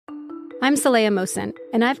I'm Saleha Mohsin,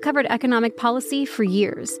 and I've covered economic policy for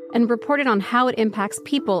years and reported on how it impacts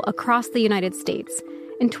people across the United States.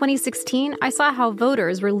 In 2016, I saw how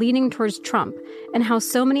voters were leaning towards Trump and how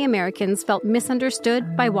so many Americans felt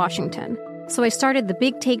misunderstood by Washington. So I started The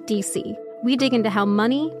Big Take DC. We dig into how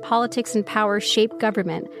money, politics, and power shape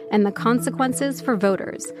government and the consequences for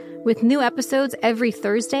voters. With new episodes every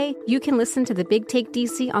Thursday, you can listen to The Big Take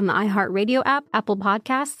DC on the iHeartRadio app, Apple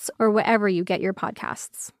Podcasts, or wherever you get your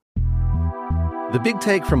podcasts. The Big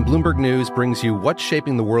Take from Bloomberg News brings you what's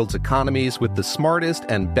shaping the world's economies with the smartest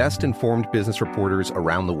and best-informed business reporters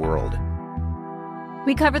around the world.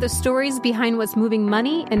 We cover the stories behind what's moving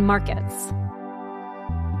money and markets,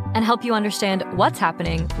 and help you understand what's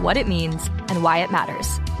happening, what it means, and why it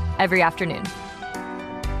matters every afternoon.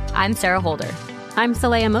 I'm Sarah Holder. I'm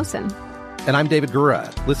Saleha Mohsin. And I'm David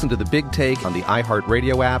Gura. Listen to The Big Take on the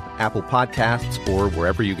iHeartRadio app, Apple Podcasts, or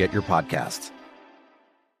wherever you get your podcasts.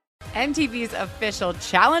 MTV's official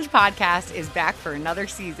Challenge podcast is back for another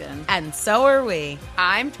season. And so are we.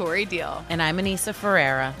 I'm Tori Deal. And I'm Anissa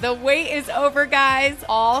Ferreira. The wait is over, guys.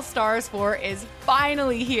 All Stars 4 is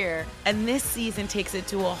finally here. And this season takes it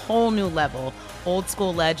to a whole new level. Old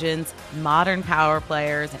school legends, modern power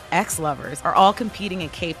players, and ex-lovers are all competing in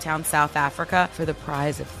Cape Town, South Africa for the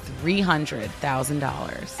prize of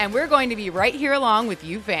 $300,000. And we're going to be right here along with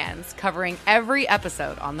you fans, covering every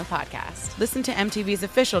episode on the podcast. Listen to MTV's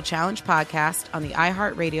official Challenge podcast on the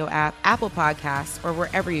iHeartRadio app, Apple Podcasts, or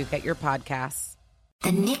wherever you get your podcasts.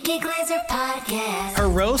 The Nikki Glazer Podcast. Her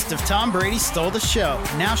roast of Tom Brady stole the show.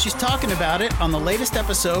 Now she's talking about it on the latest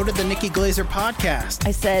episode of the Nikki Glazer Podcast. I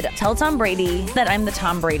said, tell Tom Brady that I'm the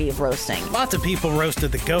Tom Brady of roasting. Lots of people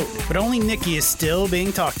roasted the GOAT, but only Nikki is still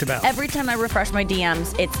being talked about. Every time I refresh my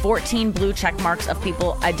DMs, it's 14 blue check marks of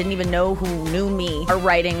people I didn't even know who knew me are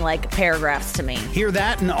writing like paragraphs to me. Hear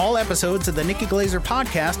that in all episodes of the Nikki Glazer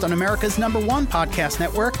Podcast on America's #1 podcast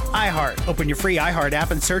network, iHeart. Open your free iHeart app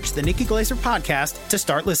and search the Nikki Glazer Podcast to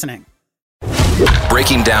start listening.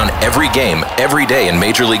 Breaking down every game, every day in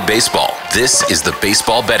Major League Baseball. This is the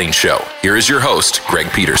Baseball Betting Show. Here is your host, Greg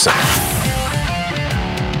Peterson.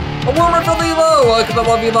 A warmer from Lilo. Welcome to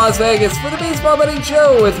lovely Las Vegas for the Baseball Betting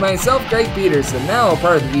Show with myself, Greg Peterson, now a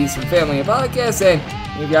part of the Beeson family of podcasts, and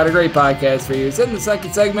we've got a great podcast for you. It's in the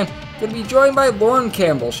second segment, going to be joined by Lauren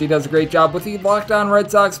Campbell. She does a great job with the Locked On Red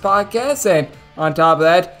Sox podcast, and on top of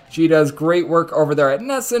that, she does great work over there at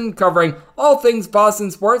NESN, covering all things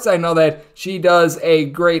Boston sports. I know that she does a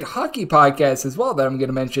great hockey podcast as well that I'm going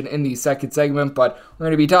to mention in the second segment, but we're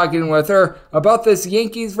going to be talking with her about this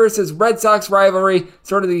Yankees versus Red Sox rivalry,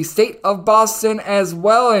 sort of the state of Boston as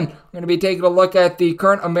well, and we're going to be taking a look at the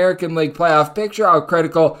current American League playoff picture, how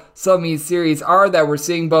critical some of these series are that we're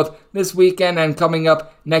seeing both this weekend and coming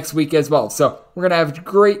up next week as well. So we're going to have a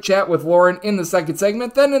great chat with Lauren in the second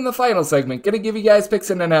segment. Then in the final segment, going to give you guys picks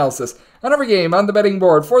and analysis on every game on the betting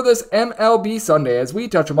board for this MLB Sunday as we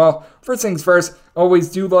touch them all. First things first, always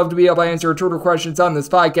do love to be able to answer Twitter questions on this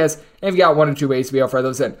podcast, and we've got one or two ways to be able to fire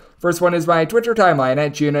those in. First one is my Twitter timeline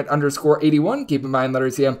at GUnit_81. Keep in mind,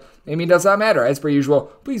 letters CM. Name does not matter. As per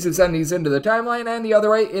usual, please do send these into the timeline, and the other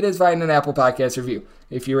way, it is via an Apple Podcast review.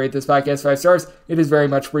 If you rate this podcast 5 stars, it is very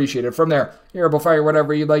much appreciated. From there, you're able to fire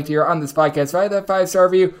whatever you'd like to hear on this podcast via that 5-star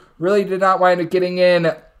review. Really did not wind up getting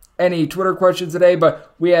in any Twitter questions today,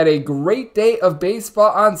 but we had a great day of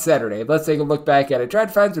baseball on Saturday. Let's take a look back at it. Try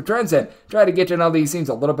to find some trends and try to get to know these teams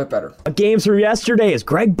a little bit better. Games from yesterday is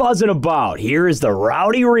Greg buzzing about. Here is the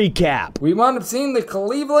rowdy recap. We wound up seeing the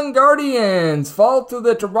Cleveland Guardians fall to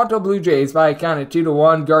the Toronto Blue Jays by a count of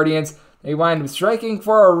 2-1. Guardians, they wind up striking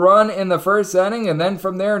for a run in the first inning, and then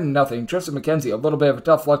from there, nothing. Tristan McKenzie, a little bit of a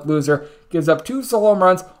tough luck loser, gives up 2 solo home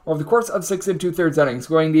runs over the course of 6 2/3 innings.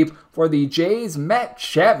 Going deep for the Jays, Matt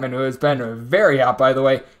Chapman, who has been very hot, by the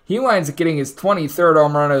way. He winds up getting his 23rd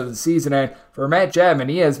home run of the season, and for Matt Chapman,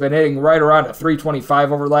 he has been hitting right around a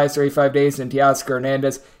 325 over the last 35 days. And Teoscar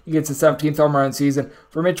Hernandez, he gets his 17th home run season.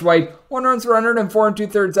 For Mitch White, 1 run surrendered in 4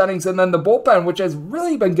 2/3 innings, and then the bullpen, which has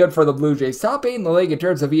really been good for the Blue Jays. Top 8 in the league in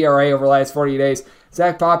terms of ERA over the last 40 days.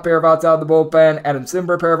 Zach Pop, pair of outs out of the bullpen. Adam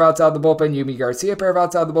Simber, pair of outs out of the bullpen. Yumi Garcia, pair of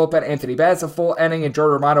outs out of the bullpen. Anthony Bass, a full inning. And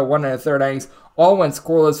Jordan Romano, 1 1/3 innings. All went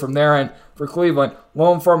scoreless from there. And for Cleveland,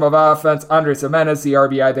 lone form of offense, Andres Gimenez, the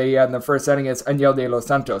RBI that he had in the first inning is Aniel de los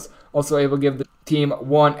Santos. Also able to give the team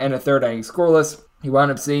 1 1/3 innings scoreless. He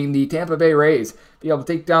wound up seeing the Tampa Bay Rays be able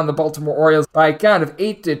to take down the Baltimore Orioles by a count of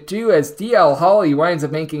 8-2 as DL Hall winds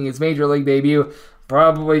up making his major league debut.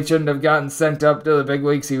 Probably shouldn't have gotten sent up to the big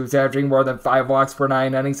leagues. He was averaging more than 5 walks per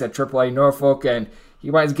 9 innings at AAA Norfolk, and He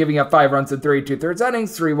winds up giving up 5 runs in 3 2/3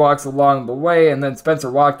 innings, 3 walks along the way, and then Spencer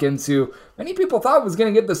Watkins, who many people thought was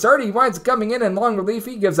going to get the start, he winds up coming in long relief.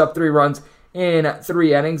 He gives up 3 runs in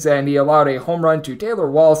 3 innings, and he allowed a home run to Taylor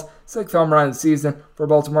Walls, 6th home run of the season. For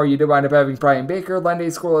Baltimore, you did wind up having Brian Baker lend a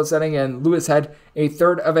scoreless inning, and Lewis Head a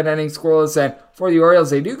third of an inning scoreless. And for the Orioles,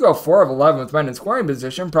 they do go 4 of 11 with men in scoring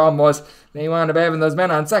position. Problem was, they wound up having those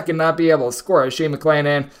men on second not be able to score. Shane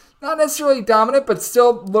McClanahan, not necessarily dominant, but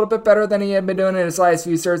still a little bit better than he had been doing in his last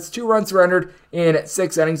few starts. 2 runs surrendered in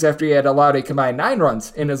 6 innings after he had allowed a combined 9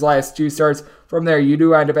 runs in his last 2 starts. From there, you do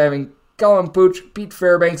wind up having Colin Pooch, Pete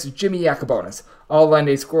Fairbanks, Jimmy Yacobonis all lend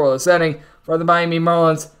a scoreless inning. For the Miami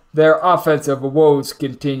Marlins, their offensive woes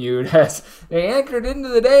continued as they entered into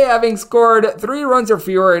the day having scored 3 runs or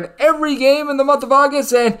fewer in every game in the month of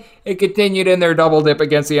August, and it continued in their double dip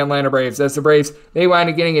against the Atlanta Braves. As the Braves, they wind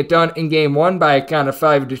up getting it done in game 1 by a count of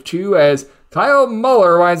 5-2 as Kyle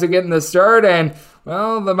Muller winds up getting the start, and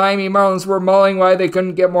well, the Miami Marlins were mulling why they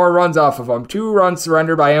couldn't get more runs off of him. 2 runs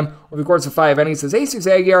surrendered by him over the course of 5 innings as Jesus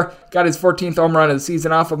Aguilar got his 14th home run of the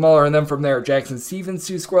season off of Muller, and then from there, Jackson Stevens,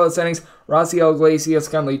 2 scoreless innings, Raciel Iglesias,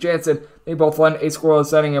 Kenley Jansen, they both lend a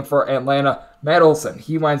scoreless inning, and for Atlanta, Matt Olson,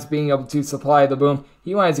 he winds up being able to supply the boom.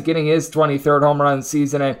 He winds up getting his 23rd home run of the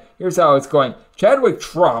season, and here's how it's going. Chadwick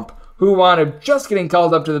Trump, who wound up just getting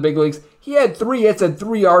called up to the big leagues, he had 3 hits and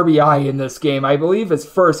 3 RBI in this game. I believe his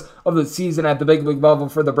first of the season at the big league level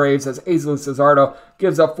for the Braves, as Jesus Luzardo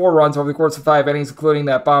gives up 4 runs over the course of 5 innings, including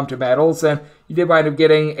that bomb to Matt Olson. He did wind up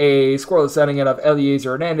getting a scoreless inning out of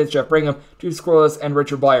Eliezer Hernandez, Jeff Brigham, 2 scoreless, and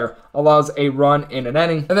Richard Blyer allows a run in an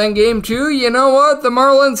inning. And then game 2, you know what? The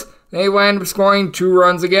Marlins, they wind up scoring 2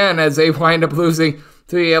 runs again as they wind up losing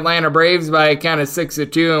to the Atlanta Braves by a count of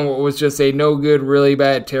 6-2 in what was just a no good, really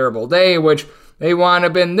bad, terrible day, which they wound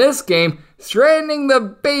up in this game stranding the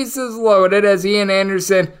bases loaded as Ian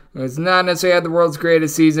Anderson, who has not necessarily had the world's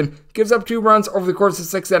greatest season, gives up 2 runs over the course of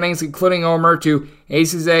 6 innings, including homer to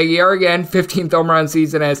Jesus Aguilar again, 15th home run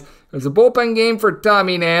season, as it was a bullpen game for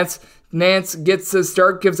Tommy Nance. Nance gets the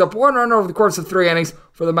start, gives up 1 run over the course of 3 innings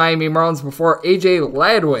for the Miami Marlins before A.J.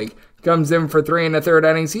 Ladwig comes in for 3 1/3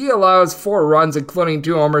 innings. He allows 4 runs, including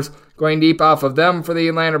 2 homers, going deep off of them. For the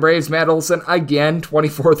Atlanta Braves, Matt Olson, again,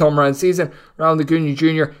 24th home run season. Ronald Acuna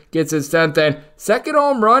Jr. gets his 10th and 2nd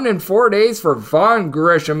home run in 4 days for Vaughn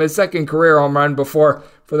Grisham, his 2nd career home run before.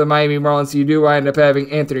 For the Miami Marlins, you do wind up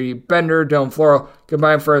having Anthony Bender, Dylan Floro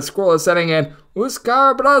combined for a scoreless inning, and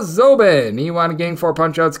Oscar Brazobin, he wound up getting 4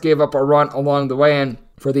 punch-outs, gave up a run along the way, and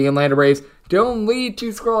for the Atlanta Braves, Dylan Lee, 2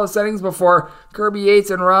 scoreless innings before Kirby Yates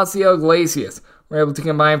and Raciel Iglesias were able to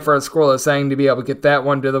combine for a scoreless inning to be able to get that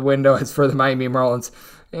one to the window. As for the Miami Marlins,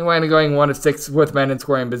 they wind up going 1 of 6 with men in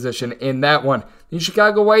scoring position in that one. The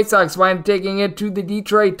Chicago White Sox wind up taking it to the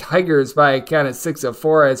Detroit Tigers by a count of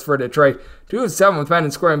 6-4. As for Detroit, 2 of 7 with men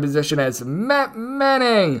in scoring position as Matt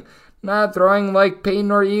Manning, not throwing like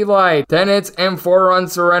Peyton or Eli. 10 hits and 4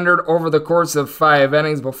 runs surrendered over the course of 5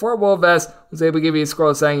 innings before Will Vest was able to give you a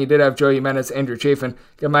scoreless inning. You did have Joey Jimenez, Andrew Chafin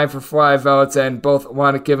combined for 5 outs, and both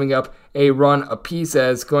wound up giving up a run apiece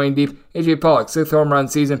as going deep. A.J. Pollock, 6th home run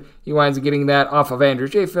season. He winds up getting that off of Andrew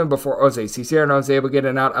Chafin before Jose Cicerno was able to get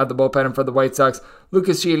an out of the bullpen. And for the White Sox,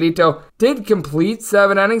 Lucas Giolito did complete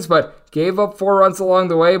 7 innings, but gave up 4 runs along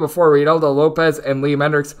the way before Reynaldo Lopez and Liam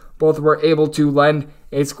Hendricks both were able to lend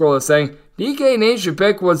a scoreless inning. DK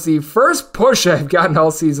Neshapik was the first push I've gotten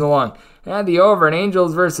all season long. Had the over in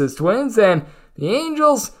Angels versus Twins, and the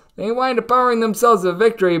Angels, they wind up powering themselves a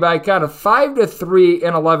victory by a count of 5-3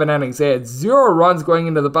 in 11 innings. They had 0 runs going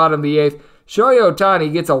into the bottom of the 8th. Shohei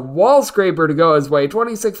Ohtani gets a wall scraper to go his way,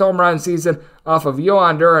 26th home run season off of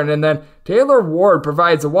Yohan Duran, and then Taylor Ward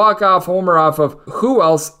provides a walk-off homer off of who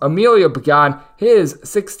else? Emilio Pagan, his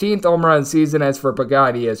 16th home run season. As for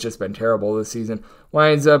Pagan, he has just been terrible this season.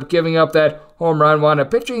 Winds up giving up that home run, wound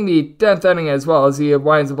up pitching the 10th inning as well, as he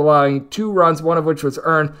winds up allowing 2 runs, one of which was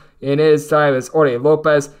earned in his time as Jorge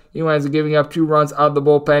Lopez. He winds up giving up 2 runs out of the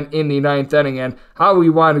bullpen in the 9th inning, and how we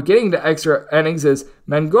wound up getting to extra innings is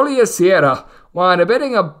Mangolia Sierra wound up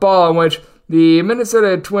hitting a ball in which the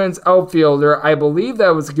Minnesota Twins outfielder, I believe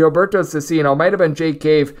that was Gilberto Cecchino, might have been Jake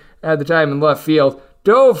Cave at the time in left field,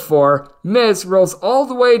 dove for, missed, rolls all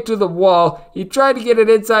the way to the wall. He tried to get it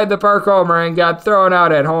inside the park homer and got thrown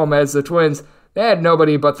out at home, as the Twins, they had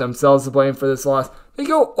nobody but themselves to blame for this loss. They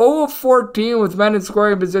go 0-14 with men in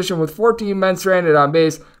scoring position with 14 men stranded on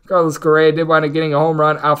base. Carlos Correa did wind up getting a home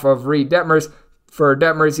run off of Reed Detmers. For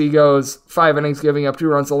Detmers, he goes 5 innings, giving up 2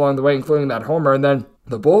 runs along the way, including that homer. And then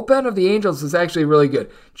The bullpen of the Angels was actually really good.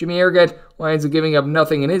 Jimmy Erget winds up giving up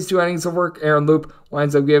nothing in his 2 innings of work. Aaron Loup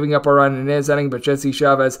winds up giving up a run in his inning, but Jesse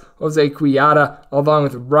Chavez, Jose Quijada, along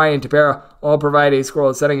with Ryan Tepera, all provide a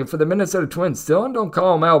scoreless inning. And for the Minnesota Twins, still don't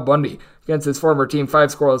call him Al Bundy against his former team, 5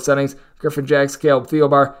 scoreless innings. Griffin Jax, Caleb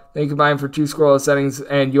Thielbar, they combined for 2 scoreless innings,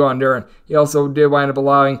 and Yohan Duran. He also did wind up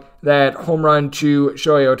allowing that home run to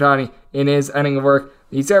Shohei Ohtani in his inning of work.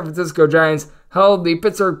 The San Francisco Giants held the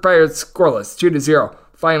Pittsburgh Pirates scoreless, 2-0.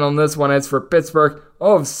 Final in this one as for Pittsburgh,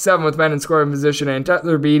 0-7 with men in scoring position, and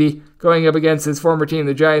Tyler Beede, going up against his former team,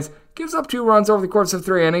 the Giants, gives up 2 runs over the course of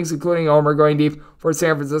 3 innings, including a homer going deep for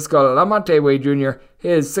San Francisco. Lamonte Wade Jr.,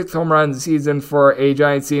 his 6th home run of the season for a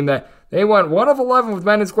Giants team that they went 1 of 11 with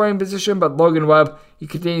men in scoring position, but Logan Webb, he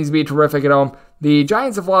continues to be terrific at home. The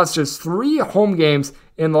Giants have lost just 3 home games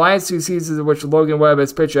in the last 2 seasons in which Logan Webb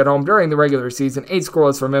has pitched at home during the regular season. 8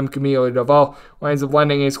 scoreless from him. Camilo Doval winds up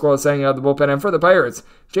lending a scoreless inning out of the bullpen. And for the Pirates,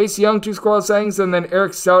 Jace Young, 2 scoreless innings, and then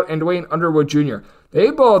Eric Stout and Dwayne Underwood Jr. They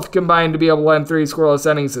both combined to be able to lend 3 scoreless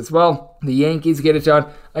innings as well. The Yankees get it done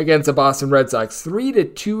against the Boston Red Sox.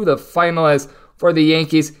 3-2 the final as for the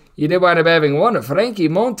Yankees. You did wind up having one of Frankie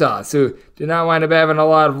Montas, who did not wind up having a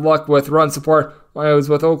lot of luck with run support while he was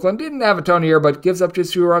with Oakland. Didn't have a ton here, but gives up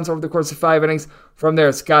just 2 runs over the course of 5 innings. From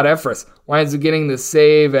there, Scott Effross winds up getting the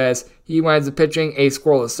save as he winds up pitching a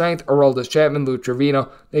scoreless 9th. Aroldis Chapman, Lou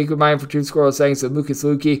Trevino, they combined for 2 scoreless innings, and Lucas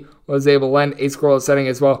Luque was able to lend a scoreless inning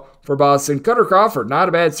as well for Boston. Cutter Crawford, not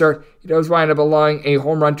a bad start. He does wind up allowing a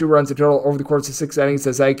home run, 2 runs in total over the course of 6 innings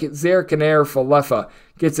as Zaire Kaner-Falefa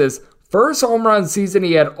gets his first home run season.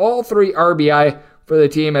 He had all 3 RBI for the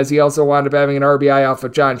team, as he also wound up having an RBI off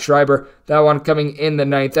of John Schreiber. That one coming in the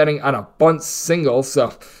 9th inning on a bunt single,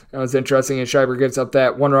 so that was interesting. And Schreiber gives up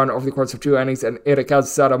that 1 run over the course of 2 innings, and Irakazu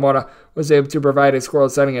Sawamura was able to provide a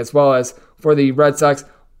scoreless inning as well. As for the Red Sox,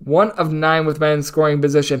 1 of 9 with men in scoring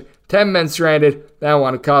position, 10 men stranded. That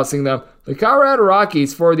one costing them. The Colorado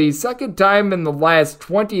Rockies, for the second time in the last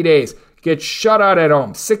 20 days, get shut out at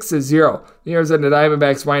home, 6-0. The Arizona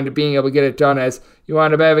Diamondbacks wind up being able to get it done as you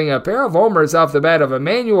wind up having a pair of homers off the bat of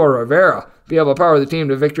Emmanuel Rivera be able to power the team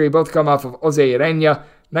to victory. Both come off of Jose Urena.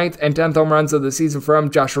 9th and 10th home runs of the season for him.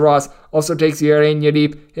 Josh Ross also takes Urena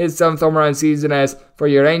deep. His 7th home run season as for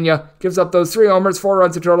Urena gives up those 3 homers, 4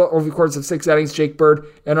 runs in total over the course of 6 innings. Jake Bird,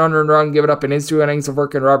 an unearned run, give it up in his 2 innings of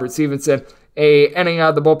work, and Robert Stevenson, a inning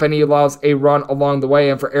out of the bullpen. He allows a run along the way,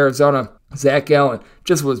 and for Arizona, Zach Allen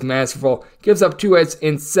just was masterful. Gives up 2 hits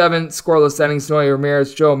in 7 scoreless innings. Noe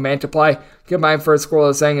Ramirez, Joe Mantiply combined for a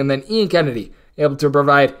scoreless inning, and then Ian Kennedy able to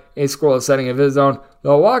provide a scoreless inning of his own.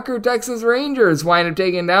 The Walker Texas Rangers wind up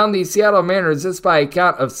taking down the Seattle Mariners just by a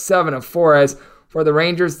count of 7-4. As for the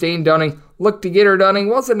Rangers, Dane Dunning looked to get her done.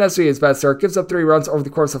 Wasn't necessarily his best start. Gives up 3 runs over the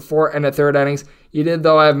course of 4 1/3 innings. You did,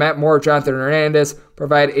 though, have Matt Moore, Jonathan Hernandez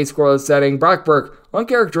provide a scoreless inning. Brock Burke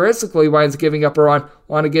uncharacteristically winds up giving up a run,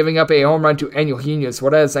 wound up giving up a home run to Eugenio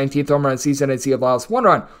Suarez, 19th home run of the season, as he allows 1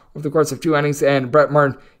 run over the course of 2 innings. And Brett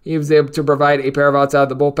Martin, he was able to provide a pair of outs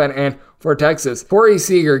out of the bullpen. And for Texas, Corey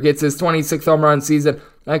Seager gets his 26th home run season.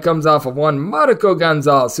 That comes off of one Marco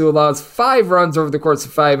Gonzalez, who allows 5 runs over the course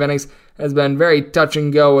of 5 innings. Has been very touch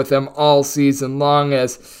and go with him all season long,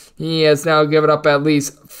 as he has now given up at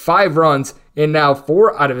least 5 runs in now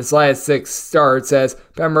 4 out of his last 6 starts, as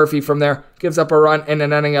Ben Murphy from there gives up a run and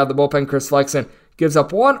an inning out of the bullpen. Chris Flexen gives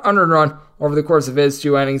up 1 unearned run over the course of his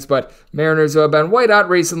 2 innings, but Mariners, who have been white hot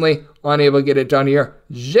recently, unable to get it done here.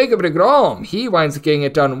 Jacob deGrom, he winds up getting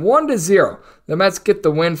it done 1-0. The Mets get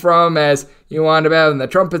the win from, as you wind up having the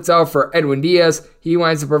trumpets out for Edwin Diaz. He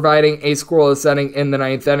winds up providing a scoreless inning in the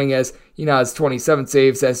 9th inning, as he now has 27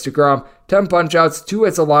 saves. As deGrom, 10 punch-outs, 2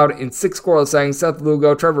 hits allowed in 6 scoreless innings. Seth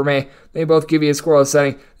Lugo, Trevor May, they both give you a scoreless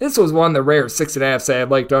inning. This was one of the rare 6.5s I had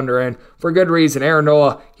liked under, and for good reason. Aaron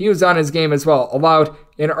Nola, he was on his game as well. Allowed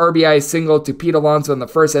an RBI single to Pete Alonso in the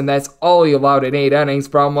first, and that's all he allowed in 8 innings.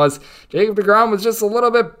 Problem was, Jacob deGrom was just a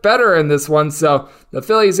little bit better in this one, so the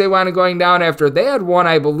Phillies, they wound up going down after they had won,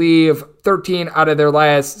 I believe, 13 out of their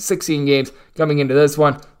last 16 games coming into this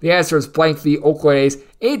one. The Astros blanked the Oakland A's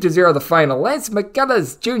 8-0 the final. Lance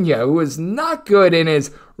McCullers Jr., who was not good in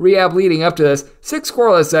his rehab leading up to this, 6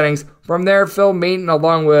 scoreless innings. From there, Phil Maton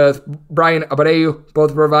along with Brian Abreu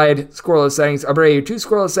both provide scoreless innings. Abreu 2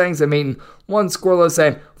 scoreless innings and Maton 1 scoreless.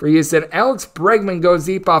 And for Houston, Alex Bregman goes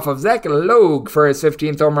deep off of Zach Logue for his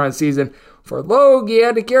 15th home run season. For Logue, he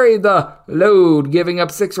had to carry the load, giving up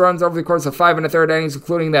 6 runs over the course of 5 1/3 innings,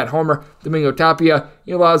 including that homer. Domingo Tapia,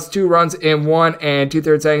 he allows 2 runs in 1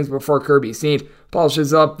 2/3 innings before Kirby Snead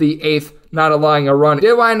polishes up the 8th, not allowing a run.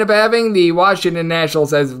 Did wind up having the Washington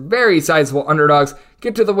Nationals as very sizable underdogs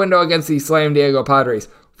get to the window against the Slam Diego Padres.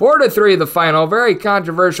 4-3 the final. Very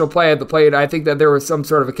controversial play at the plate. I think that there was some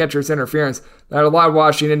sort of a catcher's interference that allowed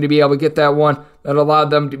Washington to be able to get that one, that allowed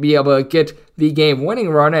them to be able to get the game-winning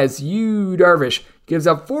run as Yu Darvish gives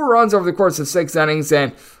up 4 runs over the course of 6 innings,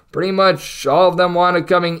 and pretty much all of them wound up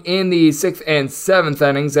coming in the 6th and 7th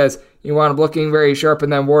innings as you wound up looking very sharp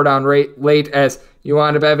and then wore down late as you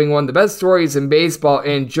wound up having one of the best stories in baseball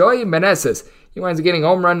in Joey Meneses. He winds up getting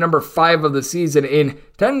home run number 5 of the season in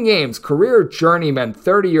 10 games. Career journeyman,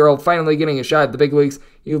 30-year-old, finally getting a shot at the big leagues.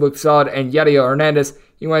 He looks solid. And Yadier Hernandez,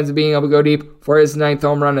 he winds up being able to go deep for his 9th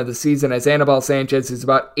home run of the season as Anibal Sanchez is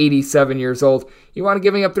about 87 years old. He wound up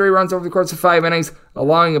giving up 3 runs over the course of 5 innings,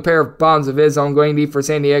 allowing a pair of bombs of his own going deep for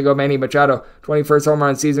San Diego. Manny Machado, 21st home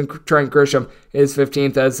run season. Trent Grisham, his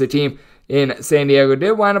 15th as the team in San Diego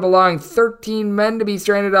did wind up allowing 13 men to be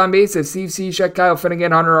stranded on base as Steve Cishek, Kyle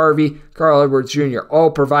Finnegan, Hunter Harvey, Carl Edwards Jr.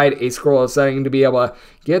 all provide a scoreless setting to be able to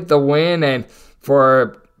get the win. And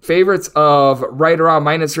for favorites of right around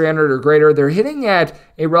minus 300 or greater, they're hitting at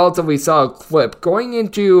a relatively solid clip. Going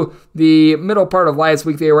into the middle part of last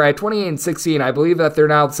week, they were at 28-16. I believe that they're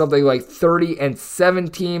now something like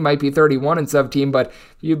 30-17, might be 31-17, but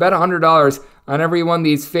if you bet $100 on every one of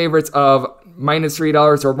these favorites of minus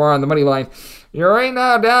 $3 or more on the money line, you're right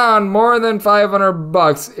now down more than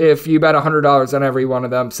 $500 if you bet $100 on every one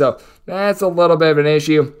of them. So that's a little bit of an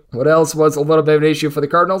issue. What else was a little bit of an issue for the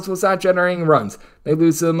Cardinals was not generating runs. They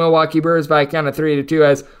lose to the Milwaukee Brewers by a count of 3-2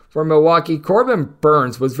 as for Milwaukee, Corbin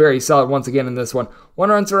Burns was very solid once again in this one. 1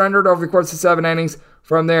 run surrendered over the course of 7 innings.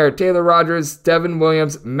 From there, Taylor Rogers, Devin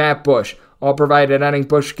Williams, Matt Bush all provide an inning.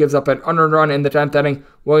 Bush gives up an unearned run in the 10th inning.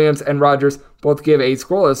 Williams and Rogers both give a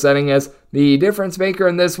scoreless setting as the difference maker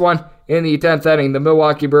in this one in the 10th inning. The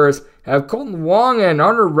Milwaukee Brewers have Colton Wong and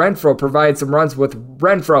Hunter Renfroe provide some runs with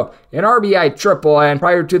Renfroe an RBI triple, and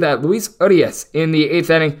prior to that, Luis Urias in the 8th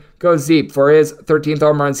inning goes deep for his 13th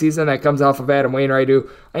home run season. That comes off of Adam Wainwright,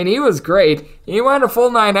 and he was great. He went a full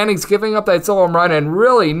 9 innings, giving up that solo home run and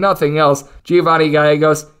really nothing else. Giovanni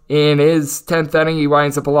Gallegos in his 10th inning, he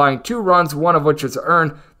winds up allowing 2 runs, one of which was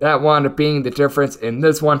earned. That wound up being the difference in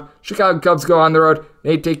this one. Chicago Cubs go on the road.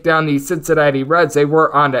 They take down the Cincinnati Reds. They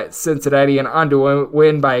were on to Cincinnati and on to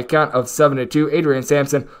win by a count of 7-2. Adrian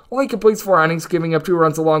Sampson only completes 4 innings, giving up 2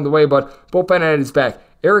 runs along the way, but bullpen at his back.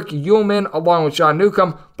 Eric Ullman along with Sean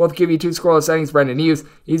Newcomb both give you 2 scoreless innings. Brendan Hughes,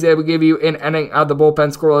 he's able to give you an inning out of the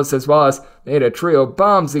bullpen scoreless, as well as they had a trio of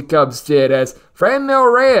bombs the Cubs did as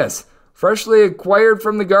Franmil Reyes, freshly acquired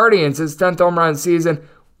from the Guardians, his 10th home run season.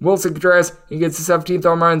 Wilson Contreras, he gets the 17th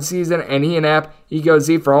home run season, and Ian Happ, he goes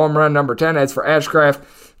deep for home run number 10. As for Ashcraft,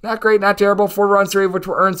 not great, not terrible. 4 runs, 3 of which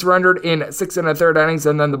were earned, surrendered in 6 1/3 innings,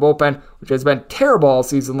 and then the bullpen, which has been terrible all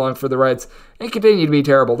season long for the Reds, and continue to be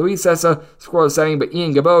terrible. Luis Cessa scoreless setting, but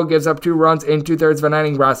Ian Gabot gives up 2 runs in 2/3 of an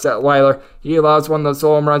inning. Ross Detweiler, he allows one of those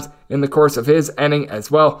solo home runs in the course of his inning as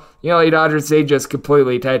well. The LA Dodgers, they just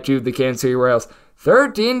completely tattooed the Kansas City Royals.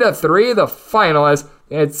 13-3 the final as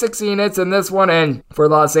they had 16 hits in this one, and for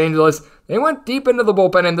Los Angeles, they went deep into the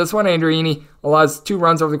bullpen in this one. Andrew Heaney allows 2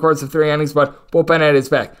 runs over the course of 3 innings, but bullpen at his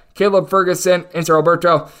back. Caleb Ferguson, Ansel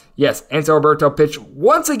Alberto. Yes, Ansel Alberto pitched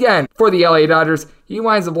once again for the LA Dodgers. He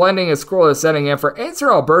winds up blending a scoreless setting, and for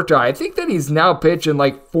Ansel Alberto, I think that he's now pitched in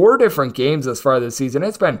like 4 different games thus far this season.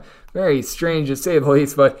 It's been very strange to say the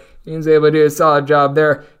least, but he was able to do a solid job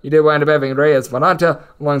there. He did wind up having Reyes Vananta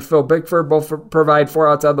along with Phil Bickford both provide 4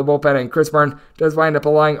 outs out of the bullpen, and Chris Martin does wind up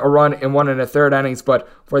allowing a run in 1 1/3 innings, but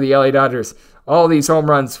for the LA Dodgers, all these home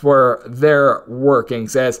runs were their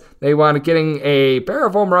workings as they wound up getting a pair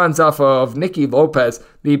of home runs off of Nicky Lopez,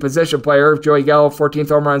 the position player. Joey Gallo, 14th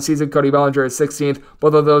home run season. Cody Bellinger, 16th.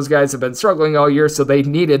 Both of those guys have been struggling all year, so they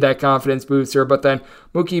needed that confidence booster. But then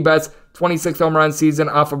Mookie Betts, 26th home run season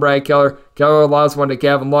off of Brad Keller. Keller allows one to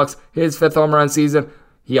Gavin Lux, his 5th home run season.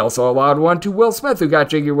 He also allowed one to Will Smith, who got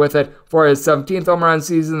jiggy with it for his 17th home run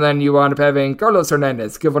season. Then you wound up having Carlos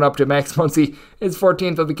Hernandez give one up to Max Muncy, his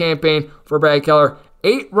 14th of the campaign for Brad Keller.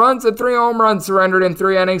 8 runs and 3 home runs surrendered in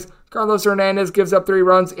 3 innings. Carlos Hernandez gives up 3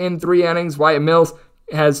 runs in 3 innings. Wyatt Mills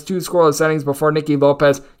has 2 scoreless innings before Nicky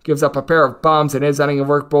Lopez gives up a pair of bombs in his inning of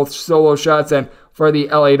work, both solo shots. And for the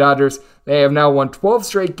LA Dodgers, they have now won 12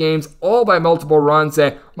 straight games, all by multiple runs,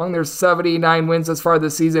 and among their 79 wins thus far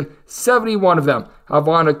this season, 71 of them have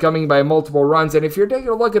wound up coming by multiple runs. And if you're taking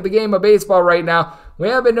a look at the game of baseball right now, we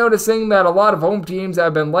have been noticing that a lot of home teams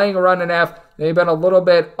have been laying a run and a half. they've been a little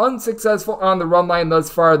bit unsuccessful on the run line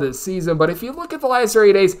thus far this season. But if you look at the last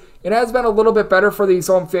 30 days, it has been a little bit better for these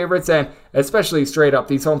home favorites, and especially straight up.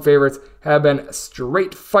 These home favorites have been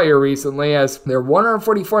straight fire recently, as they're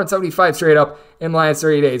 144-75 straight up in the last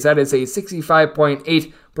 30 days. That is a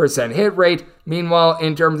 65.8% hit rate. Meanwhile,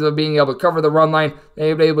 in terms of being able to cover the run line,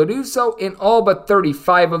 they've been able to do so in all but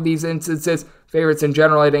 35 of these instances. Favorites in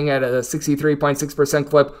general hitting at a 63.6%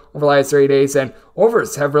 clip over the last 30 days, and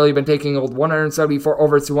overs have really been taking hold, 174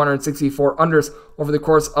 overs to 164 unders over the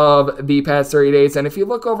course of the past 30 days. And if you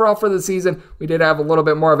look overall for the season, we did have a little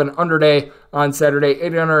bit more of an under day on Saturday,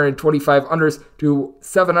 825 unders to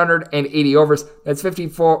 780 overs. That's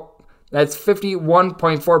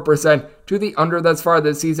 51.4% to the under thus far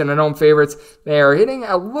this season. And home favorites, they are hitting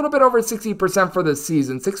a little bit over 60% for this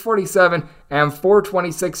season, 647 and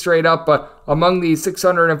 426 straight up. But among these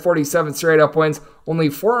 647 straight up wins, only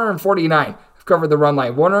 449 have covered the run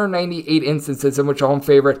line. 198 instances in which a home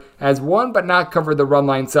favorite has won but not covered the run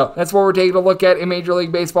line. So that's what we're taking a look at in Major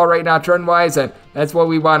League Baseball right now, trend-wise, and that's what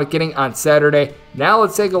we wound up getting on Saturday. Now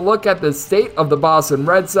let's take a look at the state of the Boston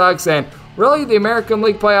Red Sox and really the American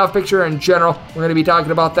League playoff picture in general. We're going to be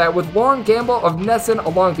talking about that with Lauren Campbell of NESN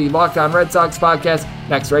along the Locked On Red Sox podcast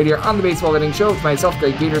next right here on the Baseball Betting Show with myself,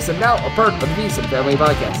 Greg Peterson, now a part of the VSiN Family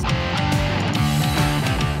Podcast.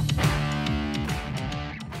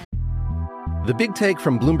 The Big Take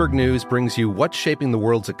from Bloomberg News brings you what's shaping the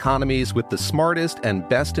world's economies with the smartest and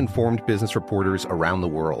best-informed business reporters around the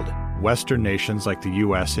world. Western nations like the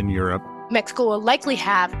U.S. and Europe. Mexico will likely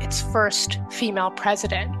have its first female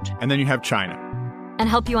president. And then you have China. And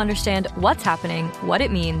help you understand what's happening, what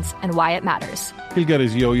it means, and why it matters. He'll get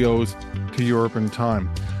his yo-yos to Europe in time.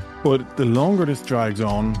 But the longer this drags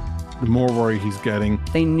on, the more worried he's getting.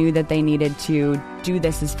 They knew that they needed to do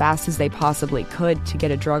this as fast as they possibly could to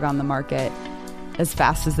get a drug on the market as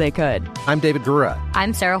fast as they could. I'm David Gura.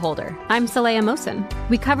 I'm Sarah Holder. I'm Saleha Mohsin.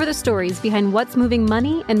 We cover the stories behind what's moving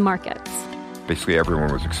money and markets. Basically,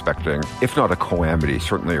 everyone was expecting, if not a calamity,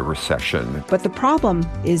 certainly a recession. But the problem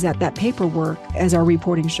is that paperwork, as our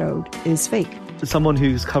reporting showed, is fake. As someone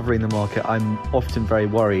who's covering the market, I'm often very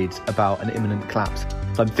worried about an imminent collapse.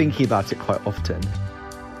 So I'm thinking about it quite often.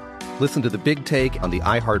 Listen to The Big Take on the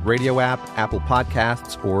iHeartRadio app, Apple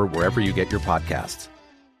Podcasts, or wherever you get your podcasts.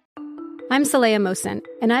 I'm Saleha Mohsin,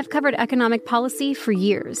 and I've covered economic policy for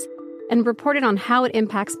years and reported on how it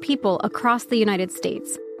impacts people across the United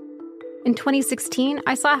States. In 2016,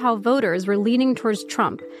 I saw how voters were leaning towards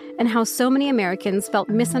Trump and how so many Americans felt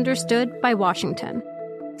misunderstood by Washington.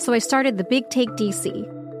 So I started The Big Take DC.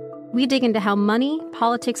 We dig into how money,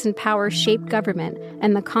 politics, and power shape government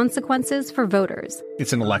and the consequences for voters.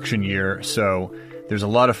 It's an election year, so there's a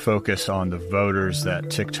lot of focus on the voters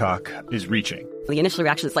that TikTok is reaching. The initial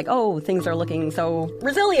reaction is like, oh, things are looking so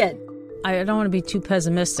resilient. I don't want to be too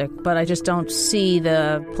pessimistic, but I just don't see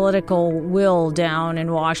the political will down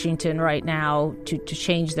in Washington right now to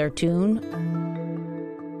change their tune.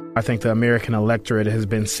 I think the American electorate has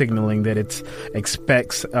been signaling that it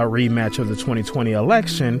expects a rematch of the 2020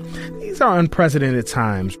 election. These are unprecedented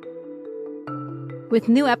times. With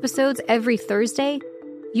new episodes every Thursday,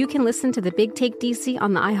 you can listen to The Big Take DC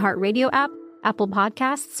on the iHeartRadio app, Apple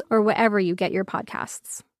Podcasts, or wherever you get your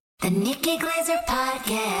podcasts. The Nikki Glaser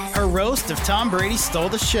Podcast. Her roast of Tom Brady stole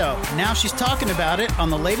the show. Now she's talking about it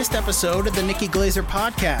on the latest episode of the Nikki Glaser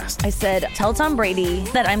Podcast. I said, tell Tom Brady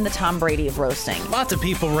that I'm the Tom Brady of roasting. Lots of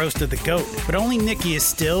people roasted the GOAT, but only Nikki is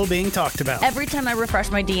still being talked about. Every time I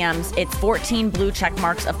refresh my DMs, it's 14 blue check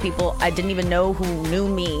marks of people I didn't even know who knew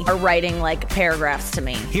me are writing like paragraphs to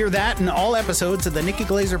me. Hear that in all episodes of the Nikki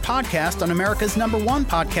Glaser Podcast on America's #1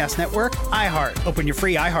 podcast network, iHeart. Open your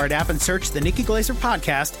free iHeart app and search the Nikki Glaser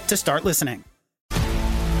Podcast to start listening.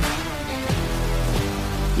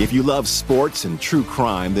 If you love sports and true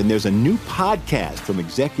crime, then there's a new podcast from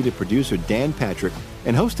executive producer Dan Patrick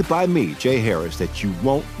and hosted by me, Jay Harris, that you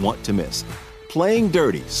won't want to miss. Playing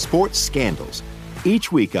Dirty: Sports Scandals.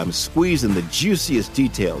 Each week, I'm squeezing the juiciest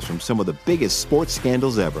details from some of the biggest sports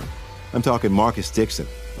scandals ever. I'm talking Marcus Dixon,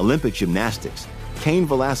 Olympic gymnastics, Cain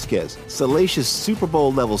Velasquez, salacious Super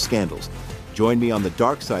Bowl-level scandals. Join me on the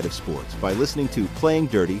dark side of sports by listening to Playing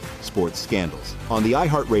Dirty: Sports Scandals on the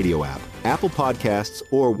iHeartRadio app, Apple Podcasts,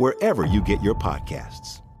 or wherever you get your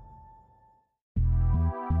podcasts.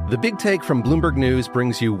 The Big Take from Bloomberg News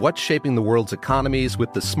brings you what's shaping the world's economies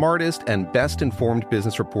with the smartest and best-informed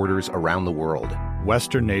business reporters around the world.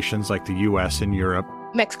 Western nations like the U.S. and Europe.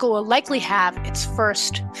 Mexico will likely have its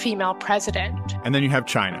first female president. And then you have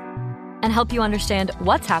China. And help you understand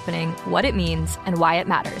what's happening, what it means, and why it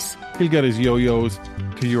matters. He'll get his yo-yos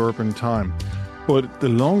to Europe in time. But the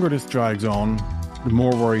longer this drags on, the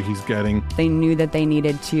more worry he's getting. They knew that they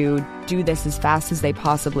needed to do this as fast as they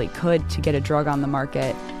possibly could to get a drug on the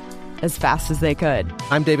market as fast as they could.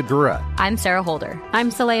 I'm David Gura. I'm Sarah Holder. I'm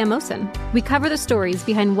Saleha Mohsin. We cover the stories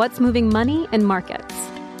behind what's moving money and markets.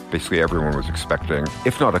 Basically, everyone was expecting,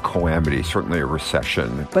 if not a calamity, certainly a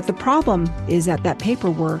recession. But the problem is that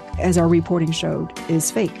paperwork, as our reporting showed,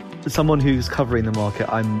 is fake. As someone who's covering the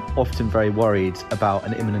market, I'm often very worried about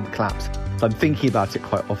an imminent collapse. So I'm thinking about it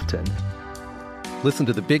quite often. Listen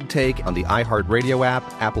to The Big Take on the iHeartRadio app,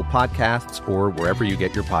 Apple Podcasts, or wherever you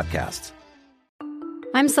get your podcasts.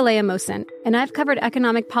 I'm Saleha Mohsin, and I've covered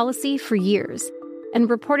economic policy for years and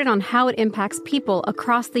reported on how it impacts people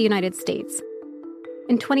across the United States.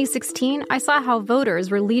 In 2016, I saw how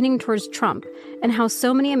voters were leaning towards Trump and how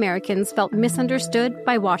so many Americans felt misunderstood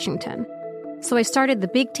by Washington. So I started The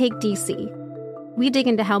Big Take DC. We dig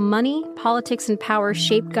into how money, politics, and power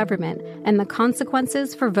shape government and the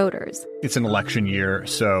consequences for voters. It's an election year,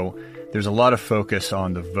 so there's a lot of focus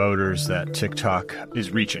on the voters that TikTok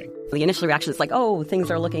is reaching. The initial reaction is like, oh,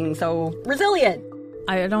 things are looking so resilient.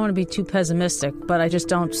 I don't want to be too pessimistic, but I just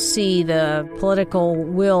don't see the political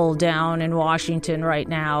will down in Washington right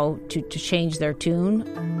now to change their tune.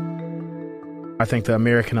 I think the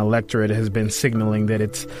American electorate has been signaling that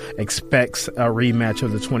it expects a rematch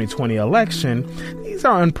of the 2020 election. These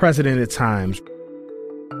are unprecedented times.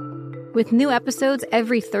 With new episodes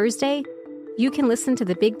every Thursday, you can listen to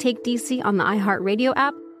The Big Take DC on the iHeartRadio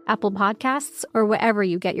app, Apple Podcasts, or wherever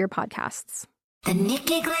you get your podcasts. The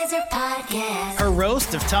Nikki Glaser Podcast. Her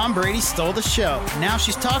roast of Tom Brady stole the show. Now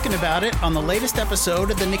she's talking about it on the latest episode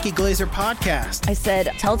of the Nikki Glaser Podcast. I said,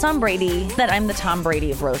 tell Tom Brady that I'm the Tom Brady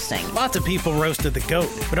of roasting. Lots of people roasted the GOAT,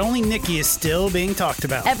 but only Nikki is still being talked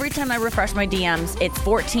about. Every time I refresh my DMs, it's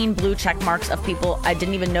 14 blue check marks of people I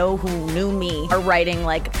didn't even know who knew me are writing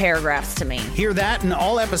like paragraphs to me. Hear that in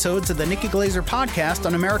all episodes of the Nikki Glaser Podcast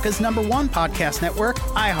on America's #1 podcast network,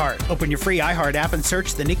 iHeart. Open your free iHeart app and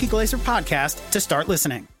search the Nikki Glaser Podcast to start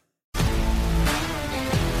listening.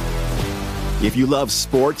 If you love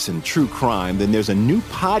sports and true crime, then there's a new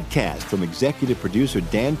podcast from executive producer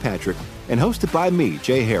Dan Patrick and hosted by me,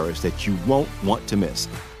 Jay Harris, that you won't want to miss.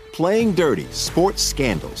 Playing Dirty: Sports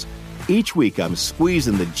Scandals. Each week, I'm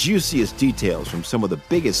squeezing the juiciest details from some of the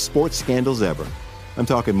biggest sports scandals ever. I'm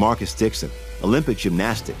talking Marcus Dixon, Olympic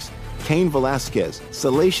gymnastics, Cain Velasquez,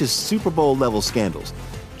 salacious Super Bowl-level scandals.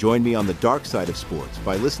 Join me on the dark side of sports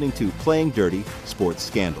by listening to Playing Dirty: Sports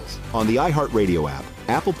Scandals on the iHeartRadio app,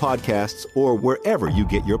 Apple Podcasts, or wherever you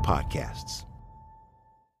get your podcasts.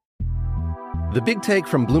 The Big Take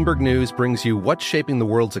from Bloomberg News brings you what's shaping the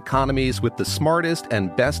world's economies with the smartest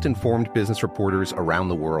and best-informed business reporters around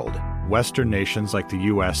the world. Western nations like the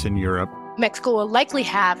U.S. and Europe. Mexico will likely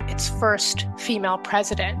have its first female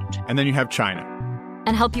president. And then you have China.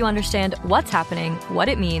 And help you understand what's happening, what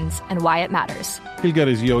it means, and why it matters. He'll get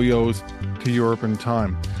his yo-yos to Europe in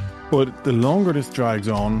time. But the longer this drags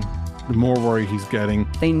on, the more worry he's getting.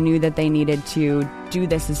 They knew that they needed to do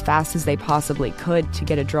this as fast as they possibly could to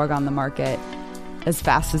get a drug on the market as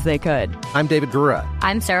fast as they could. I'm David Gura.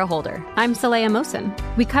 I'm Sarah Holder. I'm Saleha Mohsin.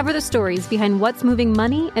 We cover the stories behind what's moving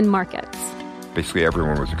money and markets. Basically,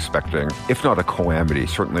 everyone was expecting, if not a calamity,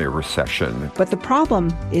 certainly a recession. But the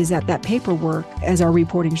problem is that paperwork, as our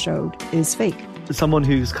reporting showed, is fake. As someone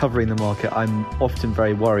who's covering the market, I'm often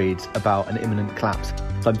very worried about an imminent collapse.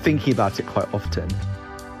 So I'm thinking about it quite often.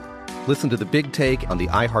 Listen to The Big Take on the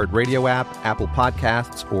iHeartRadio app, Apple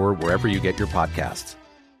Podcasts, or wherever you get your podcasts.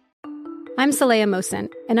 I'm Saleha Mohsin,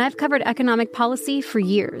 and I've covered economic policy for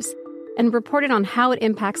years and reported on how it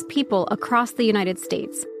impacts people across the United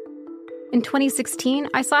States. In 2016,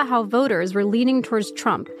 I saw how voters were leaning towards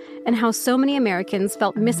Trump and how so many Americans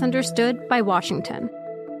felt misunderstood by Washington.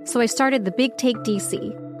 So I started The Big Take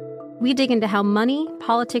DC. We dig into how money,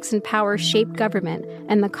 politics, and power shape government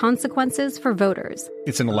and the consequences for voters.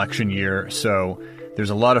 It's an election year, so there's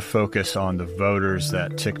a lot of focus on the voters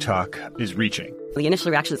that TikTok is reaching. The initial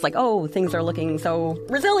reaction is like, oh, things are looking so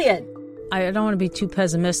resilient. I don't want to be too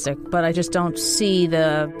pessimistic, but I just don't see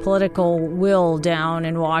the political will down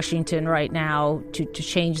in Washington right now to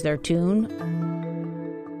change their tune.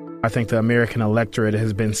 I think the American electorate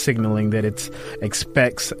has been signaling that it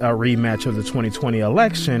expects a rematch of the 2020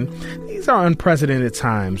 election. These are unprecedented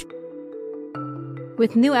times.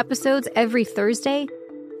 With new episodes every Thursday,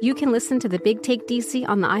 you can listen to The Big Take DC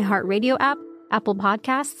on the iHeartRadio app, Apple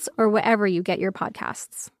Podcasts, or wherever you get your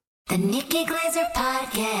podcasts. The Nikki Glaser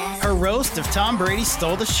Podcast. Her roast of Tom Brady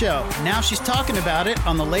stole the show. Now she's talking about it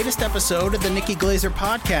on the latest episode of the Nikki Glaser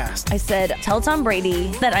Podcast. I said, tell Tom Brady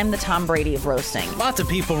that I'm the Tom Brady of roasting. Lots of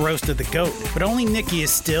people roasted the GOAT, but only Nikki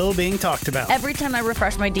is still being talked about. Every time I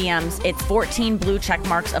refresh my DMs, it's 14 blue check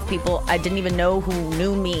marks of people I didn't even know who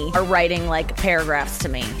knew me are writing like paragraphs to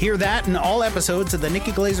me. Hear that in all episodes of the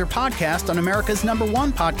Nikki Glaser Podcast on America's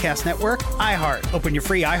 #1 podcast network, iHeart. Open your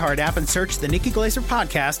free iHeart app and search the Nikki Glaser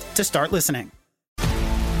Podcast to start listening.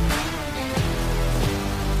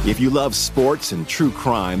 If you love sports and true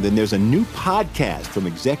crime, then there's a new podcast from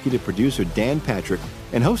executive producer Dan Patrick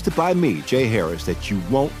and hosted by me, Jay Harris, that you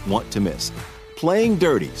won't want to miss. Playing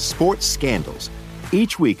Dirty: Sports Scandals.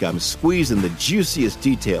 Each week, I'm squeezing the juiciest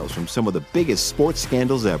details from some of the biggest sports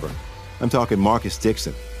scandals ever. I'm talking Marcus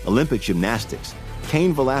Dixon, Olympic gymnastics,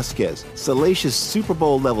 Cain Velasquez, salacious Super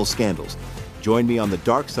Bowl-level scandals. Join me on the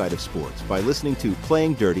dark side of sports by listening to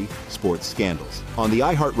Playing Dirty: Sports Scandals on the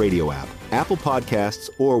iHeartRadio app, Apple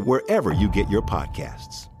Podcasts, or wherever you get your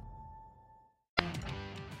podcasts.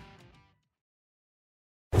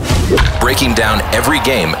 Breaking down every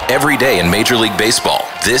game, every day in Major League Baseball.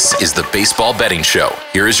 This is the Baseball Betting Show.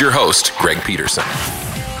 Here is your host, Greg Peterson.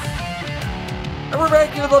 And we're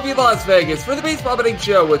back here in lovely Las Vegas for the Baseball Betting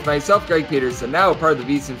Show with myself, Greg Peterson, now part of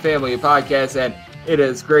the VSiN family of podcasts, and it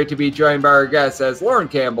is great to be joined by our guest as Lauren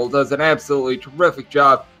Campbell does an absolutely terrific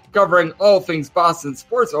job covering all things Boston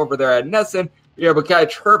sports over there at NESN. You're able to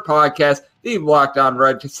catch her podcast, the Locked On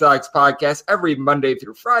Red Sox podcast, every Monday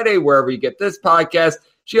through Friday, wherever you get this podcast.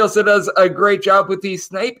 She also does a great job with the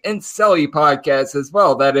Snipe and Selly podcast as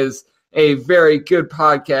well. That is a very good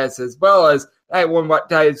podcast, as well as that one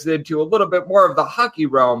dives into a little bit more of the hockey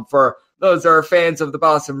realm for those that are fans of the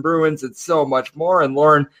Boston Bruins and so much more. And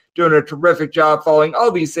Lauren doing a terrific job following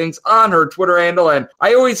all these things on her Twitter handle. And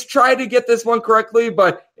I always try to get this one correctly,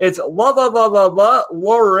 but it's Lauren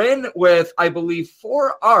with, I believe,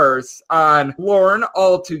 4 R's on Lauren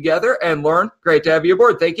all together. And Lauren, great to have you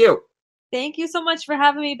aboard. Thank you. Thank you so much for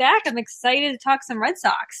having me back. I'm excited to talk some Red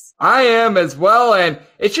Sox. I am as well, and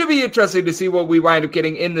it should be interesting to see what we wind up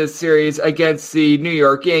getting in this series against the New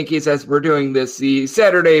York Yankees as we're doing this, the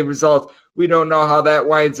Saturday result. We don't know how that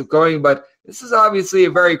winds up going, but this is obviously a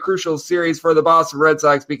very crucial series for the Boston Red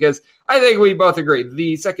Sox because I think we both agree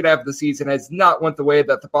the second half of the season has not went the way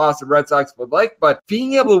that the Boston Red Sox would like, but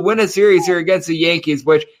being able to win a series here against the Yankees,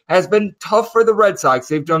 which has been tough for the Red Sox,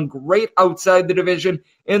 they've done great outside the division.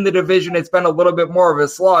 In the division, it's been a little bit more of a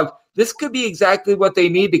slog. This could be exactly what they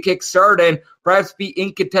need to kickstart and perhaps be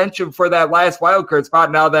in contention for that last wildcard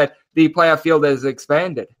spot now that the playoff field has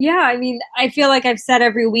expanded. Yeah, I mean, I feel like I've said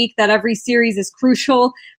every week that every series is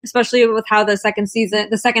crucial, especially with how the second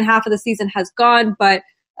half of the season has gone. But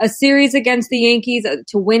a series against the Yankees,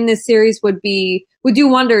 to win this series would do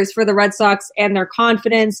wonders for the Red Sox and their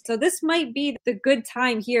confidence. So this might be the good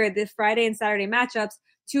time here, the Friday and Saturday matchups,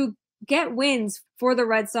 to get wins for the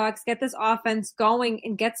Red Sox, get this offense going,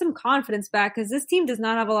 and get some confidence back, because this team does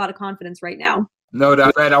not have a lot of confidence right now. No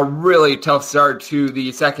doubt. Had a really tough start to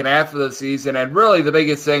the second half of the season, and really the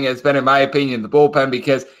biggest thing has been, in my opinion, the bullpen,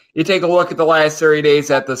 because you take a look at the last 30 days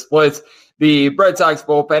at the splits, the Red Sox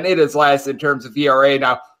bullpen, it is last in terms of ERA.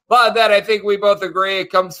 Now, a lot of that, I think we both agree,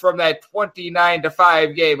 it comes from that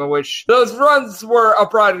 29-5 game in which those runs were a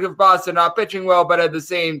product of Boston not pitching well, but at the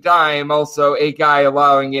same time, also a guy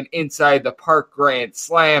allowing an inside the park grand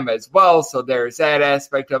slam as well. So there's that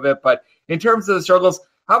aspect of it. But in terms of the struggles,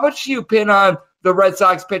 how much do you pin on the Red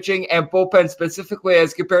Sox pitching and bullpen specifically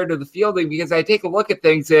as compared to the fielding? Because I take a look at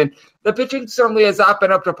things and the pitching certainly has not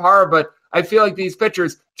been up to par, but I feel like these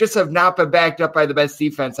pitchers just have not been backed up by the best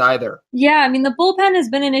defense either. Yeah, I mean, the bullpen has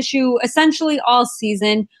been an issue essentially all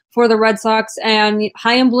season for the Red Sox, and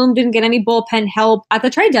Chaim Bloom didn't get any bullpen help at the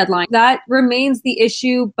trade deadline. That remains the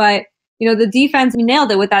issue, but the defense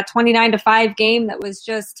nailed it with that 29-5 game. That was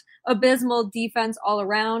just abysmal defense all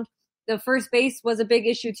around. The first base was a big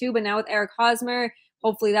issue too, but now with Eric Hosmer,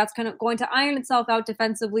 hopefully that's kind of going to iron itself out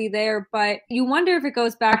defensively there. But you wonder if it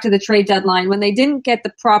goes back to the trade deadline when they didn't get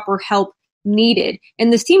the proper help needed.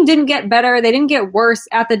 And this team didn't get better. They didn't get worse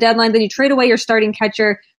at the deadline. Then you trade away your starting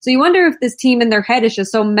catcher. So you wonder if this team in their head is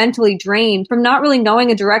just so mentally drained from not really knowing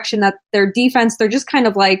a direction, that their defense, they're just kind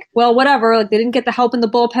of like, well, whatever. Like, they didn't get the help in the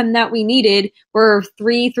bullpen that we needed. We're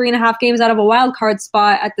 3.5 games out of a wild card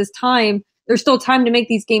spot at this time. There's still time to make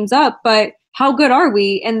these games up, but how good are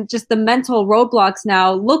we? And just the mental roadblocks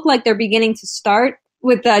now look like they're beginning to start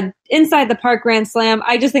with the inside the park grand slam.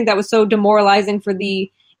 I just think that was so demoralizing for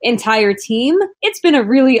the entire team. It's been a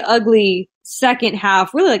really ugly second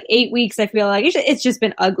half, really like 8 weeks, I feel like it's just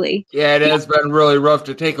been ugly. Yeah, it has been really rough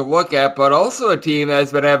to take a look at, but also a team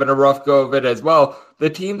that's been having a rough go of it as well. The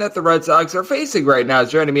team that the Red Sox are facing right now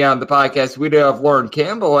is joining me on the podcast. We do have Lauren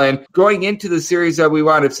Campbell, and going into the series that we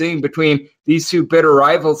wound up seeing between these two bitter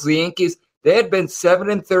rivals, the Yankees, they had been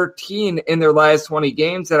 7-13 in their last 20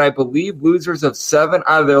 games, and I believe losers of 7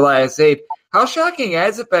 out of their last 8. How shocking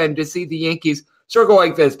has it been to see the Yankees struggle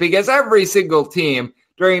like this? Because every single team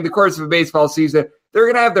during the course of a baseball season, they're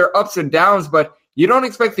going to have their ups and downs, but you don't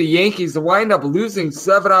expect the Yankees to wind up losing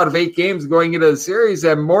 7 out of 8 games going into the series.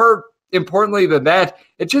 And more importantly than that,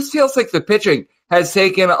 it just feels like the pitching has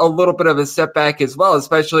taken a little bit of a step back as well,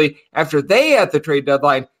 especially after they, at the trade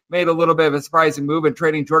deadline, made a little bit of a surprising move in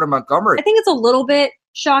trading Jordan Montgomery. I think it's a little bit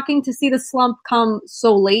shocking to see the slump come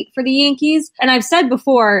so late for the Yankees. And I've said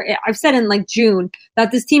before, I've said in like June,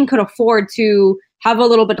 that this team could afford to have a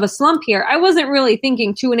little bit of a slump here. I wasn't really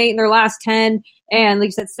thinking 2-8 in their last 10 and like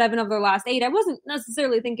you said, 7 of their last 8. I wasn't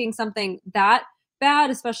necessarily thinking something that bad,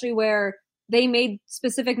 especially where they made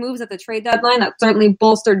specific moves at the trade deadline that certainly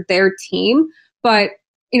bolstered their team. But,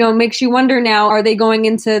 makes you wonder now, are they going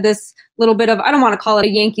into this little bit of, I don't want to call it a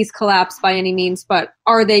Yankees collapse by any means, but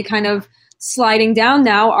are they kind of sliding down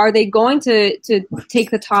now? Are they going to take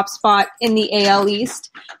the top spot in the AL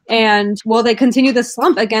East? And will they continue the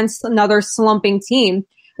slump against another slumping team?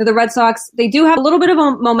 The Red Sox, they do have a little bit of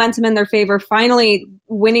momentum in their favor, finally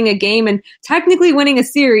winning a game and technically winning a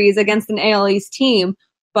series against an AL East team.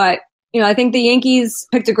 But, I think the Yankees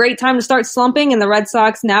picked a great time to start slumping, and the Red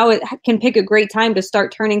Sox now can pick a great time to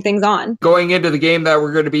start turning things on. Going into the game that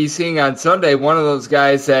we're going to be seeing on Sunday, one of those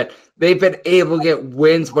guys that they've been able to get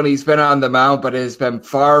wins when he's been on the mound, but it has been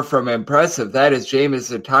far from impressive. That is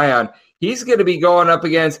Jameson Taillon. He's going to be going up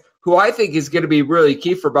against who I think is going to be really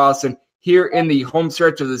key for Boston here in the home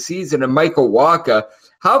stretch of the season, and Michael Wacha.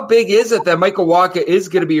 How big is it that Michael Wacha is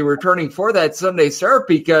going to be returning for that Sunday start?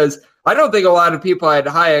 Because I don't think a lot of people had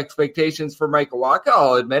high expectations for Michael Wacha.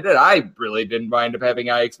 I'll admit it. I really didn't wind up having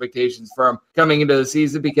high expectations for him coming into the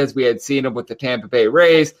season because we had seen him with the Tampa Bay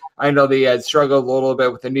Rays. I know that he had struggled a little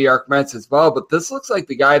bit with the New York Mets as well, but this looks like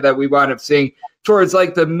the guy that we wound up seeing towards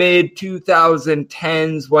like the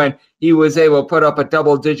mid-2010s when he was able to put up a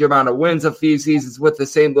double-digit amount of wins a few seasons with the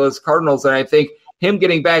St. Louis Cardinals. And I think him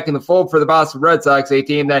getting back in the fold for the Boston Red Sox, a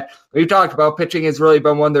team that we've talked about, pitching has really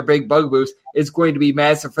been one of their big bugaboos, is going to be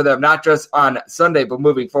massive for them, not just on Sunday, but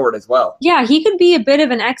moving forward as well. Yeah, he could be a bit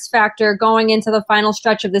of an X factor going into the final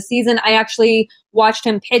stretch of the season. I actually watched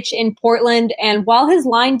him pitch in Portland, and while his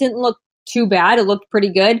line didn't look too bad, it looked pretty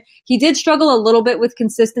good, he did struggle a little bit with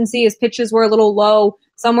consistency. His pitches were a little low,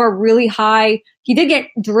 some were really high. He did get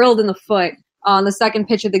drilled in the foot on the second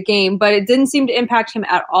pitch of the game, but it didn't seem to impact him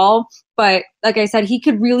at all. But like I said, he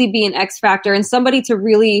could really be an X factor and somebody to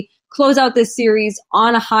really close out this series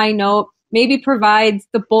on a high note, maybe provide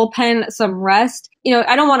the bullpen some rest.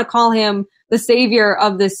 I don't want to call him the savior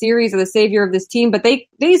of this series or the savior of this team, but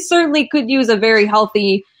they certainly could use a very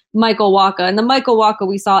healthy Michael Wacha, and the Michael Wacha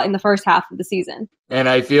we saw in the first half of the season. And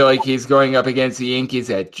I feel like he's going up against the Yankees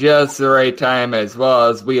at just the right time as well,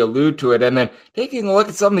 as we allude to it. And then taking a look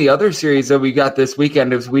at some of the other series that we got this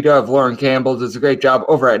weekend, as we do have Lauren Campbell, does a great job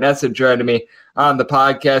over at NESN joining me on the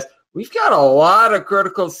podcast. We've got a lot of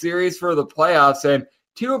critical series for the playoffs, and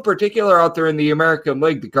 2 in particular out there in the American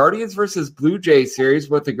League. The Guardians versus Blue Jays series,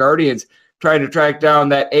 with the Guardians trying to track down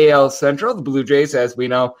that AL Central. The Blue Jays, as we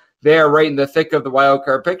know, they are right in the thick of the wild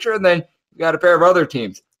card picture. And then you got a pair of other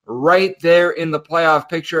teams right there in the playoff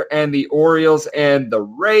picture, and the Orioles and the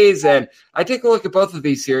Rays. And I take a look at both of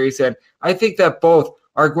these series, and I think that both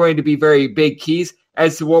are going to be very big keys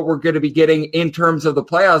as to what we're going to be getting in terms of the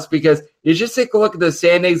playoffs, because you just take a look at the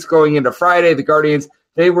standings going into Friday. The Guardians,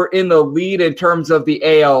 they were in the lead in terms of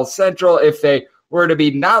the AL Central. If they were to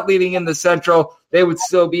be not leading in the Central, they would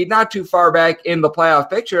still be not too far back in the playoff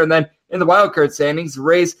picture. And then in the wildcard standings, the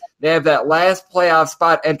Rays, they have that last playoff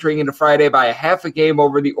spot entering into Friday by a half a game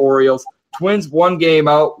over the Orioles. Twins 1 game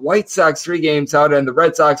out, White Sox 3 games out, and the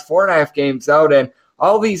Red Sox 4.5 games out. And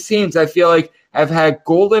all these teams, I feel like, have had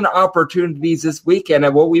golden opportunities this weekend.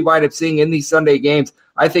 And what we wind up seeing in these Sunday games,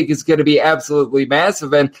 I think, is going to be absolutely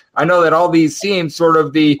massive. And I know that all these teams, sort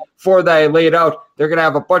of the 4 that I laid out, they're going to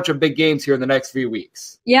have a bunch of big games here in the next few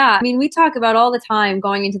weeks. Yeah, I mean, we talk about all the time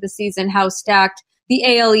going into the season how stacked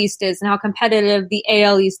the AL East is and how competitive the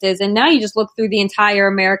AL East is. And now you just look through the entire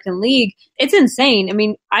American League. It's insane. I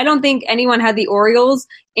mean, I don't think anyone had the Orioles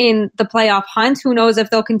in the playoff hunt. Who knows if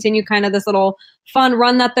they'll continue kind of this little fun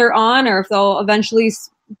run that they're on, or if they'll eventually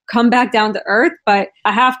come back down to earth. But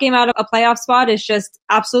a half game out of a playoff spot is just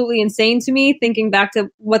absolutely insane to me, thinking back to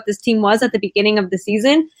what this team was at the beginning of the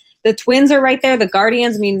season. The Twins are right there, the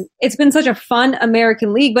Guardians. I mean, it's been such a fun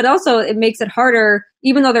American league, but also it makes it harder,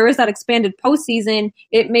 even though there is that expanded postseason,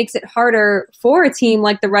 it makes it harder for a team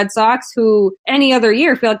like the Red Sox, who any other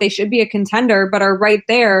year feel like they should be a contender, but are right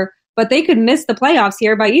there. But they could miss the playoffs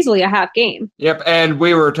here by easily a half game. Yep, and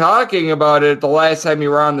we were talking about it the last time you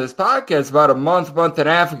were on this podcast, about a month and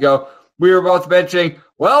a half ago. We were both mentioning,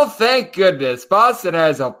 well, thank goodness, Boston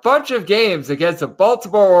has a bunch of games against the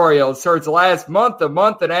Baltimore Orioles towards the last month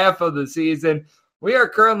and a half of the season. We are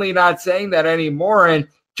currently not saying that anymore, and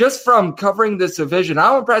just from covering this division,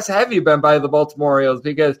 how impressed have you been by the Baltimore Orioles?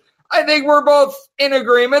 Because I think we're both in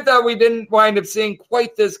agreement that we didn't wind up seeing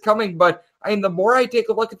quite this coming, but I mean, the more I take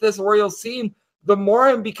a look at this Orioles team, the more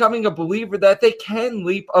I'm becoming a believer that they can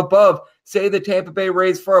leap above, say, the Tampa Bay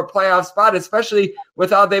Rays for a playoff spot, especially with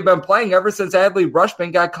how they've been playing ever since Adley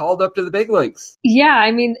Rutschman got called up to the big leagues. Yeah, I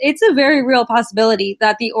mean, it's a very real possibility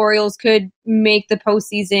that the Orioles could make the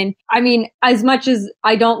postseason. I mean, as much as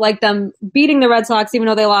I don't like them beating the Red Sox, even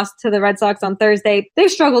though they lost to the Red Sox on Thursday, they've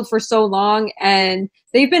struggled for so long, and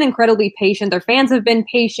they've been incredibly patient. Their fans have been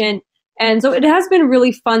patient. And so it has been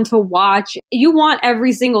really fun to watch. You want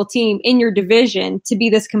every single team in your division to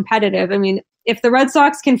be this competitive. I mean, if the Red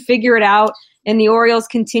Sox can figure it out and the Orioles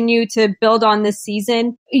continue to build on this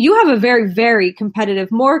season, you have a very, very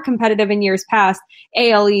competitive, more competitive in years past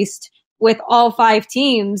AL East with all 5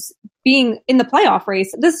 teams being in the playoff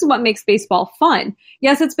race. This is what makes baseball fun.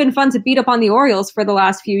 Yes, it's been fun to beat up on the Orioles for the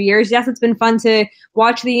last few years. Yes, it's been fun to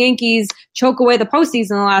watch the Yankees choke away the postseason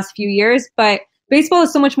the last few years, but baseball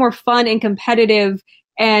is so much more fun and competitive,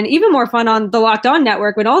 and even more fun on the Locked On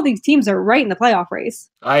Network when all these teams are right in the playoff race.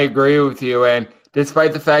 I agree with you, and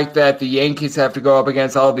despite the fact that the Yankees have to go up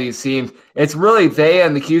against all these teams, it's really they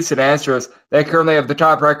and the Houston Astros that currently have the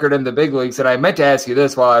top record in the big leagues. And I meant to ask you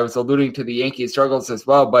this while I was alluding to the Yankees' struggles as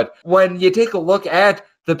well, but when you take a look at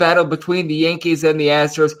the battle between the Yankees and the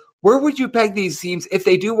Astros, where would you peg these teams if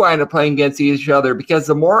they do wind up playing against each other? Because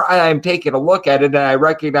the more I'm taking a look at it, and I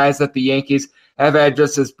recognize that the Yankees have had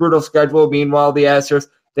just this brutal schedule. Meanwhile, the Astros,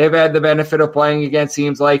 they've had the benefit of playing against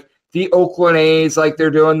teams like the Oakland A's, like they're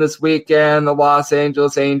doing this weekend, the Los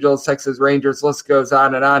Angeles Angels, Texas Rangers, list goes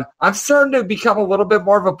on and on. I'm starting to become a little bit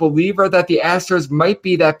more of a believer that the Astros might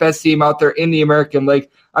be that best team out there in the American League.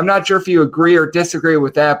 I'm not sure if you agree or disagree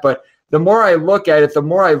with that, but the more I look at it, the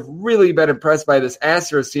more I've really been impressed by this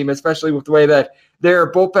Astros team, especially with the way that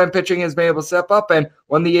their bullpen pitching has been able to step up. And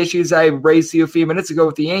one of the issues I raised to you a few minutes ago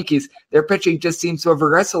with the Yankees, their pitching just seems to have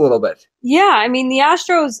regressed a little bit. Yeah, I mean, the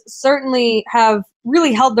Astros certainly have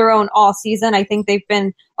really held their own all season. I think they've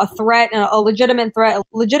been a threat, a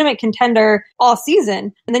legitimate contender all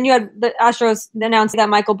season. And then you had the Astros announcing that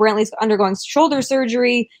Michael Brantley's undergoing shoulder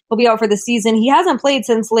surgery. He'll be out for the season. He hasn't played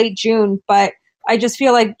since late June, but I just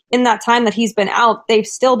feel like in that time that he's been out, they've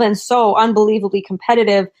still been so unbelievably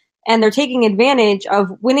competitive, and they're taking advantage of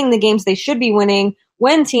winning the games they should be winning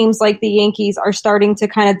when teams like the Yankees are starting to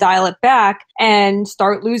kind of dial it back and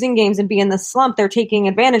start losing games and be in the slump. They're taking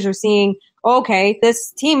advantage of seeing, okay,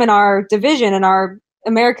 this team in our division, in our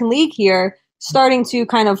American League here, starting to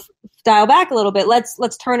kind of dial back a little bit.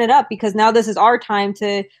 Let's turn it up, because now this is our time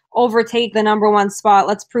to overtake the number one spot.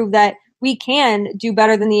 Let's prove that we can do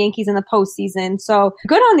better than the Yankees in the postseason. So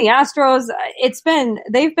good on the Astros.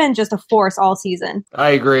 They've been just a force all season.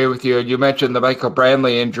 I agree with you. And you mentioned the Michael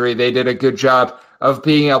Brantley injury. They did a good job of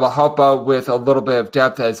being able to help out with a little bit of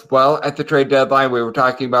depth as well at the trade deadline. We were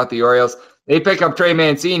talking about the Orioles. They pick up Trey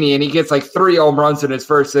Mancini, and he gets like 3 home runs in his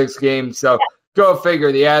first 6 games. So go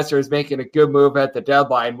figure, the Astros making a good move at the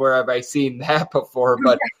deadline. Where have I seen that before?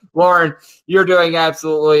 But Lauren, you're doing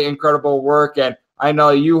absolutely incredible work, and I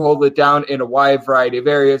know you hold it down in a wide variety of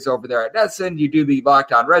areas over there at NESN. You do the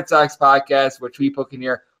Locked On Red Sox podcast, which people can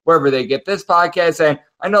hear wherever they get this podcast. And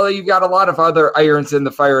I know that you've got a lot of other irons in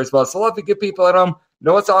the fire as well. So let the good people at home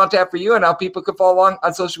know what's all on tap for you and how people can follow along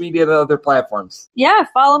on social media and other platforms. Yeah,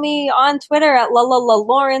 follow me on Twitter at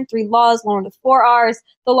Lauren, 3 Laws, Lauren with 4 R's,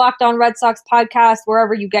 the Locked On Red Sox podcast,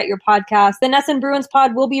 wherever you get your podcasts. The NESN Bruins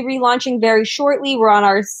pod will be relaunching very shortly. We're on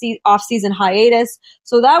our off-season hiatus,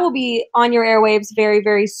 so that will be on your airwaves very,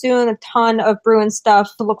 very soon. A ton of Bruins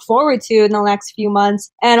stuff to look forward to in the next few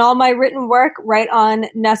months. And all my written work right on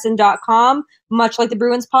NESN.com. Much like the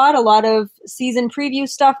Bruins pod, a lot of season preview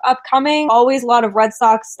stuff upcoming, always a lot of Red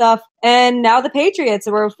Sox stuff. And now the Patriots.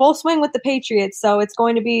 We're in full swing with the Patriots. So it's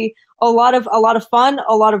going to be a lot of fun,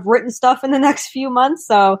 a lot of written stuff in the next few months.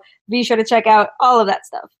 So be sure to check out all of that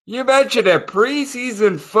stuff. You mentioned it.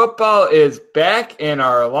 Preseason football is back in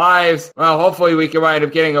our lives. Well, hopefully we can wind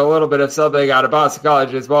up getting a little bit of something out of Boston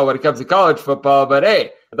College as well when it comes to college football. But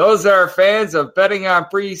hey, For those that are fans of betting on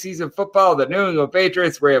preseason football, the New England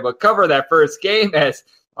Patriots were able to cover that first game as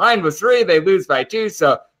line was 3, they lose by 2,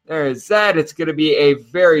 so there is that. It's going to be a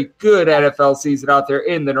very good NFL season out there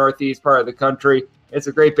in the Northeast part of the country. It's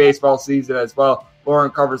a great baseball season as well.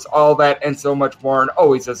 Lauren covers all that and so much more and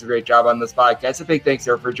always does a great job on this podcast. A big thanks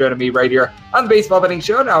to her for joining me right here on the Baseball Betting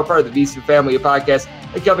Show, now part of the VSiN family of podcasts.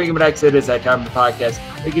 And coming up next, it is that time of the podcast.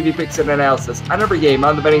 They give you picks and analysis on every game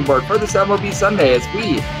on the betting board for this MLB Sunday as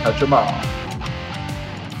we touch them all.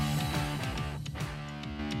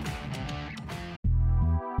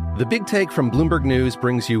 The Big Take from Bloomberg News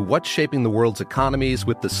brings you what's shaping the world's economies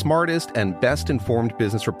with the smartest and best-informed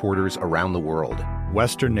business reporters around the world.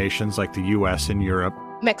 Western nations like the U.S. and Europe.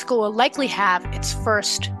 Mexico will likely have its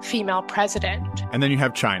first female president. And then you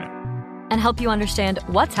have China. And help you understand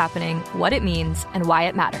what's happening, what it means, and why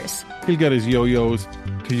it matters. He'll get his yo-yos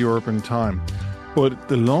to Europe in time. But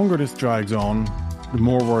the longer this drags on, the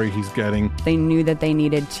more worry he's getting. They knew that they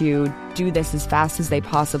needed to do this as fast as they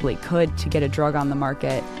possibly could to get a drug on the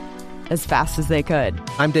market as fast as they could.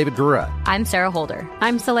 I'm David Gura. I'm Sarah Holder.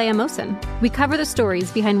 I'm Saleha Mohsin. We cover the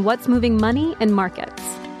stories behind what's moving money and markets.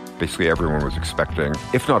 Basically, everyone was expecting,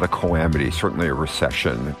 if not a calamity, certainly a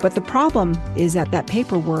recession. But the problem is that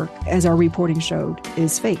paperwork, as our reporting showed,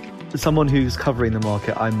 is fake. As someone who's covering the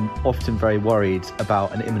market, I'm often very worried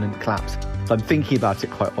about an imminent collapse. So I'm thinking about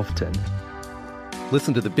it quite often.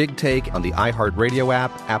 Listen to The Big Take on the iHeartRadio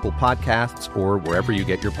app, Apple Podcasts, or wherever you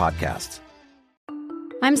get your podcasts.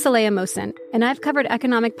 I'm Saleha Mohsin, and I've covered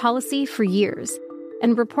economic policy for years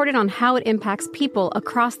and reported on how it impacts people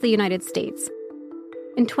across the United States.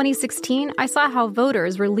 In 2016, I saw how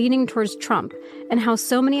voters were leaning towards Trump and how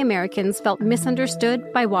so many Americans felt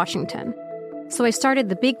misunderstood by Washington. So I started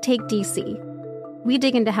The Big Take DC. We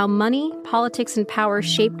dig into how money, politics, and power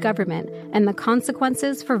shape government and the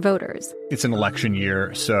consequences for voters. It's an election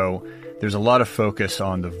year, so there's a lot of focus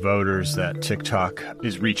on the voters that TikTok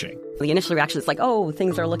is reaching. The initial reaction is like, oh,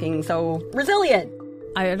 things are looking so resilient.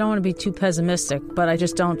 I don't want to be too pessimistic, but I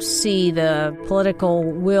just don't see the political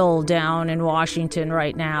will down in Washington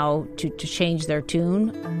right now to change their tune.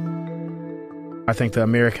 I think the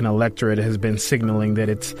American electorate has been signaling that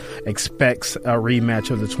it expects a rematch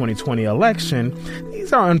of the 2020 election.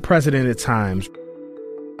 These are unprecedented times.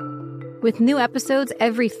 With new episodes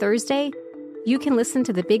every Thursday, you can listen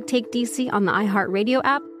to The Big Take DC on the iHeartRadio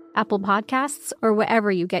app, Apple Podcasts, or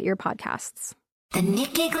wherever you get your podcasts. The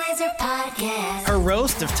Nikki Glaser Podcast. Her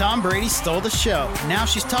roast of Tom Brady stole the show. Now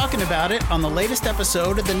she's talking about it on the latest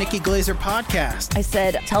episode of the Nikki Glaser Podcast. I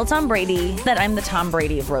said, tell Tom Brady that I'm the Tom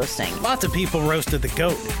Brady of roasting. Lots of people roasted the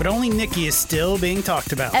GOAT, but only Nikki is still being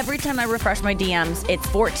talked about. Every time I refresh my DMs, it's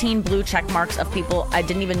 14 blue check marks of people I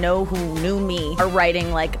didn't even know who knew me are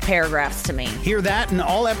writing like paragraphs to me. Hear that in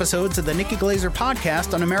all episodes of the Nikki Glaser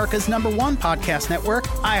Podcast on America's #1 podcast network,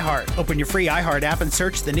 iHeart. Open your free iHeart app and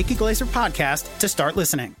search the Nikki Glaser Podcast to start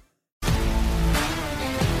listening.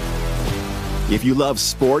 If you love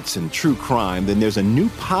sports and true crime, then there's a new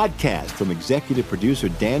podcast from executive producer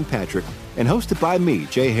Dan Patrick and hosted by me,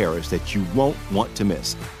 Jay Harris, that you won't want to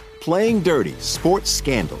miss. Playing Dirty: Sports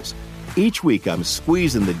Scandals. Each week, I'm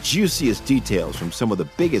squeezing the juiciest details from some of the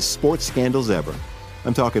biggest sports scandals ever.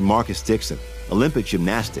 I'm talking Marcus Dixon, Olympic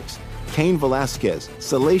gymnastics, Cain Velasquez,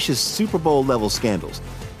 salacious Super Bowl-level scandals.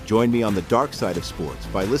 Join me on the dark side of sports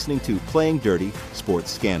by listening to Playing Dirty: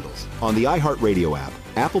 Sports Scandals on the iHeartRadio app,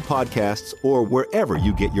 Apple Podcasts, or wherever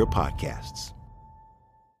you get your podcasts.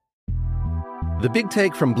 The Big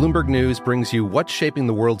Take from Bloomberg News brings you what's shaping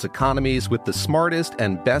the world's economies with the smartest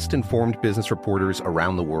and best-informed business reporters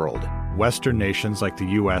around the world. Western nations like the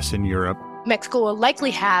U.S. and Europe. Mexico will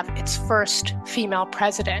likely have its first female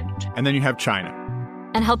president. And then you have China.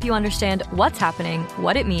 And help you understand what's happening,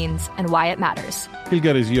 what it means, and why it matters. He'll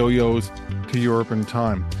get his yo-yos to Europe in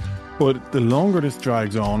time. But the longer this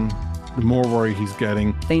drags on, the more worry he's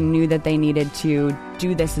getting. They knew that they needed to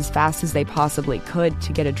do this as fast as they possibly could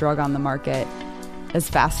to get a drug on the market as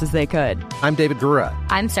fast as they could. I'm David Gura.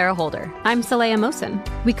 I'm Sarah Holder. I'm Saleha Mohsin.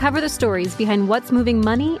 We cover the stories behind what's moving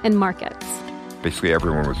money and markets. Basically,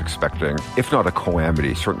 everyone was expecting, if not a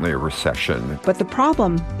calamity, certainly a recession. But the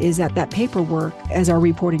problem is that paperwork, as our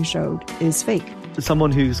reporting showed, is fake. As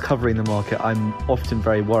someone who's covering the market, I'm often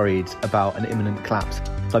very worried about an imminent collapse.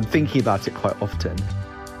 So I'm thinking about it quite often.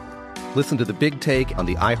 Listen to The Big Take on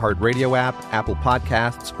the iHeartRadio app, Apple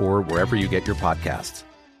Podcasts, or wherever you get your podcasts.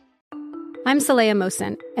 I'm Saleha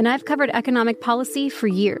Mohsin, and I've covered economic policy for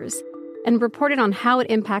years and reported on how it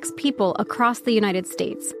impacts people across the United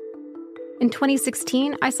States. In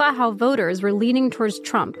 2016, I saw how voters were leaning towards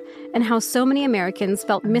Trump and how so many Americans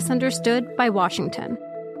felt misunderstood by Washington.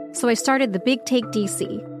 So I started the Big Take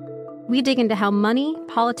DC. We dig into how money,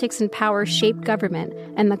 politics, and power shape government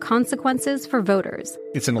and the consequences for voters.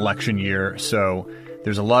 It's an election year, so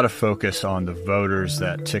there's a lot of focus on the voters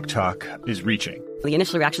that TikTok is reaching. The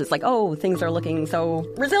initial reaction is like, oh, things are looking so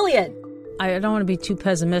resilient. I don't want to be too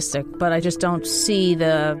pessimistic, but I just don't see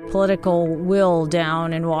the political will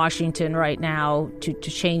down in Washington right now to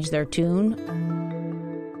change their tune.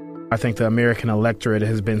 I think the American electorate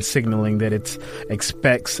has been signaling that it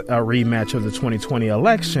expects a rematch of the 2020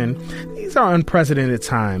 election. These are unprecedented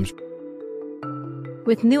times.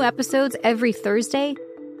 With new episodes every Thursday,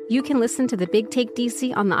 you can listen to the Big Take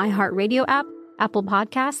DC on the iHeartRadio app, Apple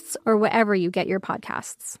Podcasts, or wherever you get your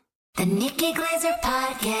podcasts. The Nikki Glaser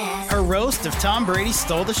Podcast. Her roast of Tom Brady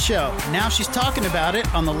stole the show. Now she's talking about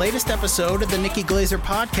it on the latest episode of the Nikki Glaser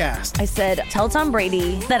Podcast. I said, tell Tom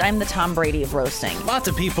Brady that I'm the Tom Brady of roasting. Lots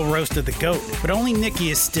of people roasted the GOAT, but only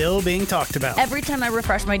Nikki is still being talked about. Every time I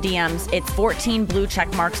refresh my DMs, it's 14 blue check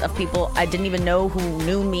marks of people I didn't even know who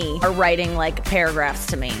knew me are writing like paragraphs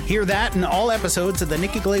to me. Hear that in all episodes of the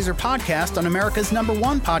Nikki Glaser Podcast on America's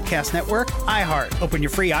 #1 podcast network, iHeart. Open your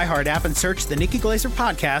free iHeart app and search the Nikki Glaser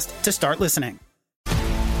Podcast to start listening.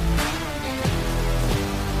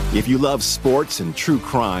 If you love sports and true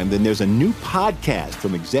crime, then there's a new podcast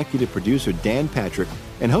from executive producer Dan Patrick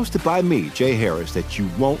and hosted by me, Jay Harris, that you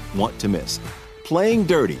won't want to miss. Playing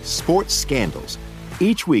Dirty: Sports Scandals.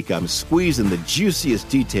 Each week, I'm squeezing the juiciest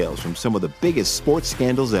details from some of the biggest sports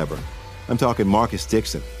scandals ever. I'm talking Marcus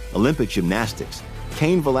Dixon, Olympic gymnastics,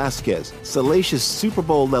 Cain Velasquez, salacious Super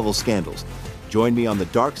Bowl-level scandals. Join me on the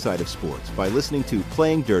dark side of sports by listening to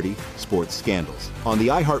Playing Dirty: Sports Scandals on the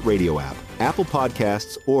iHeartRadio app, Apple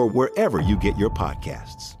Podcasts, or wherever you get your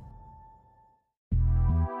podcasts.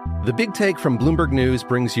 The Big Take from Bloomberg News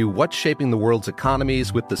brings you what's shaping the world's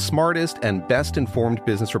economies with the smartest and best-informed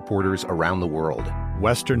business reporters around the world.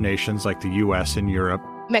 Western nations like the U.S. and Europe.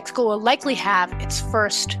 Mexico will likely have its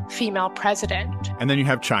first female president. And then you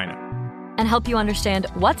have China. And help you understand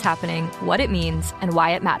what's happening, what it means, and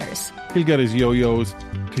why it matters. He'll get his yo-yos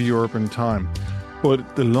to Europe in time.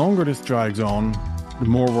 But the longer this drags on, the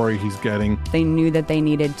more worry he's getting. They knew that they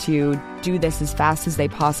needed to do this as fast as they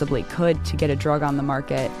possibly could to get a drug on the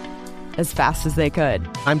market as fast as they could.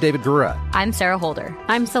 I'm David Gura. I'm Sarah Holder.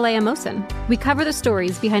 I'm Saleha Mohsin. We cover the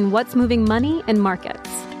stories behind what's moving money and markets.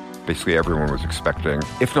 Basically, everyone was expecting,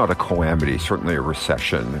 if not a calamity, certainly a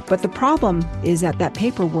recession. But the problem is that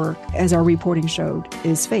paperwork, as our reporting showed,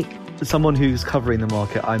 is fake. As someone who's covering the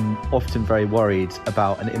market, I'm often very worried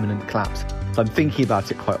about an imminent collapse. So I'm thinking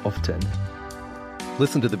about it quite often.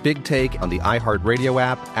 Listen to The Big Take on the iHeartRadio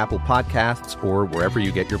app, Apple Podcasts, or wherever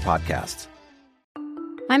you get your podcasts.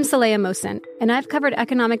 I'm Saleha Mohsin, and I've covered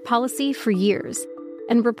economic policy for years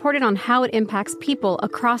and reported on how it impacts people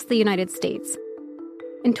across the United States.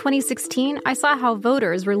 In 2016, I saw how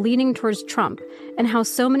voters were leaning towards Trump and how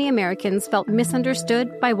so many Americans felt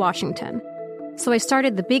misunderstood by Washington. So I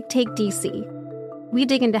started the Big Take DC. We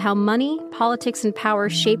dig into how money, politics, and power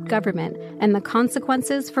shape government and the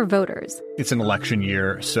consequences for voters. It's an election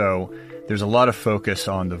year, so there's a lot of focus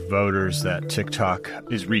on the voters that TikTok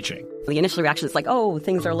is reaching. The initial reaction is like, oh,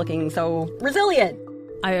 things are looking so resilient.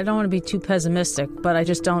 I don't want to be too pessimistic, but I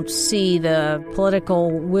just don't see the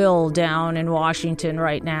political will down in Washington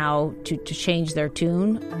right now to change their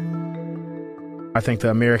tune. I think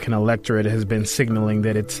the American electorate has been signaling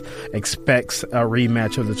that it expects a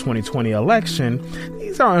rematch of the 2020 election.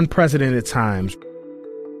 These are unprecedented times.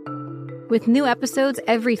 With new episodes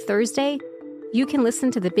every Thursday, you can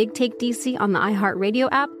listen to the Big Take DC on the iHeartRadio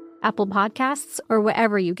app, Apple Podcasts, or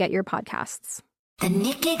wherever you get your podcasts. The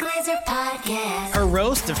Nikki Glaser Podcast. Her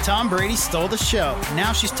roast of Tom Brady stole the show.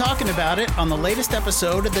 Now she's talking about it on the latest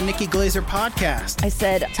episode of the Nikki Glaser Podcast. I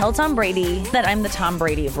said, tell Tom Brady that I'm the Tom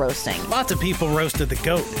Brady of roasting. Lots of people roasted the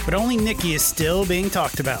GOAT, but only Nikki is still being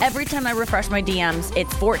talked about. Every time I refresh my DMs,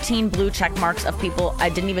 it's 14 blue check marks of people I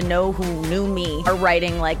didn't even know who knew me are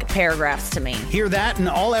writing like paragraphs to me. Hear that in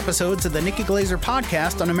all episodes of the Nikki Glaser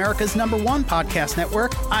Podcast on America's #1 podcast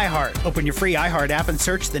network, iHeart. Open your free iHeart app and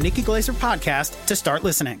search the Nikki Glaser Podcast to start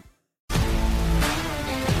listening.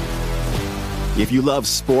 If you love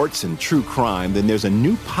sports and true crime, then there's a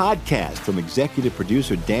new podcast from executive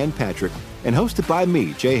producer Dan Patrick and hosted by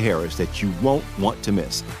me, Jay Harris, that you won't want to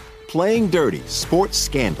miss. Playing Dirty: Sports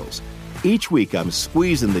Scandals. Each week, I'm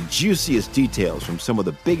squeezing the juiciest details from some of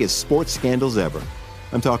the biggest sports scandals ever.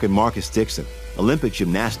 I'm talking Marcus Dixon, Olympic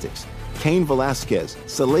gymnastics, Cain Velasquez,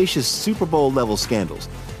 salacious Super Bowl-level scandals.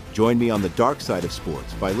 Join me on the dark side of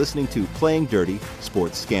sports by listening to Playing Dirty: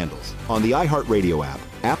 Sports Scandals on the iHeartRadio app,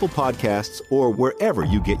 Apple Podcasts, or wherever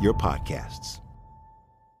you get your podcasts.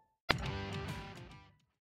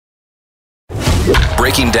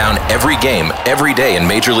 Breaking down every game, every day in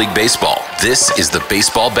Major League Baseball, this is the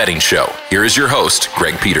Baseball Betting Show. Here is your host,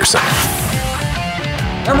 Greg Peterson.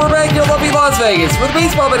 And we're back to lovely Las Vegas for the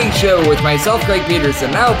Baseball Betting Show with myself, Greg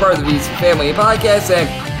Peterson, now part of the VSiN Family Podcast,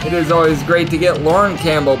 and it is always great to get Lauren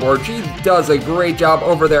Campbell aboard. She does a great job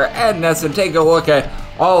over there at NESN. Take a look at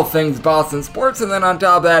all things Boston sports, and then on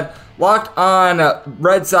top of that, Locked On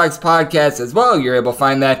Red Sox podcast as well. You're able to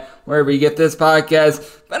find that wherever you get this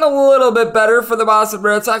podcast. Been a little bit better for the Boston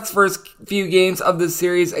Red Sox first few games of this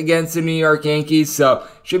series against the New York Yankees, so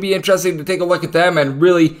should be interesting to take a look at them and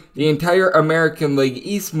really the entire American League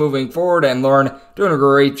East moving forward. And Lauren doing a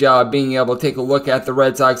great job being able to take a look at the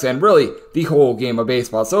Red Sox and really the whole game of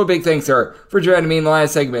baseball. So a big thanks to her for joining me in the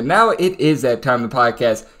last segment. Now it is that time of the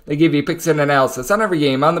podcast. They give you picks and analysis on every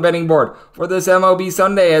game on the betting board for this MLB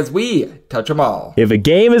Sunday as we touch them all. If a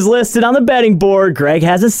game is listed on the betting board, Greg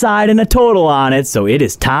has a side and a total on it, so it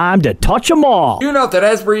is time to touch them all. Do note that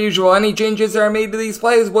as per usual, any changes that are made to these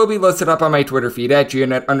plays will be listed up on my Twitter feed at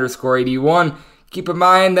GNet_81. Keep in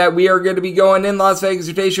mind that we are going to be going in Las Vegas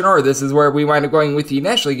rotation order. This is where we wind up going with the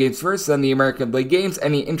National League games first, then the American League games,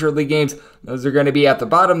 any interleague games. Those are going to be at the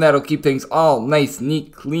bottom. That'll keep things all nice,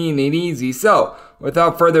 neat, clean, and easy. So,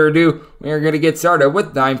 without further ado, we are going to get started with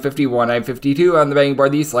 951, 952 on the betting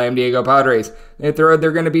board, the Slam Diego Padres. They're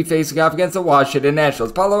going to be facing off against the Washington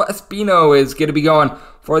Nationals. Paulo Espino is going to be going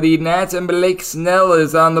for the Nats, and Blake Snell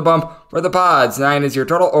is on the bump for the Pods. 9 is your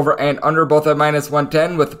total, over and under, both at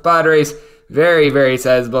 -110, with the Padres very, very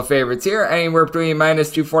sizable favorites here, anywhere between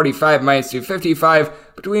 -245, -255,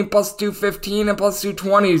 between +215 and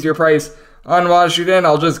 +220 is your price on Washington.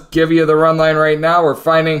 I'll just give you the run line right now. We're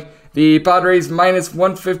finding the Padres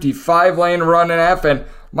 -155 laying a run and a half, and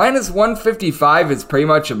 -155 is pretty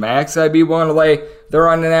much a max I'd be willing to lay the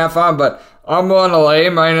run and a half on, but I'm willing to lay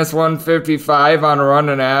 -155 on a run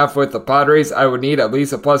and a half with the Padres. I would need at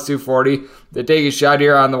least a +240 to take a shot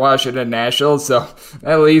here on the Washington Nationals, so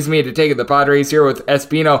that leaves me to take the Padres here with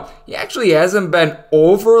Espino. He actually hasn't been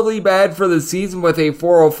overly bad for the season with a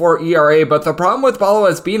 4.04 ERA, but the problem with Paulo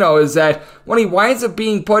Espino is that when he winds up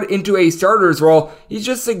being put into a starter's role, he's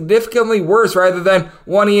just significantly worse rather than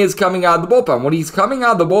when he is coming out of the bullpen. When he's coming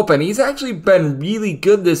out of the bullpen, he's actually been really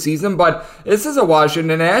good this season, but this is a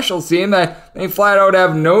Washington Nationals team that they flat out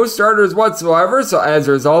have no starters whatsoever, so as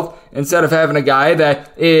a result, instead of having a guy that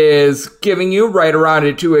is giving you right around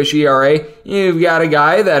a 2-ish ERA, you've got a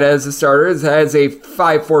guy that as a starter has a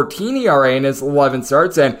 5.14 ERA in his 11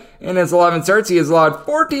 starts, and in his 11 starts he has allowed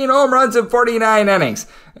 14 home runs in 49 innings.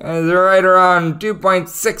 They're right around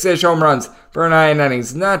 2.6-ish home runs per 9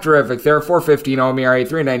 innings. Not terrific. They're 4.15 home ERA,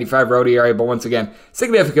 3.95 road ERA, but once again,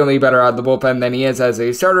 significantly better out of the bullpen than he is as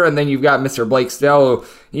a starter. And then you've got Mr. Blake Snell, who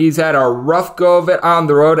he's had a rough go of it on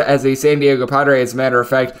the road as a San Diego Padre. As a matter of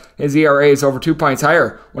fact, his ERA is over 2 points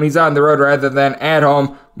higher when he's on the road rather than at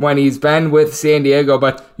home when he's been with San Diego.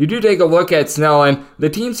 But you do take a look at Snell, and the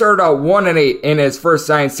team started out 1-8 in his first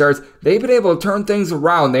 9 starts. They've been able to turn things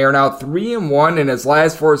around. They are now 3-1 in his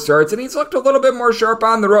last 4 starts, and he's looked a little bit more sharp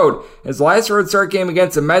on the road. His last road start came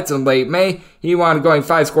against the Mets in late May. He wound up going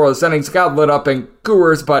 5 scoreless innings, got lit up in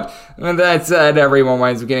Coors, but that said, everyone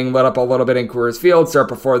winds up getting lit up a little bit in Coors Field. Start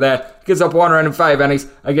before that, gives up 1 run in 5 innings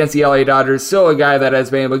against the LA Dodgers. Still a guy that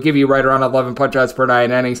has been able to give you right around 11 punch-outs per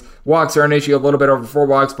 9 innings. Walks are an issue, a little bit over 4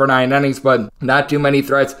 walks per 9 innings, but not too many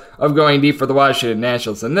threats of going deep for the Washington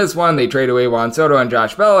Nationals. In this one, they trade away Juan Soto and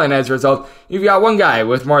Josh Bell, and as a result, you've got one guy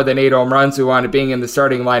with more than 8 home runs who wound up being in the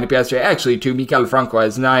starting lineup yesterday. Actually, 2. Maikel Franco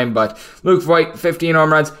has 9, but Luke Voit, 15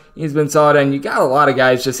 home runs. He's been solid, and you got a lot of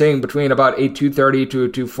guys just hitting between about a 230 to a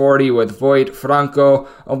 240 with Voit, Franco,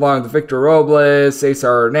 along with Victor Robles,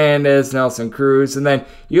 Cesar Hernandez, Nelson Cruz, and then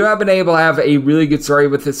you have been able to have a really good story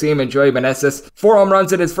with this team, and Joey Meneses. 4 home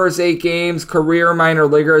runs in his first 8 games, career minor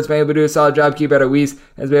leaguer, has been able to do a solid job. Keibert Ruiz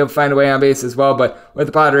has been able to find a way on base as well, but with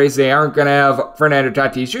the Padres, they aren't going to have Fernando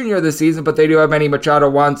Tatis Jr. this season, but they do have Manny Machado,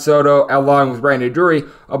 Juan Soto, along with Brandon Drury,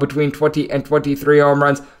 between 20 and 23 home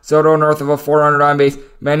runs. Soto north of a 400 on base.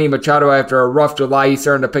 Manny Machado, after a rough July, he's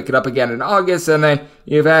starting to pick it up again in August. And then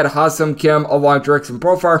you've had Ha-Seong Kim along with Jurickson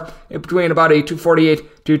Profar in between about a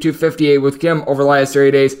 248 to 258 with Kim over the last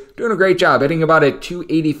 30 days. Doing a great job, hitting about a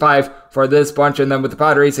 285 for this bunch. And then with the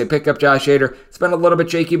Padres, they pick up Josh Hader. It's been a little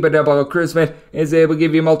bit shaky, but Abel Cruzman is able to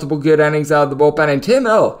give you multiple good innings out of the bullpen. And Tim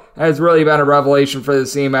Hill has really been a revelation for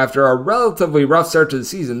this team after a relatively rough start to the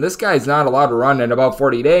season. This guy's not allowed to run in about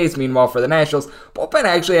 40 days. Meanwhile, for the Nationals, bullpen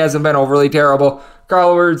actually hasn't been overly terrible.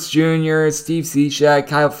 Carl Edwards Jr., Steve Cishek,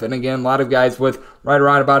 Kyle Finnegan, a lot of guys with right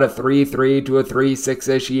around about a 3.3 to a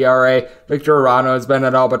 3.6-ish ERA. Victor Arano has been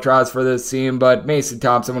an albatross for this team, but Mason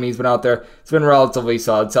Thompson, when he's been out there, it's been relatively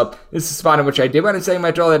solid. So this is a spot in which I did want to say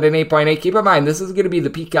my total at an 8.8. Keep in mind, this is going to be the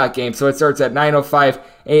Peacock game, so it starts at 9:05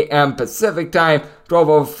 a.m. Pacific time,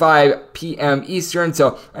 12:05 p.m. Eastern.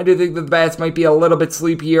 So I do think that the Bats might be a little bit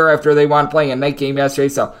sleepy here after they wound playing a night game yesterday.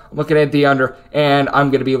 So I'm looking at the under, and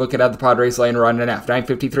I'm going to be looking at the Padres laying run and a half.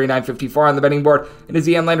 9:53, 9:54 on the betting board. It is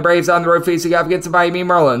the Atlanta Braves on the road facing off against the Miami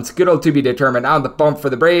Marlins. Good old to be determined on the bump for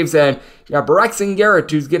the Braves, and you got Braxton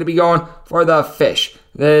Garrett, who's going to be going for the Fish.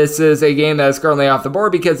 This is a game that is currently off the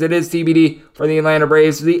board because it is TBD for the Atlanta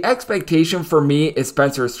Braves. The expectation for me is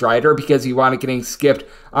Spencer Strider because he wound up getting skipped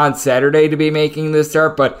on Saturday to be making this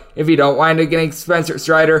start. But if you don't wind up getting Spencer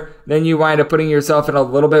Strider, then you wind up putting yourself in a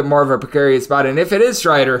little bit more of a precarious spot. And if it is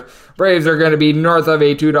Strider, Braves are going to be north of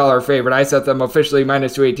a $2 favorite. I set them officially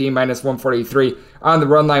minus 218, minus 143 on the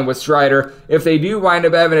run line with Strider. If they do wind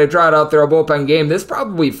up having to trot out their bullpen game, this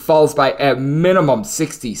probably falls by at minimum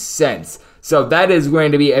 60 cents. So that is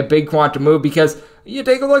going to be a big quantum move because you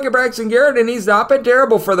take a look at Braxton Garrett and he's not been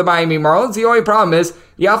terrible for the Miami Marlins. The only problem is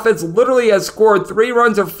the offense literally has scored 3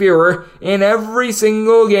 runs or fewer in every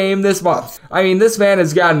single game this month. I mean, this man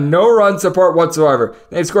has gotten no run support whatsoever.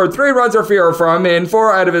 They've scored 3 runs or fewer from him in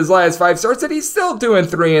 4 out of his last 5 starts, and he's still doing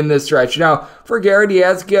 3 in this stretch. Now, for Garrett, he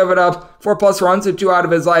has given up 4+ runs in 2 out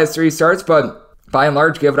of his last 3 starts, but by and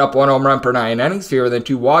large, giving up 1 home run per 9 innings, fewer than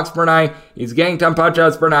 2 walks per 9. He's getting 10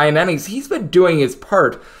 punch-outs per 9 innings. He's been doing his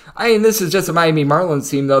part. I mean, this is just a Miami Marlins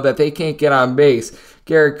team, though, that they can't get on base.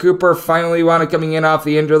 Garrett Cooper finally wound up coming in off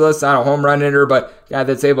the injured list, not a home run hitter, but guy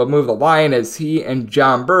that's able to move the line as he and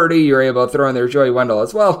John Birdie, you're able to throw in there Joey Wendell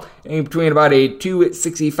as well, in between about a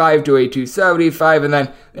 265 to a 275, and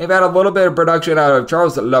then they've had a little bit of production out of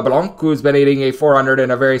Charles LeBlanc, who's been hitting a 400 in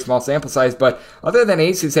a very small sample size, but other than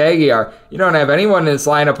Jesus Aguilar, you don't have anyone in this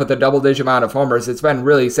lineup with a double-digit amount of homers. It's been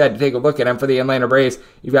really sad to take a look at him for the Atlanta Braves.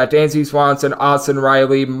 You've got Dansby Swanson, Austin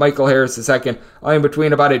Riley, Michael Harris II, all in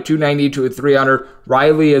between about a 290 to a 300.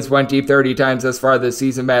 Riley has went deep 30 times thus far this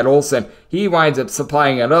season. Matt Olson, he winds up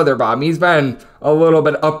supplying another bomb. He's been a little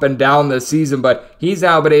bit up and down this season, but he's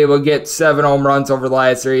now been able to get 7 home runs over the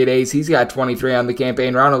last 3 days. He's got 23 on the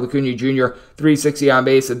campaign. Ronald Acuna Jr., 360 on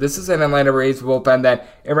base. And this is an Atlanta Braves bullpen that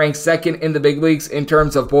it ranks second in the big leagues in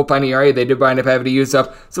terms of bullpen ERA. They did wind up having to use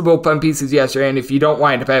up some bullpen pieces yesterday, and if you don't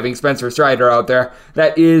wind up having Spencer Strider out there,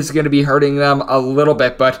 that is going to be hurting them a little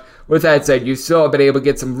bit. But with that said, you still have been able to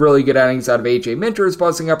get some really good innings out of A.J. Minter, who's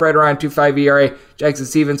posting up right around 2.5 ERA. Jackson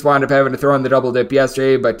Stevens wound up having to throw in the double dip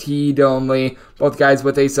yesterday, but T. Donley, both guys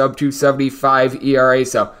with a sub 2.75 ERA,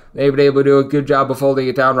 so they've been able to do a good job of holding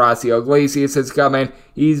it down. Rossio Iglesias has come in.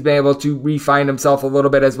 He's been able to refine himself a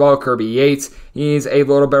little bit as well. Kirby Yates, he's a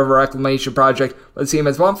little bit of a reclamation project. Let's see him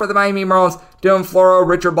as well. For the Miami Marlins, Dylan Floro,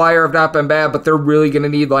 Richard Bleier have not been bad, but they're really going to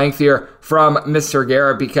need length here from Mr.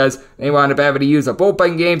 Garrett because they wound up having to use a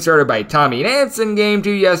bullpen game started by Tommy Nansen game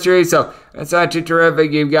 2 yesterday, so that's not too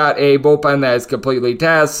terrific. You've got a bullpen that is completely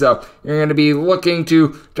tasked, so you're going to be looking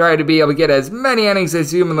to try to be able to get as many innings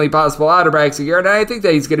as humanly possible out of Braxton Garrett, and I think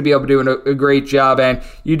that he's going to be able to do a great job, and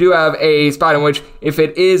you do have a spot in which if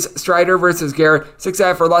it is Strider versus Garrett,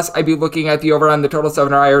 6.5 or less, I'd be looking at the over on the total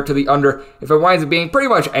 7 or higher to the under. If it winds up being pretty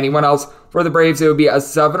much anyone else for the Braves, it would be a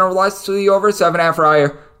 7 or less to the over, 7.5 or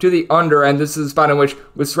higher to the under, and this is a spot in which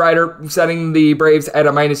with Strider setting the Braves at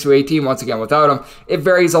a minus 218 once again without him, it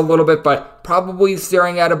varies a little bit, but probably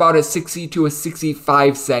staring at about a 60 to a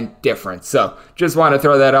 65 cent difference. So just want to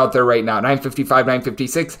throw that out there right now. 9:55,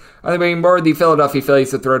 9:56 on the betting board. The Philadelphia Phillies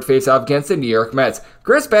to throw it face off against the New York Mets.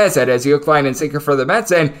 Chris Bassett as the hook, line, and sinker for the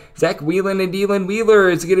Mets, and Zach Whelan and Dylan Wheeler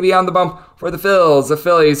is going to be on the bump for the Phils. The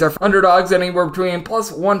Phillies are underdogs anywhere between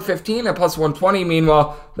plus 115 and plus 120.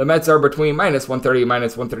 Meanwhile, the Mets are between minus 130 and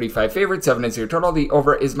minus 135 favorites. 7-0 total. The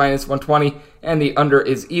over is minus 120 and the under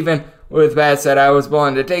is even. With Bassett, I was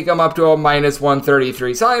willing to take them up to a minus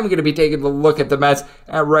 133. So I'm going to be taking a look at the Mets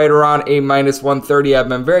at right around a minus 130. I've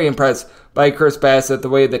been very impressed by Chris Bassett, the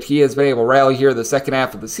way that he has been able to rally here the second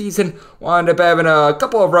half of the season. Wound up having a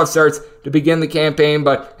couple of rough starts to begin the campaign,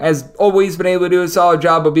 but has always been able to do a solid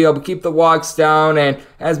job of being able to keep the walks down and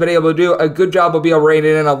has been able to do a good job of being able to rein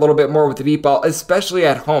it in a little bit more with the deep ball, especially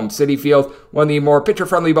at home. Citi Field, one of the more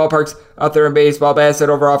pitcher-friendly ballparks out there in baseball. Bassett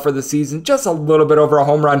overall for the season, just a little bit over a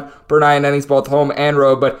home run per 9 innings, both home and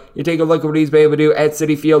road, but you take a look at what he's been able to do at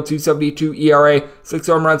Citi Field, 2.72 ERA, 6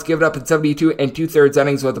 home runs given up in 72 and 2/3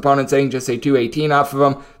 innings with opponents hitting just a 2.18 off of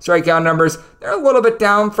him. Strikeout numbers, they're a little bit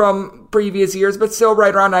down from previous years, but still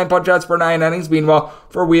right around 9 punch-outs per 9 innings. Meanwhile,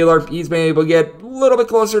 for Wheeler, he's been able to get a little bit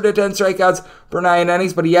closer to 10 strikeouts per 9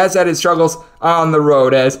 innings, but he has had his struggles on the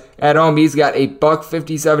road, as at home he's got a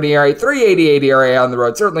 .57 ERA, 3.88 ERA on the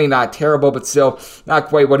road. Certainly not terrible, but still not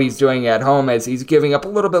quite what he's doing at home, as he's giving up a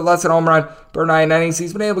little bit less than home run per 9 innings.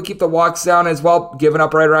 He's been able to keep the walks down as well, giving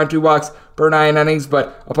up right around 2 walks per 9 innings,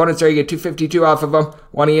 but opponents are going to get 252 off of him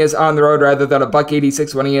when he is on the road rather than a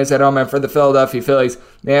 .86 when he is at home. And for the Philadelphia Phillies,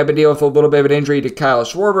 they have been dealing with a little bit of an injury to Kyle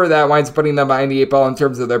Schwarber. That winds up putting them behind the 8 ball in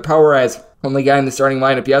terms of their power, as only guy in the starting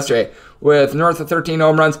lineup yesterday with north of 13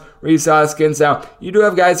 home runs, Rhys Hoskins. Now, you do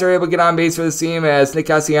have guys that are able to get on base for this team, as Nick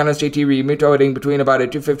Castellanos, JT Realmuto hitting between about a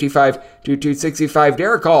 255 to 265.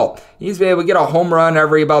 Derek Hall, he's been able to get a home run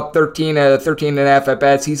every about 13 and a half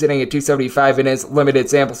at-bats. He's hitting at 275 in his limited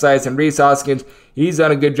sample size, and Rhys Hoskins, he's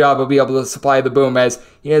done a good job of being able to supply the boom, as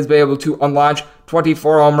he has been able to unlaunch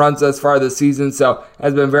 24 home runs thus far this season, so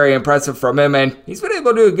has been very impressive from him, and he's been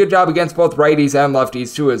able to do a good job against both righties and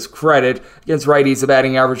lefties, to his credit. Against righties, the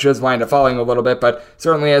batting average does wind up falling a little bit, but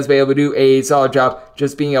certainly has been able to do a solid job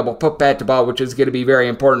just being able to put bat to ball, which is going to be very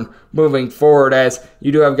important moving forward, as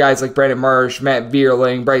you do have guys like Brandon Marsh, Matt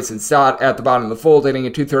Vierling, Bryson Stott at the bottom of the fold, hitting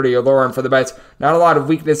at 230 or lower. And for the Mets, not a lot of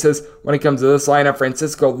weaknesses when it comes to this lineup.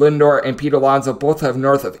 Francisco Lindor and Pete Alonso both have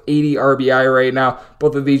north of 80 RBI right now.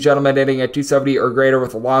 Both of these gentlemen hitting at 270 or greater,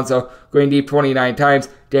 with Alonso going deep 29 times.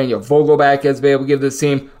 Daniel Vogelbach has been able to give this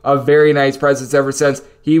team a very nice presence ever since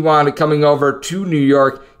he wound up coming over to New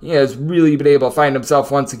York. He has really been able to find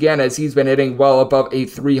himself once again, as he's been hitting well above a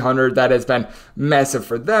 300. That has been massive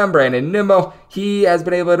for them. Brandon Nimmo, he has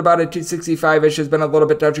been able to hit about a 265-ish. Has been a little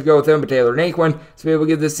bit touch and go with him, but Taylor Naquin has been able to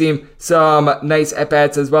give this team some nice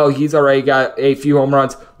at-bats as well. He's already got a few home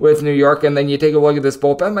runs with New York. And then you take a look at this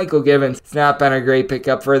bullpen. Michael Givens, it's not been a great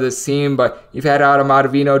pickup for this team, but you've had Adam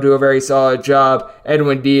Ottavino do a very solid job.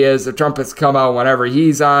 Edwin Diaz, the trumpets come out whenever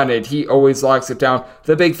he's on it. He always locks it down.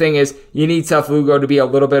 The big thing is you need Seth Lugo to be a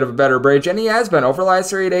little bit of a better bridge, and he has been over the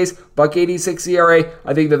last 30 days. .86 ERA.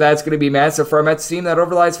 I think that's going to be massive for a Mets team that over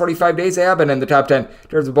the last 45 days they have been in the top 10 in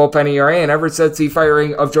terms of bullpen ERA, and ever since the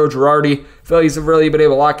firing of Joe Girardi, Phillies have really been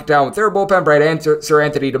able to lock it down with their bullpen. Brad and Sir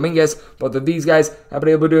Anthony Dominguez, both of these guys have been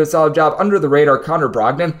able to do a solid job. Under the radar, Connor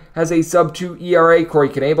Brogdon has a sub-2 ERA. Corey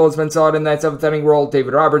Knebel has been solid in that 7th inning role.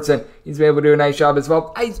 David Robertson, he's been able to do a nice job as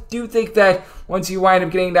well. I do think that once you wind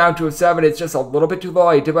up getting down to a 7, it's just a little bit too low.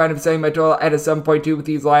 I did wind up setting my total at a 7.2 with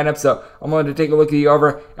these lineups, so I'm going to take a look at the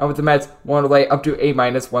over, and with the Mets, want to lay up to a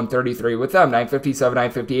 -133 with them. 957,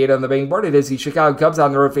 958 on the betting board. It is the Chicago Cubs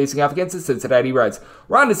on the road facing off against the Cincinnati Reds.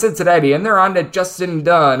 We're on to Cincinnati, and they're on to Justin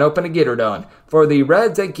Dunn, open to get her done for the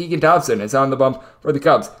Reds, and Keegan Thompson is on the bump for the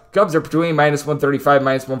Cubs. Cubs are between -135,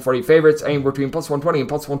 -140 favorites, and between +120 and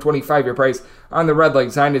 +125 your price on the Red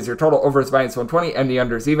Leg sign is your total over is -120 and the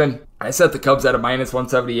under is even. I set the Cubs at a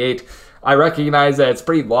 -178. I recognize that it's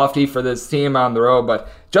pretty lofty for this team on the road, but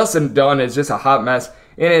Justin Dunn is just a hot mess.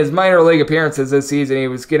 In his minor league appearances this season, he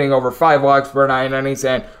was getting over 5 walks per 9 innings,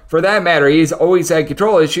 and for that matter, he's always had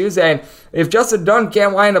control issues, and if Justin Dunn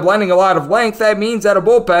can't wind up lending a lot of length, that means that a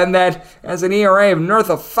bullpen that has an ERA of north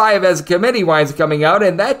of 5 as a committee winds up coming out,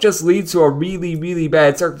 and that just leads to a really, really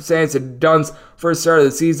bad circumstance in Dunn's first start of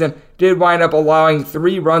the season. Did wind up allowing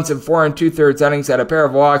 3 runs in 4 2/3 innings, had a pair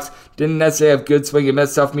of walks, didn't necessarily have good swing and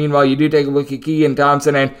miss stuff. Meanwhile, you do take a look at Keegan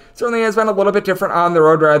Thompson, and certainly has been a little bit different on the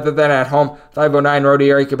road rather than at home. 5.09 road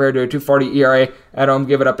ERA compared to a 2.40 ERA at home,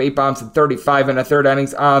 giving up 8 bombs and 35 in a third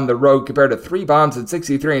innings on the road compared to 3 bombs and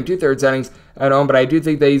 63 2/3 innings at home. But I do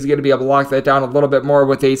think that he's going to be able to lock that down a little bit more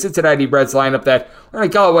with a Cincinnati Reds lineup that, we're going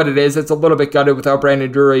to call it what it is, it's a little bit gutted without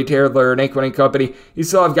Brandon Drury, Taylor Naquin and company. You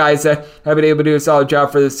still have guys that have been able to do a solid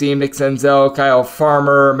job for this team. Nick Senzel, Kyle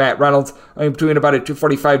Farmer, Matt Reynolds, between about a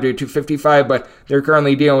 245 to 255, but they're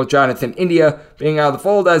currently dealing with Jonathan India being out of the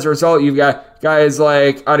fold. As a result, you've got guys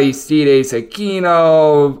like Aristides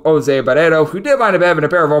Aquino, Jose Barrero, who did wind up having a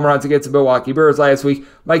pair of home runs against the Milwaukee Brewers last week,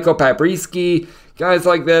 Michael Paprski, guys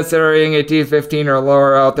like this that are hitting a T15 or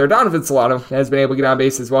lower out there. Donovan Solano has been able to get on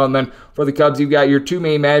base as well. And then for the Cubs, you've got your 2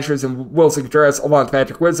 main mashers in Wilson Contreras along with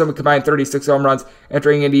Patrick Wisdom, combined 36 home runs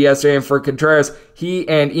entering into yesterday. And for Contreras, he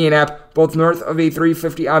and Ian Happ both north of a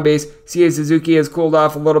 350 on base. C.A. Suzuki has cooled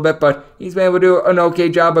off a little bit, but he's been able to do an okay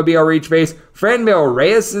job of being able to reach base. Franmil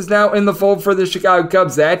Reyes is now in the fold for the Chicago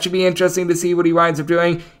Cubs. That should be interesting to see what he winds up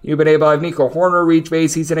doing. You've been able to have Nico Horner reach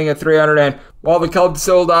base. He's hitting at 300, and while the Cubs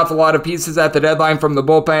sold off a lot of pieces at the deadline from the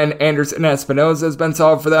bullpen, Anderson Espinosa has been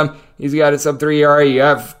solid for them. he's got a sub-3 ERA. You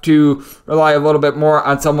have to rely a little bit more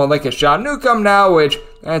on someone like a Sean Newcomb now, which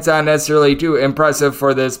that's not necessarily too impressive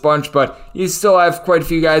for this bunch, but you still have quite a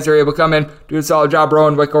few guys that are able to come in, do a solid job.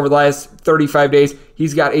 Rowan Wick over the last 35 days,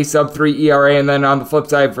 he's got a sub-3 ERA, and then on the flip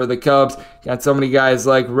side for the Cubs, got so many guys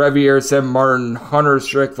like Revier, Sam Martin, Hunter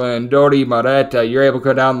Strickland, Dodi Moreta. You're able to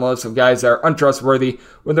go down the list of guys that are untrustworthy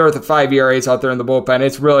with north of 5 ERAs out there in the bullpen.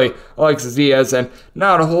 It's really Alexis Diaz and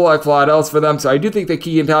not a whole heck of a lot else for them, so I do think that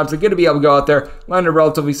Keegan Thompson going to be able to go out there, land a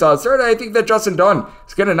relatively solid start. I think that Justin Dunn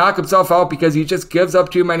is going to knock himself out because he just gives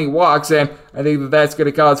up too many walks, and I think that that's going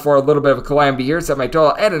to cause for a little bit of a calamity here. Set my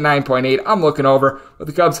total at a 9.8. I'm looking over, but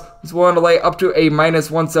the Cubs was willing to lay up to a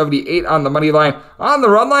minus 178 on the money line. On the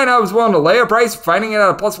run line, I was willing to lay a price, finding it at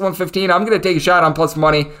a plus 115. I'm going to take a shot on plus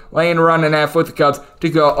money, laying a run and a half with the Cubs to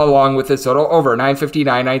go along with this total over 959,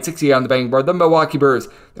 960 on the betting board. The Milwaukee Brewers,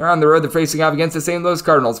 they're on the road. They're facing off against the St. Louis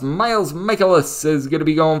Cardinals. Miles Mikolas is going to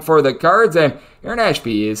be going for the Cards, and Aaron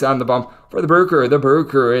Ashby is on the bump for the Brew Crew. The Brew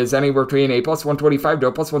Crew is anywhere between a plus 125 to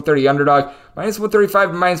a plus 130 underdog, minus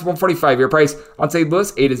 135 and minus 145. Your price on St.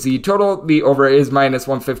 Louis, A to Z total. The over is minus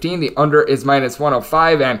 115. The under is minus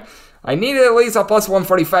 105, and I needed at least a plus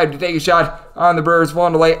 145 to take a shot on the Brewers,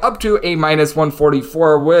 willing to lay up to a minus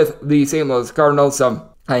 144 with the St. Louis Cardinals, so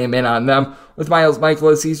I am in on them. With Miles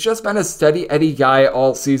Mikolas, he's just been a steady Eddie guy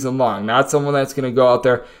all season long. Not someone that's going to go out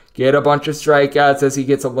there, get a bunch of strikeouts as he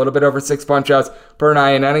gets a little bit over 6 punch-outs per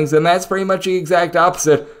 9 innings, and that's pretty much the exact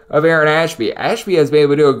opposite of Aaron Ashby. Ashby has been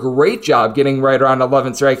able to do a great job getting right around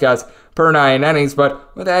 11 strikeouts per 9 innings,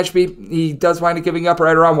 but with Ashby, he does wind up giving up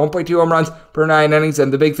right around 1.2 home runs per 9 innings,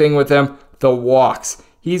 and the big thing with him, the walks.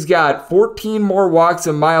 He's got 14 more walks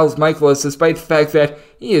than Miles Mikolas, despite the fact that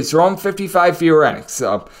he is throwing 55 fewer innings.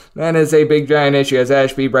 So that is a big giant issue, as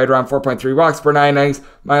Ashby right around 4.3 walks per 9 innings.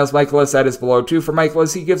 Miles Mikolas, that is below 2 for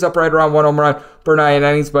Mikolas. He gives up right around 1 home run per 9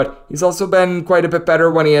 innings, but he's also been quite a bit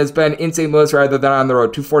better when he has been in St. Louis rather than on the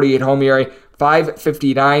road. 248 home ERA,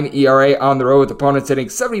 5.59 ERA on the road, with opponents hitting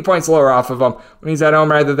 70 points lower off of him when he's at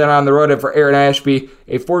home rather than on the road. And for Aaron Ashby,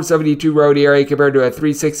 a 4.72 road ERA compared to a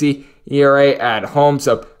 3.60 ERA at home,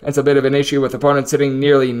 so that's a bit of an issue with opponents sitting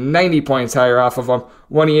nearly 90 points higher off of him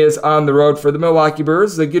when he is on the road. For the Milwaukee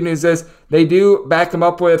Brewers, the good news is they do back him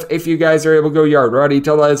up with a few guys who are able to go yard. Rowdy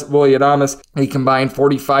Tellez, Willy Adames, he combined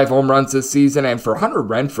 45 home runs this season, and for Hunter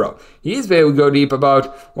Renfroe, he's been able to go deep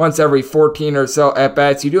about once every 14 or so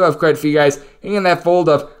at-bats. You do have quite a few guys in that fold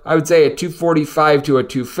of, I would say, a 245 to a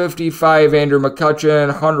 255. Andrew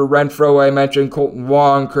McCutchen, Hunter Renfroe, I mentioned, Colton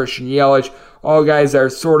Wong, Christian Yelich, all guys are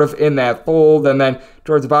sort of in that fold. And then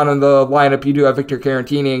towards the bottom of the lineup, you do have Victor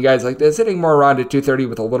Caratini and guys like this hitting more around at 230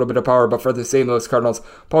 with a little bit of power. But for the St. Louis Cardinals,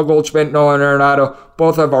 Paul Goldschmidt, Nolan Arenado,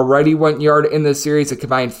 both have already went yard in this series. A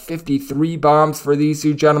combined 53 bombs for these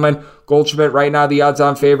two gentlemen. Goldschmidt right now the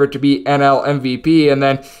odds-on favorite to be NL MVP. And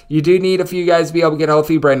then you do need a few guys to be able to get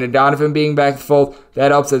healthy. Brendan Donovan being back full,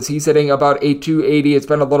 that helps as he's hitting about a 280. It's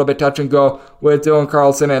been a little bit touch and go with Dylan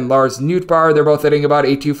Carlson and Lars Nootbaar. They're both hitting about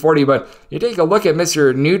a 240, but you take a look at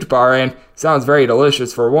Mr. Nootbaar and sounds very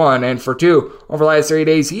delicious for one, and for two, over the last 3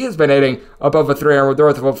 days, he has been hitting above a 300 with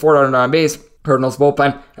north of a 400 on base. Cardinals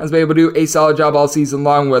bullpen has been able to do a solid job all season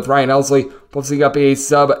long, with Ryan Helsley posting up a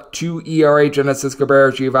sub-2 ERA. Genesis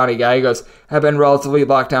Cabrera, Giovanni Gallegos have been relatively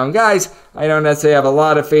locked down guys. I don't necessarily have a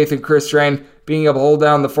lot of faith in Chris Strain being able to hold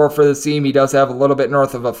down the fort for the team. He does have a little bit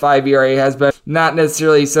north of a 5 ERA. Has been not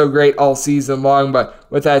necessarily so great all season long,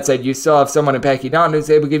 but with that said, you still have someone in Packy Down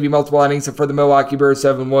who's able to give you multiple innings. And for the Milwaukee Brewers,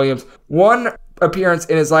 Evan Williams, one appearance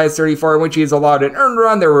in his last 34 in which he has allowed an earned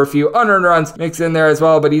run. There were a few unearned runs mixed in there as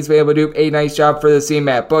well, but he's been able to do a nice job for the team.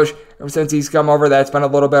 Matt Bush, ever since he's come over, that's been a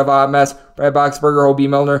little bit of a mess. Brad Boxberger, Hobie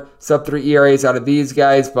Milner, sub-3 ERAs out of these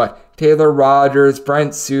guys, but Taylor Rogers,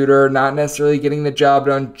 Brent Suter, not necessarily getting the job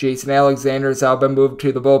done. Jason Alexander has now been moved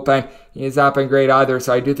to the bullpen. He has not been great either,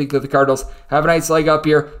 so I do think that the Cardinals have a nice leg up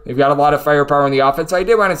here. They've got a lot of firepower in the offense, so I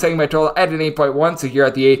did want to set my total at an 8.1, so here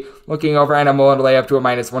at the 8, looking over, and I'm willing to lay up to a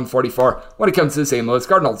minus 144 when it comes to the St. Louis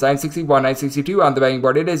Cardinals. 961, 962 on the betting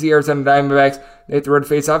board. It is the Arizona Diamondbacks. They throw to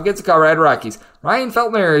face off against the Colorado Rockies. Ryan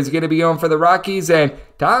Feltner is going to be going for the Rockies, and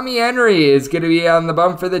Tommy Henry is going to be on the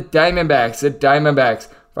bump for the Diamondbacks. The Diamondbacks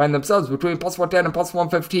find themselves between plus 110 and plus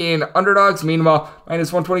 115 underdogs. Meanwhile,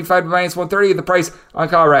 minus 125 to minus 130 the price on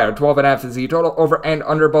Colorado. 12.5 is the total, over and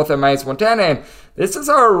under both at minus 110. And this is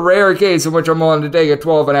a rare case in which I'm willing to take a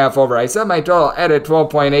 12.5 over. I set my total at a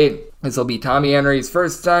 12.8. This will be Tommy Henry's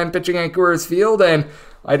first time pitching at Coors Field, and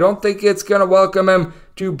I don't think it's going to welcome him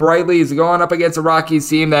too brightly. He's going up against a Rockies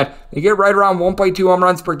team that they get right around 1.2 home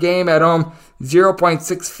runs per game at home,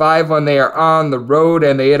 0.65 when they are on the road,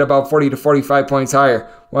 and they hit about 40 to 45 points higher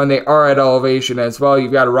when they are at elevation as well.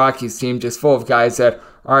 You've got a Rockies team just full of guys that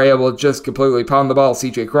are able to just completely pound the ball.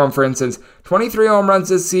 CJ Cron, for instance, 23 home runs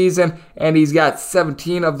this season, and he's got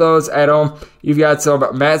 17 of those at home. You've got some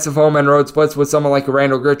massive home and road splits with someone like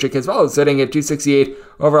Randal Grichuk as well, sitting at 268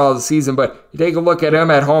 overall this season. But you take a look at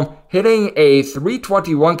him at home, hitting a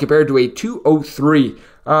 321 compared to a 203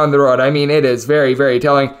 on the road. I mean, it is very, very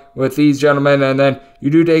telling with these gentlemen. And then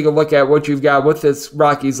you do take a look at what you've got with this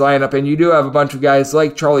Rockies lineup, and you do have a bunch of guys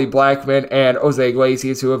like Charlie Blackmon and Jose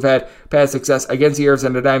Iglesias who have had past success against the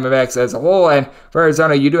Arizona Diamondbacks as a whole. And for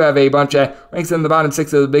Arizona, you do have a bunch that ranks in the bottom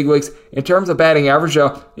 6 of the big leagues. In terms of batting average,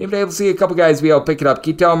 though, you've been able to see a couple guys be able to pick it up.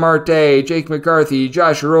 Ketel Marte, Jake McCarthy,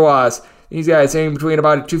 Josh Rojas. These guys sitting between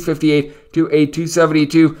about a 258 to a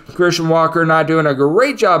 272. Christian Walker not doing a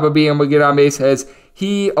great job of being able to get on base, as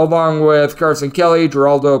he, along with Carson Kelly,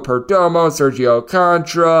 Geraldo Perdomo, Sergio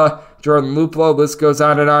Contra, Jordan Luplow, list goes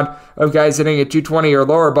on and on, of guys hitting at 220 or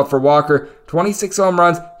lower. But for Walker, 26 home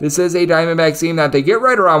runs. This is a Diamondbacks team that they get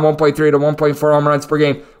right around 1.3 to 1.4 home runs per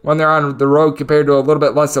game when they're on the road, compared to a little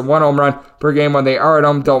bit less than 1 home run per game when they are at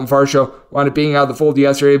home. Dalton Varsho wound up being out of the fold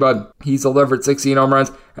yesterday, but he's delivered 16 home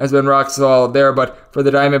runs, has been rock solid there. But for the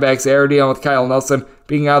Diamondbacks, they are dealing with Kyle Nelson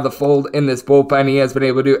being out of the fold in this bullpen. He has been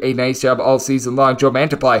able to do a nice job all season long. Joe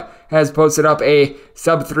Mantiply has posted up a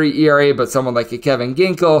sub-3 ERA, but someone like a Kevin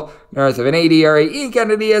Ginkel, north of an 8 ERA. Ian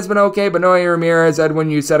Kennedy has been okay, but Noe Ramirez, Edwin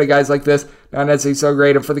Uceta, guys like this, not necessarily so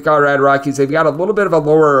great. And for the Colorado Rockies, they've got a little bit of a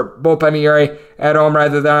lower bullpen ERA at home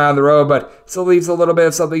rather than on the road, but still leaves a little bit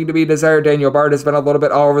of something to be desired. Daniel Bard has been a little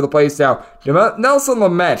bit all over the place now. Nelson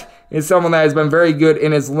Lamet is someone that has been very good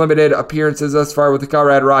in his limited appearances thus far with the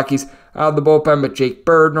Colorado Rockies out of the bullpen, but Jake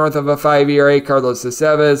Bird, north of a 5 ERA. Carlos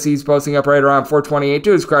Aceves, he's posting up right around 428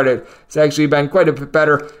 to his credit. It's actually been quite a bit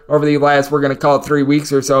better over the last, we're going to call it 3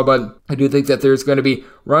 weeks or so, but I do think that there's going to be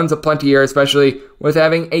runs aplenty here, especially with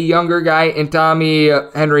having a younger guy in Tommy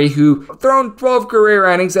Henry, who thrown 12 career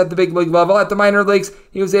innings at the big league level. At the minor leagues,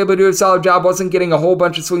 he was able to do a solid job, wasn't getting a whole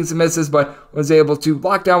bunch of swings and misses, but was able to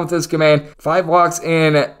lock down with his command. 5 walks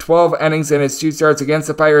in 12 innings in his 2 starts against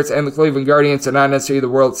the Pirates and the Cleveland Guardians, so not necessarily the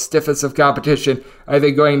world's stiffest of competition. I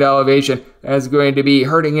think going to elevation is going to be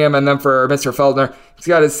hurting him. And then for Mr. Feldner, he's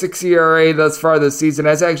got a 6 ERA thus far this season.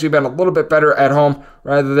 Has actually been a little bit better at home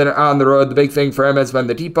rather than on the road. The big thing for him has been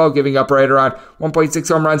the depot, giving up right around 1.6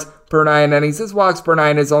 home runs per 9 innings. His walks per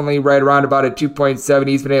 9 is only right around about a 2.7.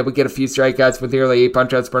 He's been able to get a few strikeouts with nearly 8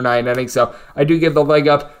 punch-outs per 9 innings. So I do give the leg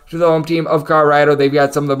up to the home team of Colorado. They've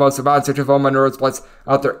got some of the most demonstrative home and road splits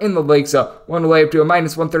out there in the league. So one lay up to a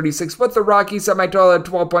minus 136 with the Rockies. Semi-total at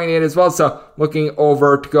 12.8 as well. So looking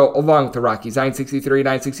over to go along with the Rockies. 963,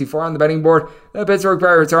 964 on the betting board. The Pittsburgh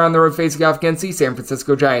Pirates are on the road facing off against the San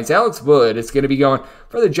Francisco Giants. Alex Wood is going to be going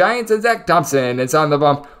for the Giants, and Zach Thompson is on the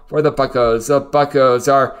bump for the Buccos. The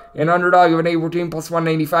Buccos are an underdog of an 8-14 plus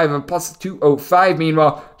 195 and plus 205.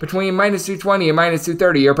 Meanwhile, between minus 220 and minus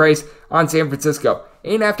 230, your price on San Francisco.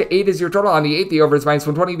 8.5 to 8 is your total on the 8. The over is minus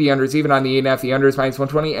 120. The under is even on the 8.5. The under is minus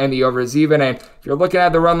 120, and the over is even. And if you're looking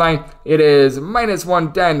at the run line, it is minus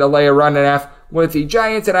 110 to lay a run and a half with the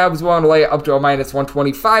Giants, and I was willing to lay up to a minus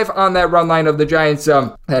 125 on that run line of the Giants.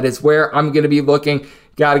 That is where I'm going to be looking.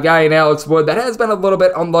 Got a guy in Alex Wood that has been a little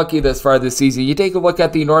bit unlucky this far this season. You take a look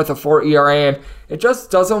at the north of 4 ERA, and it just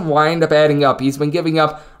doesn't wind up adding up. He's been giving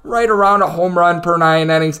up right around a home run per 9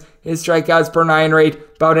 innings. His strikeouts per 9 rate,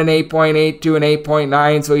 about an 8.8 to an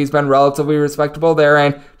 8.9, so he's been relatively respectable there.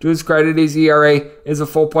 And to his credit, his ERA is a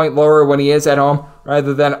full point lower when he is at home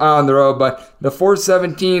rather than on the road. But the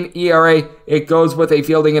 4.17 ERA, it goes with a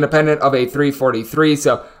fielding independent of a 3.43.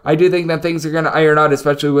 So I do think that things are going to iron out,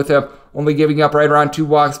 especially with him only giving up right around 2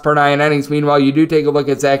 walks per 9 innings. Meanwhile, you do take a look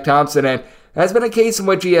at Zach Thompson, and has been a case in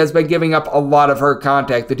which he has been giving up a lot of hard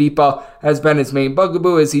contact. The deep ball has been his main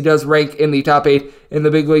bugaboo, as he does rank in the top 8 in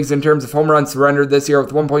the big leagues in terms of home runs surrendered this year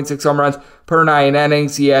with 1.6 home runs per 9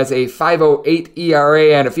 innings. He has a 5.08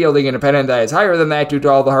 ERA and a fielding independent that is higher than that due to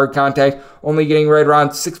all the hard contact, only getting right around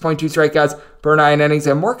 6.2 strikeouts per 9 innings,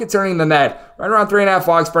 and more concerning than that, right around 3.5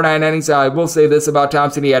 walks per 9 innings. I will say this about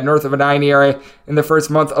Thompson: he had north of a 9 ERA in the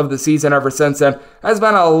first month of the season. Ever since then, has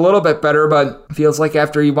been a little bit better, but feels like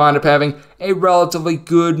after he wound up having a relatively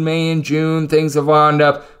good May and June, things have wound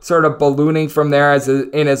up sort of ballooning from there. As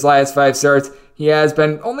in his last 5 starts, He has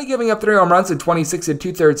been only giving up 3 home runs in 26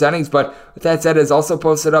 2/3 innings, but with that said, has also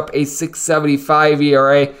posted up a 6.75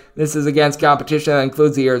 ERA. This is against competition that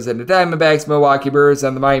includes the Arizona Diamondbacks, Milwaukee Brewers,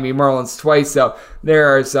 and the Miami Marlins twice, so there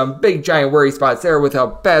are some big giant worry spots there with how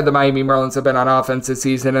bad the Miami Marlins have been on offense this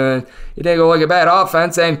season. And then you take a look at bad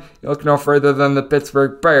offense, and you look no further than the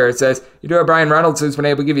Pittsburgh Pirates. As you do have Brian Reynolds, who's been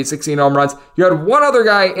able to give you 16 home runs. You had one other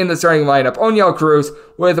guy in the starting lineup, Oniel Cruz,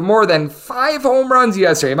 with more than 5 home runs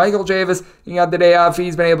yesterday. Michael Chavis, he got the day off.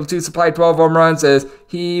 He's been able to supply 12 home runs, as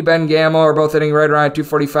he, Ben Gamel are both hitting right around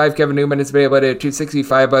 245. Kevin Newman has been able to hit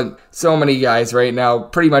 265, but so many guys right now,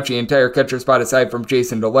 pretty much the entire catcher spot aside from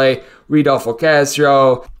Jason DeLay, Rodolfo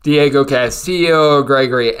Castro, Diego Castillo,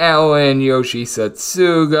 Gregory Allen, Yoshi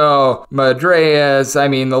Satsugo, Madreas. I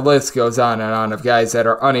mean, the list goes on and on of guys that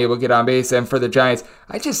are unable to get on base. And for the Giants,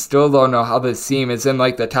 I just still don't know how this team is in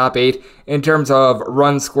like the top 8 in terms of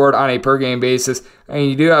runs scored on a per game basis. I mean,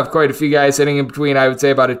 you do have quite a few guys hitting in between, I would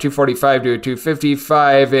say, about a 245 to a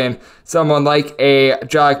 255, and someone like a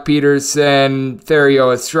Jock Peterson,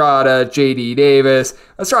 Thairo Estrada, J.D. Davis.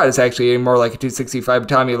 Estrada's actually hitting more like a 265,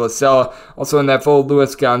 Tommy La Stella. Also in that fold,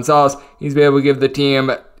 Luis Gonzalez. He's been able to give the team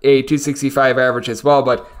a 265 average as well,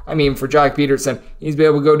 but I mean, for Jock Peterson, he's been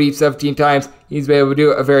able to go deep 17 times. He's been able to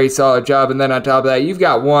do a very solid job. And then on top of that, you've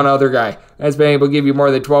got one other guy that's been able to give you more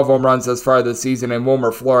than 12 home runs thus far this season, and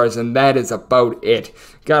Wilmer Flores, and that is about it.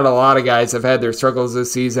 Got a lot of guys have had their struggles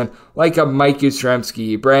this season, like a Mike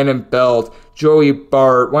Yastrzemski, Brandon Belt, Joey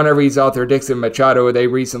Bart, whenever he's out there, Dixon Machado. They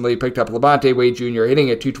recently picked up Levante Wade Jr., hitting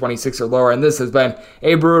at 226 or lower, and this has been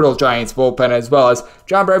a brutal Giants bullpen, as well as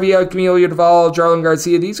John Brevia, Camilo Duvall, Jarlin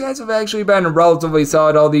Garcia. These guys have actually been relatively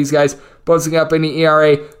solid. All these guys posting up in the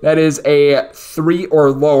ERA that is a 3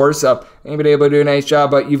 or lower, so they've been able to do a nice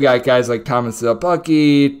job. But you've got guys like Thomas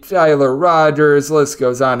Zelbucky, Tyler Rogers, list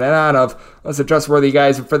goes on and on of lots of trustworthy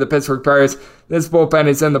guys for the Pittsburgh Pirates. This bullpen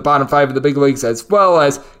is in the bottom 5 of the big leagues, as well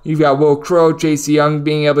as you've got Will Crowe, Chase Young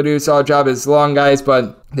being able to do a solid job as long guys,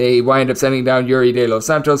 but they wind up sending down Yuri De Los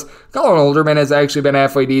Santos. Colin Olderman has actually been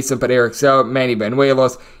halfway decent, but Eric Stout, Manny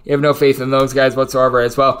Benuelos, you have no faith in those guys whatsoever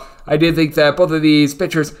as well. I did think that both of these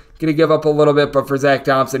pitchers going to give up a little bit, but for Zach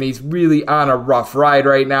Thompson, he's really on a rough ride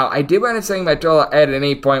right now. I did wind up saying Matola at an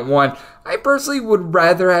 8.1. I personally would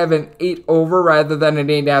rather have an 8 over rather than an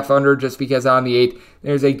 8.5 under, just because on the 8,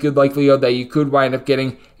 there's a good likelihood that you could wind up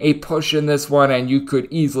getting a push in this one, and you could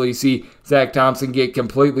easily see Zach Thompson get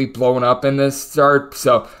completely blown up in this start.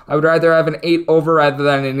 So I would rather have an 8 over rather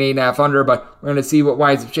than an 8.5 under, but we're going to see what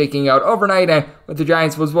winds up shaking out overnight. And with the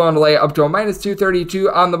Giants was willing to lay up to a minus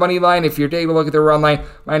 232 on the money line. If you're taking a look at the run line,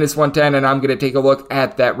 minus 110, and I'm going to take a look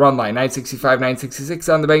at that run line. 965, 966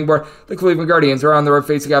 on the betting board. The Cleveland Guardians are on the road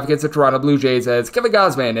facing off against the Toronto Blue Jays, as Kevin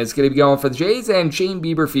Gausman is going to be going for the Jays, and Shane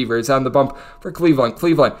Bieber Fever is on the bump for Cleveland.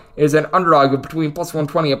 Cleveland is an underdog of between plus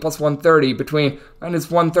 120 and plus 130, between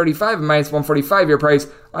minus 135 and minus 145 your price.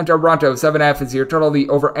 On Toronto, 7.5 is your total. The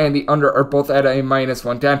over and the under are both at a minus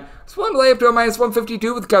 110. So one lay up to a minus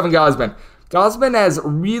 152 with Kevin Gausman. Gausman has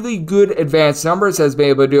really good advanced numbers, has been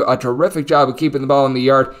able to do a terrific job of keeping the ball in the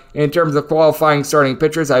yard. In terms of qualifying starting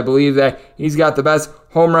pitchers, I believe that he's got the best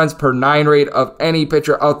home runs per 9 rate of any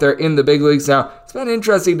pitcher out there in the big leagues. Now, it's been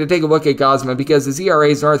interesting to take a look at Gausman because his ERA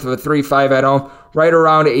is north of a 3.5 at home, right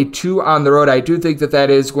around a 2 on the road. I do think that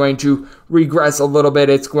is going to regress a little bit.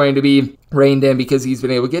 It's going to be reined in because he's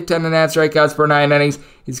been able to get 10.5 strikeouts per 9 innings.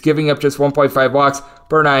 He's giving up just 1.5 walks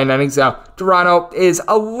per 9 innings. Now, Toronto is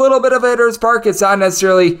a little bit of a hitter's park. It's not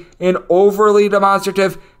necessarily an overly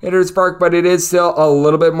demonstrative hitter's park, but it is still a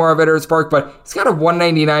little bit more of a hitter's park. But he's got a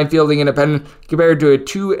 199 fielding independent compared to a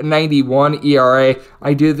 291 ERA.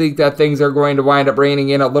 I do think that things are going to wind up reining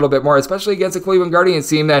in a little bit more, especially against the Cleveland Guardians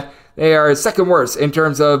team that they are second worst in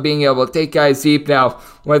terms of being able to take guys deep. Now,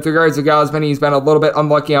 with regards to Gausman, he's been a little bit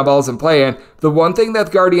unlucky on balls in play, and the one thing that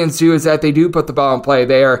the Guardians do is that they do put the ball in play.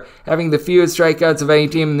 They are having the fewest strikeouts of any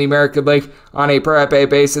team in the American League on a per-at-bat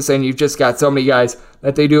basis, and you've just got so many guys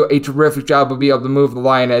that they do a terrific job of being able to move the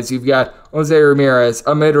line, as you've got Jose Ramirez,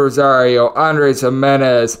 Amid Rosario, Andres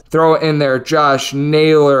Jimenez, throw in there Josh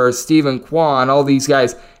Naylor, Stephen Kwan, all these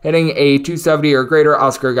guys hitting a 270 or greater.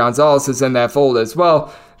 Oscar Gonzalez is in that fold as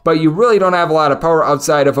well. But you really don't have a lot of power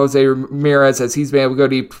outside of Jose Ramirez, as he's been able to go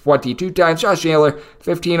deep 22 times. Josh Naylor,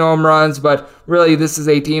 15 home runs, but really this is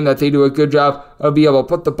a team that they do a good job of being able to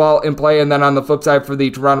put the ball in play. And then on the flip side for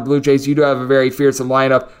the Toronto Blue Jays, you do have a very fearsome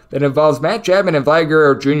lineup that involves Matt Chapman and Vlad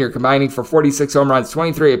Guerrero Jr. combining for 46 home runs,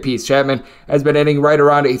 23 apiece. Chapman has been hitting right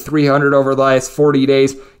around a 300 over the last 40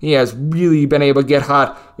 days. He has really been able to get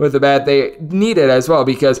hot with the bat. They need it as well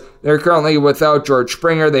because they're currently without George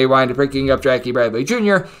Springer. They wind up picking up Jackie Bradley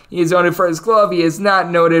Jr. He is noted for his glove. He is not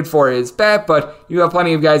noted for his bat, but you have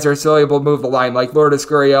plenty of guys that are still able to move the line, like Lourdes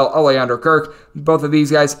Gurriel, Alejandro Kirk. Both of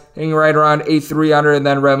these guys hitting right around a 300, and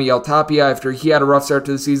then Raimel Tapia after he had a rough start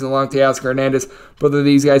to the season along with Teoscar Hernandez. Both of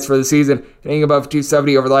these guys for the season hitting above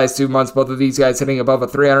 270 over the last 2 months. Both of these guys hitting above a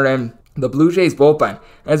 300, and the Blue Jays bullpen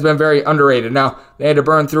has been very underrated. Now, they had to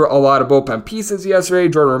burn through a lot of bullpen pieces yesterday.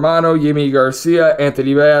 Jordan Romano, Yimi Garcia,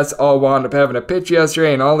 Anthony Bass all wound up having a pitch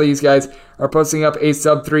yesterday, and all these guys are posting up a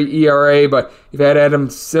sub-3 ERA, but you've had Adam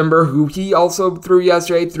Simber, who he also threw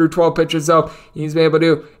yesterday, threw 12 pitches, so he's been able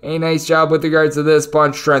to do a nice job with regards to this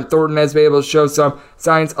bunch. Trent Thornton has been able to show some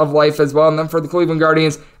signs of life as well, and then for the Cleveland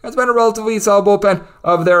Guardians, it's been a relatively solid bullpen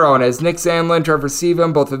of their own, as Nick Sandlin, Trevor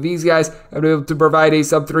Seaven, both of these guys have been able to provide a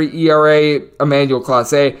sub-3 ERA. Emmanuel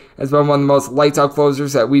Clase has been one of the most lights-out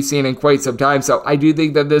closers that we've seen in quite some time, so I do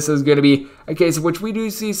think that this is going to be a case in which we do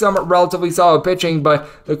see some relatively solid pitching, but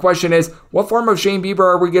the question is, what form of Shane Bieber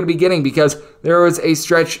are we going to be getting? Because there was a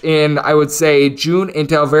stretch in, I would say, June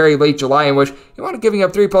until very late July in which he wound up giving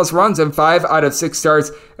up 3+ runs in 5 out of 6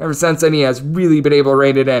 starts. Ever since then, he has really been able to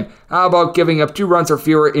rein it in. How about giving up 2 runs or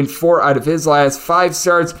fewer in 4 out of his last 5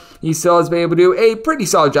 starts? He still has been able to do a pretty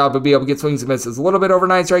solid job of being able to get swings and misses. A little bit over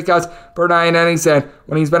 9 strikeouts per 9 innings, and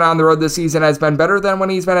when he's been on the road this season has been better than when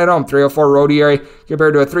he's been at home. 3.04 road ERA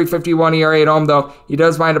compared to a 3.51 ERA at home, though he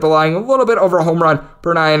does wind up allowing a little bit over a home run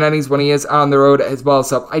per 9 innings when he is on the road as well.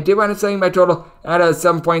 So I did wind up setting my total at a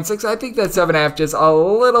 7.6. I think that 7.5 just a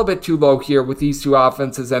little bit too low here with these two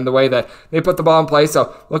offenses and the way that they put the ball in play.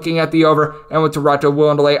 So looking at the over, and with Toronto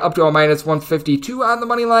willing to lay up to a minus 152 on the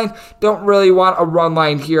money line, don't really want a run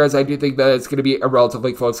line here, as I do think that it's going to be a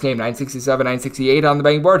relatively close game. 967, 968 on the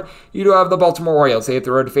betting board. You do have the Baltimore Orioles. They hit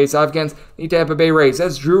the road to face off against the Tampa Bay Rays,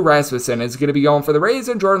 as Drew Rasmussen is going to be going for the Rays,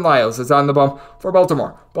 and Jordan Lyles is on the bump for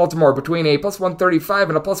Baltimore. Baltimore between a plus 135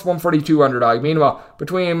 and a plus 142 underdog. Meanwhile,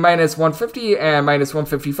 between minus 150 and minus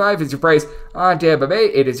 155 is your price on Tampa Bay.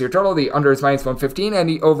 It is your total. The under is minus 115 and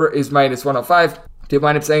the over is minus 105. Did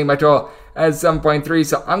wind up saying my total at 7.3,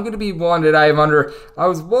 so I'm going to be willing to dive under. I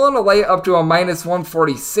was willing to lay up to a minus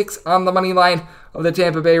 146 on the money line of the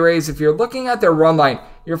Tampa Bay Rays. If you're looking at their run line,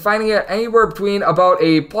 you're finding it anywhere between about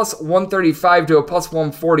a plus 135 to a plus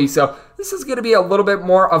 140, so this is going to be a little bit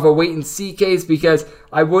more of a wait-and-see case because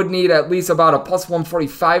I would need at least about a plus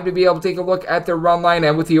 145 to be able to take a look at their run line,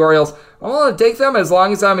 and with the Orioles, I'm willing to take them as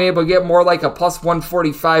long as I'm able to get more like a plus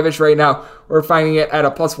 145-ish right now. We're finding it at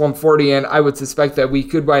a plus 140, and I would suspect that we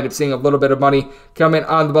could wind up seeing a little bit of money come in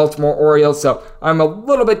on the Baltimore Orioles, so I'm a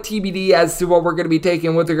little bit TBD as to what we're going to be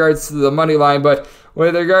taking with regards to the money line, but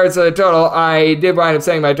with regards to the total, I did wind up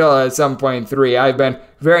saying my total at 7.3. I've been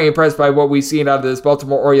very impressed by what we've seen out of this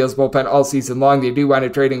Baltimore Orioles bullpen all season long. They do wind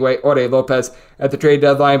up trading away Ode Lopez at the trade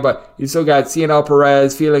deadline, but you still got Cionel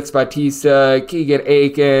Perez, Felix Bautista, Keegan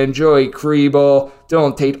Aiken, Joey Kriebel,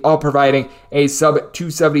 Dylan Tate, all providing a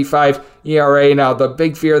sub-275 ERA. Now, the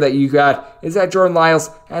big fear that you got is that Jordan Lyles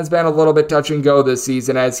has been a little bit touch and go this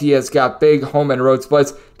season, as he has got big home and road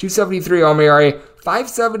splits. 273 home ERA,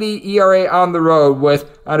 5.70 ERA on the road,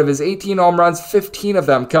 with out of his 18 home runs, 15 of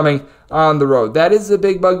them coming on the road. That is the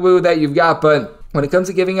big bugaboo that you've got, but when it comes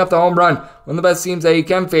to giving up the home run, one of the best teams that you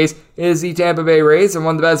can face is the Tampa Bay Rays, and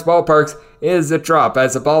one of the best ballparks is the Trop,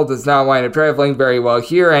 as the ball does not wind up traveling very well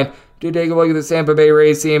here. And to take a look at the Tampa Bay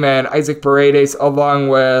Rays team, and Isaac Paredes along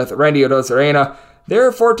with Randy Arozarena,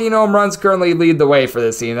 their 14 home runs currently lead the way for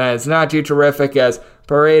this team. That is not too terrific, as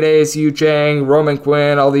Paredes, Yu Chang, Roman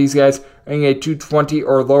Quinn, all these guys hitting a 220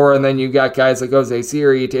 or lower, and then you got guys like Jose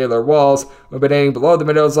Siri, Taylor Walls, who have been hitting below the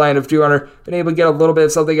Mendoza line of 200, been able to get a little bit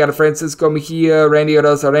of something out of Francisco Mejia, Randy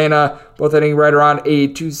Arozarena, both hitting right around a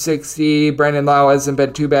 260. Brandon Lau hasn't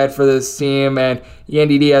been too bad for this team, and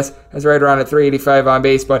Yandy Diaz has right around a 385 on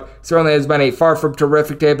base, but certainly has been a far from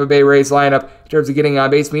terrific Tampa Bay Rays lineup in terms of getting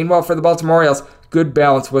on base. Meanwhile, for the Baltimore Orioles, good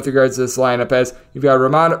balance with regards to this lineup, as you've got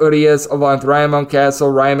Ramon Urias along with Ryan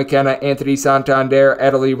Mountcastle, Ryan McKenna, Anthony Santander,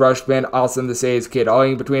 Adley Rutschman, Austin the Sayes Kid, all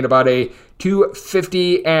in between about a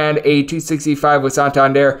 250 and a 265 with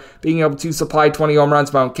Santander, being able to supply 20 home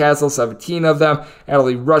runs. Mountcastle, 17 of them.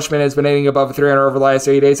 Adley Rutschman has been hitting above 300 over the last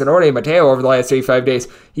 30 days, and Jorge Mateo over the last 35 days.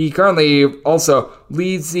 He currently also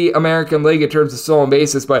leads the American League in terms of stolen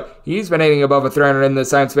bases, but he's been hitting above 300 in this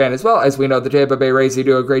time span as well. As we know, the Tampa Bay Rays, they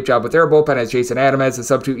do a great job with their bullpen, as Jason Adam has a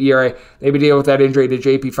sub-2 ERA. They've been dealing with that injury to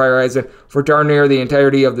JP Feyereisen for darn near the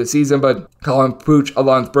entirety of the season, but Colin Pooch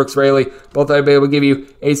along with Brooks Raley, both have been able to give you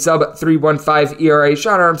a sub-3.15 ERA.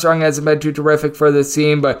 Sean Armstrong hasn't been too terrific for this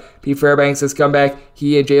team, but Pete Fairbanks has come back.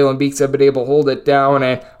 He and Jalen Beeks have been able to hold it down,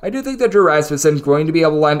 and I do think that Drew Rasmussen is going to be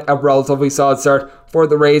able to lend a relatively solid start for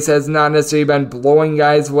the Rays. Has not necessarily been blowing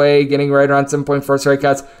guys away, getting right around 7.4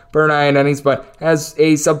 strikeouts per 9 innings, but has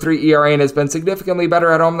a sub-3 ERA and has been significantly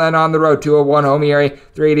better at home than on the road. 2.01 home ERA,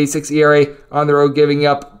 3.86 ERA on the road, giving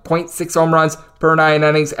up 0.6 home runs per 9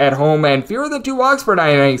 innings at home and fewer than 2 walks per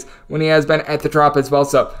 9 innings when he has been at the Trop as well.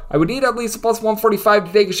 So I would need at least a plus 145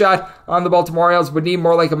 to take a shot on the Baltimore Orioles. Would need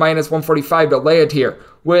more like a minus 145 to lay it here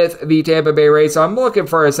with the Tampa Bay Rays. So I'm looking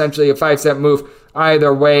for essentially a 5-cent move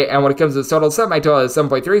either way. And when it comes to the total, set my total at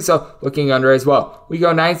 7.3, so looking under as well. We go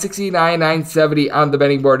 969, 970 on the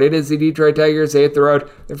betting board. It is the Detroit Tigers. They hit the road.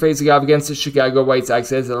 They're facing off against the Chicago White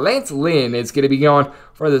Sox, as Lance Lynn is going to be going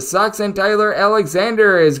for the Sox, and Tyler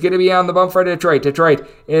Alexander is going to be on the bump for Detroit. Detroit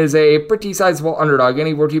is a pretty sizable underdog,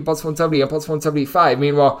 anywhere between plus 170 and plus 175.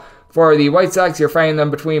 Meanwhile, for the White Sox, you're finding them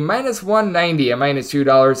between minus 190 and minus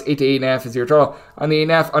 $2. 8 to 8.5 is your total. On the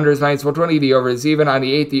 8.5, under is minus 120. The over is even. On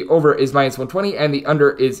the 8, the over is minus 120, and the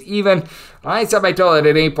under is even. I set my total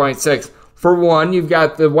at 8.6. For one, you've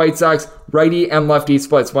got the White Sox righty and lefty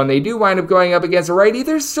splits. When they do wind up going up against a righty,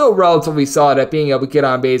 they're still relatively solid at being able to get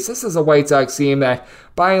on base. This is a White Sox team that,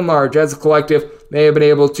 by and large, as a collective, they have been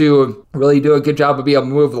able to really do a good job of being able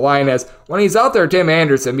to move the line. As when he's out there, Tim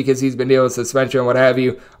Anderson, because he's been dealing with suspension and what have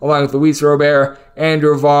you, along with Luis Robert,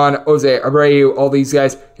 Andrew Vaughn, Jose Abreu, all these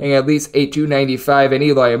guys hitting at least a 295, and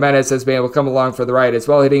Eloy Jimenez has been able to come along for the ride as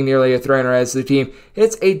well, hitting nearly a 300 as the team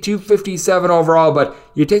hits a 257 overall. But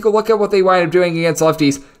you take a look at what they wind up doing against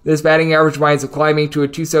lefties. This batting average winds up climbing to a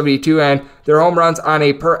 272, and their home runs on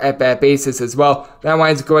a per at-bat basis as well. That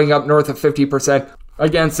winds up going up north of 50%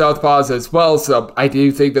 against southpaws as well. So I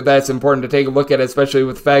do think that that's important to take a look at, especially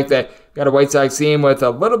with the fact that you got a White Sox team with a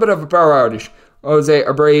little bit of a power outage. Jose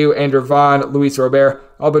Abreu, Andrew Vaughn, Luis Robert,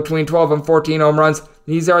 all between 12 and 14 home runs.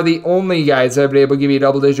 These are the only guys that have been able to give you a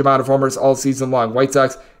double-digit amount of homers all season long. White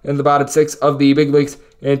Sox in the bottom 6 of the big leagues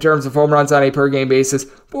in terms of home runs on a per-game basis.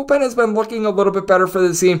 Bullpen has been looking a little bit better for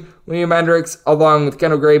the team. Liam Hendriks, along with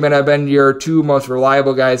Kendall Graveman, have been your two most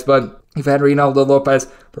reliable guys, but you've had Reynaldo Lopez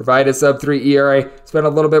provide a sub-3 ERA. It's been a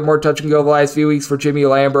little bit more touch and go the last few weeks for Jimmy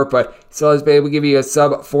Lambert, but he still has been able to give you a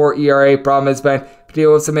sub-4 ERA. Problem has been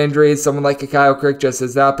deal with some injuries. Someone like a Kyle Crick just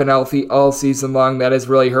has not been healthy all season long. That has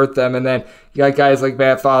really hurt them. And then you got guys like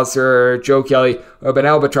Matt Foster or Joe Kelly who have been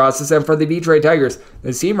albatrosses. And for the Detroit Tigers,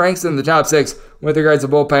 the team ranks in the top 6 with regards to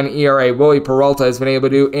bullpen ERA. Willie Peralta has been able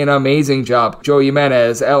to do an amazing job. Joe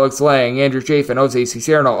Jimenez, Alex Lang, Andrew Chafin, Jose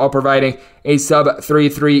Cicerno, all providing a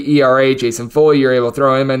sub-3.3 ERA. Jason Foley, you're able to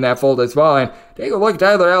throw him in that fold as well. And take a look at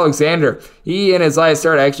Tyler Alexander. He, in his last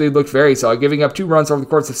start, actually looked very solid, giving up 2 runs over the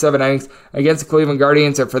course of 7 innings against the Cleveland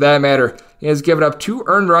Guardians. And for that matter, he has given up 2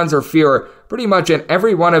 earned runs or fewer pretty much in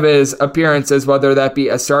every one of his appearances, whether that be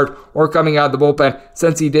a start or coming out of the bullpen,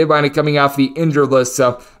 since he did wind up coming off the injured list.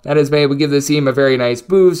 So that has been able to give this team a very nice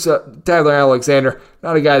boost. Tyler Alexander,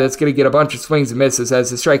 not a guy that's going to get a bunch of swings and misses, as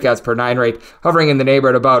his strikeouts per 9 rate hovering in the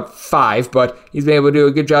neighborhood about 5, but he's been able to do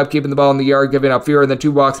a good job keeping the ball in the yard, giving up fewer than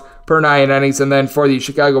 2 walks per 9 innings. And then for the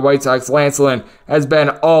Chicago White Sox, Lance Lynn has been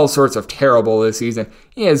all sorts of terrible this season.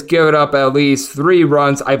 He has given up at least 3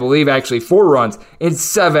 runs, I believe actually 4 runs, in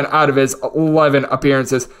 7 out of his 11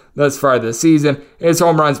 appearances thus far this season. His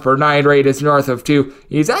home runs per 9 rate is north of 2.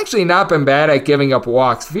 He's actually not been bad at giving up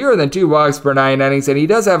walks, fewer than 2 walks per 9 innings, and he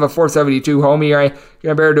does have a 4.72 home ERA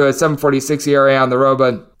compared to a 7.46 ERA on the road,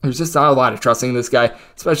 but there's just not a lot of trusting this guy,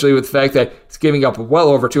 especially with the fact that he's giving up well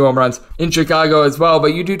over 2 home runs in Chicago as well.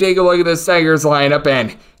 But you do take a look at the Tigers lineup,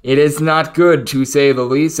 and it is not good, to say the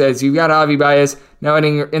least, as you've got Javi Baez now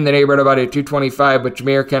hitting in the neighborhood about a 225 with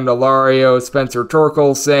Jameer Candelario, Spencer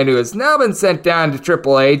Torkelson, who has now been sent down to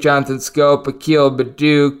AAA, Jonathan Scope, Akil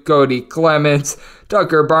Baddoo, Cody Clemens,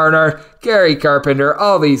 Tucker Barnard, Gary Carpenter,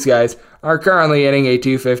 all these guys are currently hitting a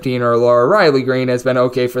 215 or lower. Riley Green has been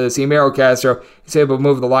okay for this team. Miro Castro, he's able to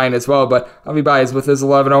move the line as well, but Javi Baez with his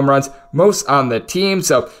 11 home runs, most on the team,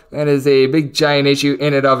 so that is a big giant issue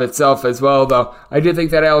in and of itself as well, though I do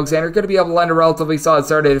think that Alexander could be able to lend a relatively solid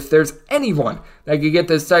start. If there's anyone that could get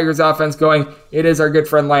this Tigers offense going, it is our good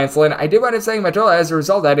friend Lance Lynn. I did wind up saying my total as a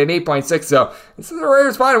result at an 8.6, so this is a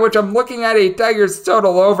rare spot in which I'm looking at a Tigers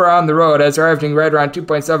total over on the road as they're averaging right around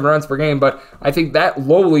 2.7 runs per game, but I think that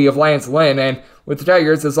lowly of Lance Lynn, and with the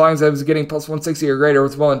Tigers, as long as I was getting plus 160 or greater,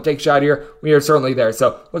 was willing to take a shot here, we are certainly there.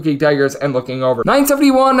 So, looking Tigers and looking over.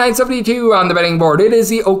 971, 972 on the betting board. It is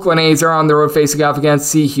the Oakland A's. They're on the road facing off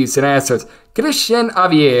against the Houston Astros. Christian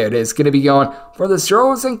Javier is going to be going for the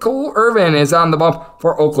Stros, and Cole Irvin is on the bump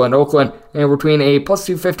for Oakland. Oakland, and between a plus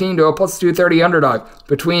 215 to a plus 230 underdog.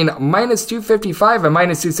 Between minus 255 and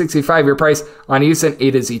minus 265 your price on Houston.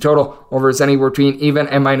 8 is the total. Over is anywhere between even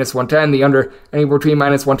and minus 110. The under anywhere between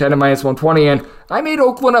minus 110 and minus 120. And I made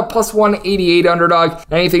Oakland a plus 188 underdog.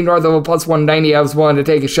 Anything north of a plus 190, I was willing to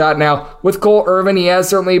take a shot. Now, with Cole Irvin, he has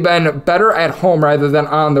certainly been better at home rather than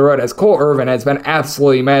on the road, as Cole Irvin has been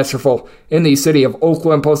absolutely masterful in the city of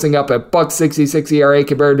Oakland, posting up a $1.66 ERA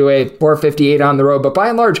compared to a .458 on the road. But by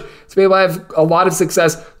and large, he's been able to have a lot of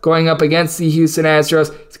success going up against the Houston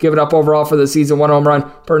Astros. He's given up overall for the season 1 home run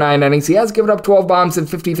per 9 innings. He has given up 12 bombs in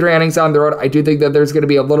 53 innings on the road. I do think that there's going to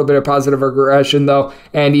be a little bit of positive regression, though,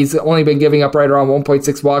 and he's only been giving up right around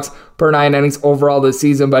 1.6 walks per 9 innings overall this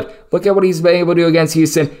season. But look at what he's been able to do against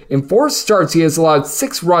Houston. In 4 starts, he has allowed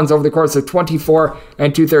 6 runs over the course of 24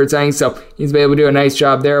 and 2/3 innings, so he's been able to do a nice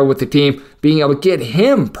job there with the team, being able to get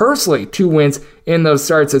him personally 2 wins in those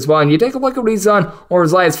starts as well. And you take a look at what he's done over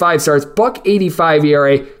his last 5 starts. .185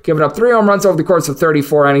 ERA, giving up 3 home runs over the course of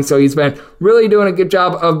 34 innings. So he's been really doing a good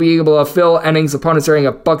job of being able to fill innings. Opponents are hitting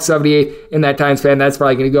a .178 in that time span. That's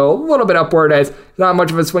probably going to go a little bit upward, as not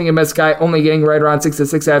much of a swing and miss guy, only getting right around 6 to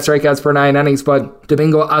 6.5 strikeouts per 9 innings. But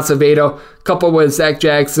Domingo Acevedo, coupled with Zach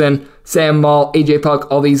Jackson, Sam Maul, AJ Puck,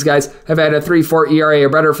 all these guys have had a 3.4 ERA or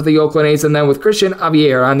better for the Oakland A's. And then with Christian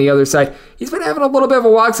Javier on the other side, he's been having a little bit of a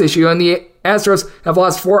walks issue, and the Astros have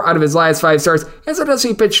lost 4 out of his last 5 starts. He hasn't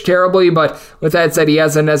necessarily pitched terribly, but with that said, he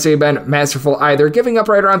hasn't necessarily been masterful either. Giving up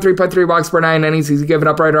right around 3.3 walks per 9 innings. He's given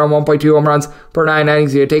up right around 1.2 home runs per 9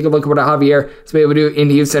 innings. You take a look at what Javier has been able to do in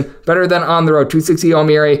Houston. Better than on the road. 260 home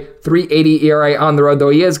ERA, 380 ERA on the road, though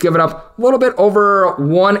he has given up a little bit over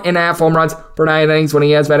 1.5 home runs per 9 innings when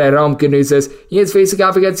he has been at home. Good news is he is facing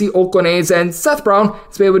off against the Oakland A's, and Seth Brown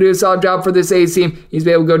has been able to do a solid job for this A's team. He's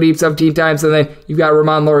been able to go deep 17 times, and then you've got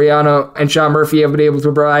Ramon Laureano and Sean Murphy have been able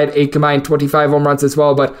to provide a combined 25 home runs as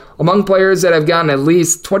well. But among players that have gotten at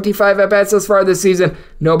least 25 at-bats thus far this season,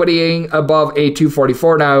 nobody above a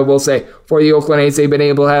 244. Now, I will say, for the Oakland A's, they've been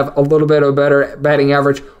able to have a little bit of a better batting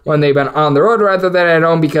average when they've been on the road rather than at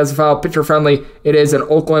home because of how pitcher-friendly it is in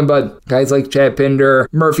Oakland. But guys like Chad Pinder,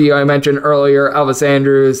 Murphy, I mentioned earlier, Elvis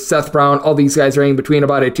Andrews, Seth Brown, all these guys are in between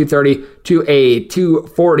about a 230 to a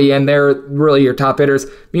 240, and they're really your top hitters.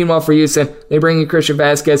 Meanwhile, for Houston, they bring in Christian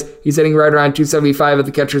Vasquez. He's hitting right around 275 at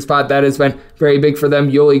the catcher spot. That has been very big for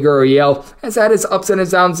them. Yoli Gurriel has had his ups and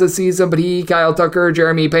his downs this season, but he, Kyle Tucker,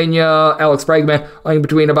 Jeremy Pena, Alex Bregman, all in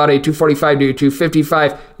between about a 245 to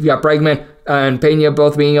 255. You've got Bregman and Pena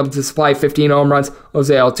both being able to supply 15 home runs.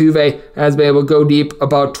 Jose Altuve has been able to go deep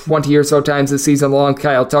about 20 or so times this season along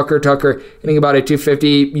Kyle Tucker. Tucker hitting about a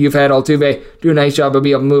 250. You've had Altuve do a nice job of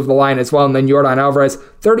being able to move the line as well. And then Yordan Alvarez,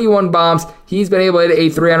 31 bombs. He's been able to hit a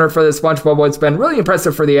 300 for this bunch, but what's been really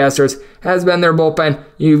impressive for the Astros has been their bullpen.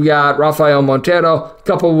 You've got Rafael Montero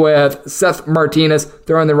coupled with Seth Martinez,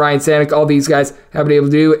 throwing the Ryan Stanek. All these guys have been able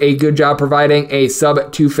to do a good job providing a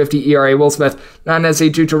sub-250 ERA. Will Smith, not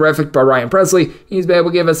necessarily too terrific, but Ryan Presley, he's been able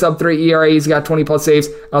to give a sub-3 ERA. He's got 20-plus saves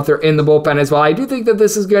out there in the bullpen as well. I do think that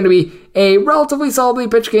this is going to be a relatively solidly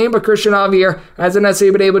pitched game, but Christian Javier hasn't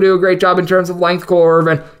necessarily been able to do a great job in terms of length. Cole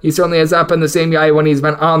Irvin, he certainly has not been the same guy when he's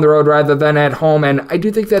been on the road rather than at home, and I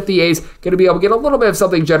do think that the A's going to be able to get a little bit of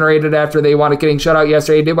something generated after they wound up getting shut out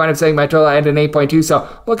yesterday. I did wind up saying my total at an 8.2,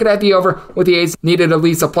 so looking at the over with the A's, needed at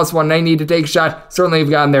least a plus 190 to take a shot. Certainly have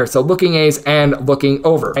gotten there, so looking A's and looking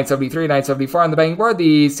over. 973, 974 on the betting board.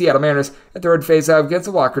 The Seattle Mariners at the road face-off against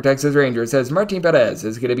the Walker Texas Rangers as Martin Perez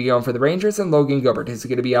is going to be going for the Rangers, and Logan Gilbert is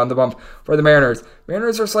going to be on the bump for the Mariners.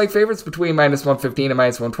 Mariners are slight favorites between -115 and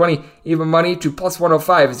 -120. Even money to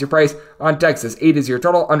 +105 is your price on Texas. 8 is your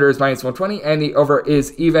total, under is -120, and the over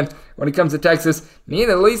is even. When it comes to Texas, need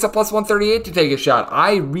at least a +138 to take a shot.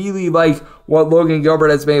 I really like what Logan Gilbert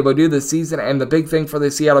has been able to do this season, and the big thing for the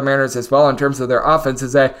Seattle Mariners as well in terms of their offense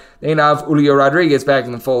is that they now have Julio Rodriguez back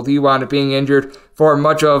in the fold. He wound up being injured for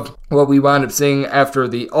much of what we wound up seeing after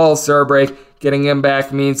the All-Star break. Getting him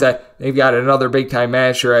back means that they've got another big-time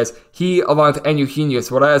masher, as he, along with Eugenio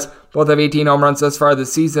Suarez, both have 18 home runs thus far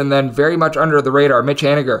this season. Then very much under the radar, Mitch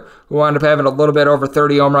Haniger, who wound up having a little bit over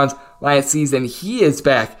 30 home runs last season. He is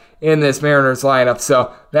back in this Mariners lineup,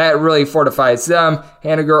 so that really fortifies them.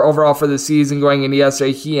 Haniger overall for the season going into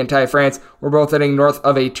yesterday, he and Ty France were both hitting north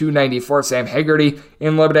of a 294. Sam Haggerty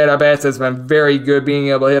in limited at-bats has been very good, being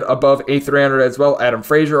able to hit above a 300 as well. Adam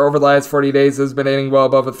Frazier over the last 40 days has been hitting well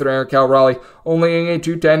above a 300. Cal Raleigh only hitting a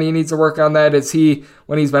 210. He needs to work on that as he,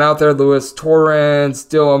 when he's been out there, Luis Torrens,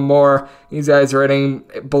 Dylan Moore, these guys are hitting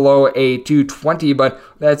below a 220, but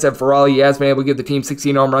that said, for Raleigh, he has been able to give the team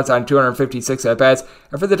 16 home runs on 256 at-bats.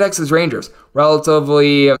 And for the Texas Rangers,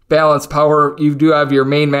 relatively balanced power. You do have your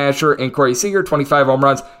main masher in Corey Seager, 25 home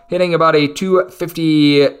runs, hitting about a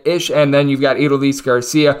 250-ish, and then you've got Adolis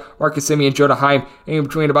Garcia, Marcus Semien, Jonah Heim, in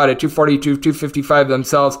between about a 240 to 255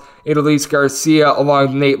 themselves. Adolis Garcia along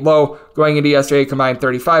with Nate Lowe going into yesterday combined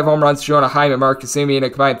 35 home runs. Jonah Heim and Marcus Semien a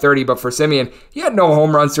combined 30, but for Semien, he had no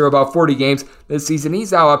home runs through about 40 games this season.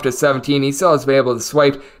 He's now up to 17. He still has been able to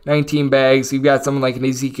swipe 19 bags. You've got someone like an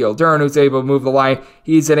Ezekiel Dern who's able to move the line.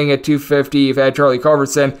 He's hitting at 250. You've had Charlie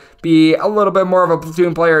Culberson be a little bit more of a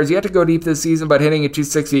platoon player. He's yet to go deep this season, but hitting at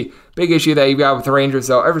 260. Big issue that you've got with the Rangers,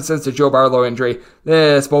 though, ever since the Joe Barlow injury,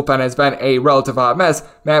 this bullpen has been a relative hot mess.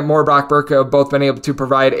 Matt Moore, Brock Burke have both been able to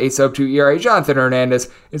provide a sub-2 ERA. Jonathan Hernandez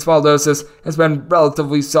in small doses has been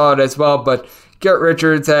relatively solid as well, but Garrett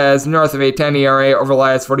Richards has north of a 10 ERA over the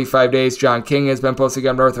last 45 days. John King has been posting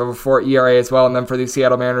up north of a 4 ERA as well. And then for the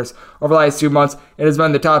Seattle Mariners, over the last 2 months, it has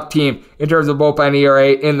been the top team in terms of bullpen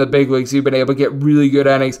ERA in the big leagues. You've been able to get really good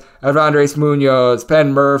innings out of Andres Munoz,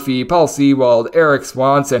 Penn Murphy, Paul Sewald, Eric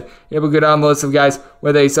Swanson. You have a good on the list of guys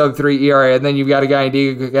with a sub-3 ERA. And then you've got a guy in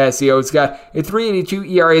Diego Castillo who's got a 3.82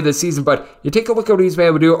 ERA this season. But you take a look at what he's been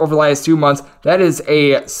able to do over the last 2 months. That is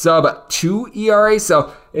a sub-2 ERA.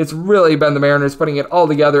 So it's really been the Mariners putting it all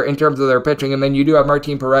together in terms of their pitching. And then you do have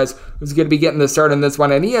Martin Perez, who's going to be getting the start in this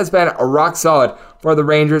one. And he has been a rock solid for the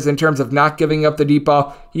Rangers in terms of not giving up the deep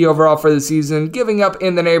ball. He overall for the season giving up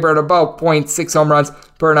in the neighborhood of about 0.6 home runs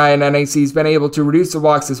per 9 innings. He's been able to reduce the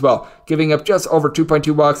walks as well, giving up just over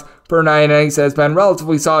 2.2 walks per 9 innings. Has been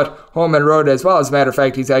relatively solid home and road as well. As a matter of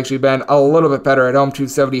fact, he's actually been a little bit better at home.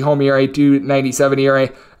 270 home ERA, 297 ERA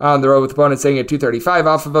on the road, with opponents sitting at 235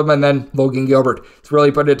 off of him. And then Logan Gilbert has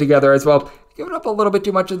really put it together as well. Giving up a little bit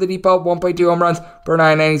too much of the deep ball, 1.2 home runs per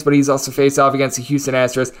 9 innings, but he's also faced off against the Houston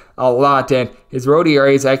Astros a lot, and his road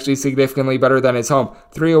ERA is actually significantly better than his home.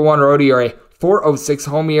 3.01 road ERA, 4.06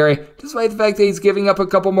 home ERA, despite the fact that he's giving up a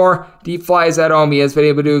couple more deep flies at home. He has been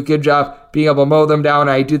able to do a good job being able to mow them down.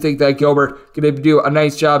 I do think that Gilbert going to do a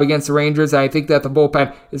nice job against the Rangers, and I think that the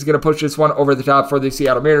bullpen is going to push this one over the top for the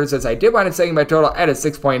Seattle Mariners, as I did wind up setting my total at a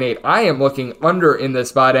 6.8. I am looking under in this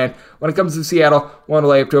spot, and when it comes to Seattle, want to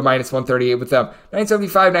lay up to a -138 with them.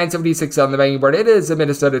 975, 976 on the betting board. It is the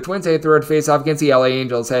Minnesota Twins. They have the road face off against the LA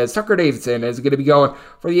Angels, as Tucker Davidson is going to be going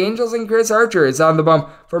for the Angels, and Chris Archer is on the bump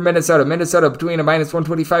for Minnesota. Minnesota between a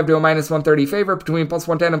 -125 to a -130 favorite, between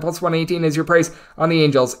 +110 and +118 is your price on the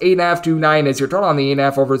Angels. 8.5 to 9 is your total on the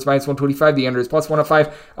 8.5. Over is -125. The under is +105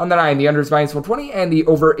 on the 9. The under is -120, and the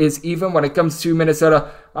over is even. When it comes to Minnesota,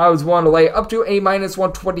 I was willing to lay up to a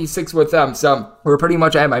 -126 with them. So we're pretty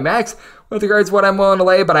much at my max with regards to what I'm willing to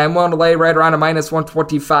lay, but I'm willing to lay right around a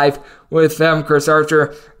 -125 with them. Chris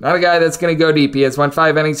Archer, not a guy that's going to go deep. He has won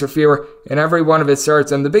 5 innings or fewer in every one of his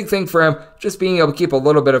starts, and the big thing for him, just being able to keep a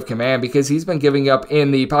little bit of command, because he's been giving up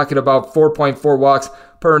in the pocket about 4.4 walks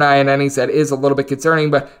per 9 innings. That is a little bit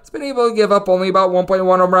concerning, but he's been able to give up only about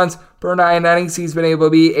 1.1 home runs per 9 innings. He's been able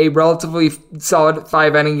to be a relatively solid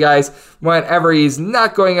 5-inning guy whenever he's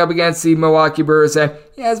not going up against the Milwaukee Brewers, and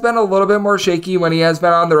he has been a little bit more shaky when he has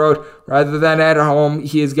been on the road rather than at home.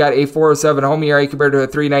 He has got a 4.07 home ERA compared to a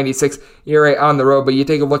 3.96 ERA on the road, but you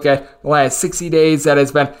take a look at the last 60 days, that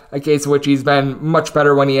has been a case in which he's been much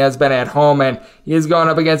better when he has been at home, and he is going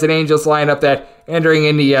up against an Angels lineup that entering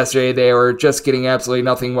into yesterday, they were just getting absolutely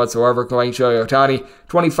nothing whatsoever. Going Shohei Ohtani,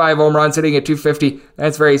 25 home runs, hitting at 250.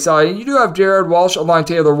 That's very solid. And you do have Jared Walsh along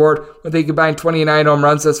Taylor Ward with a combined 29 home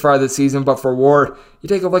runs thus far this season. But for Ward, you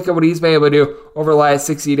take a look at what he's been able to do over the last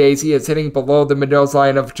 60 days. He is hitting below the mid-nose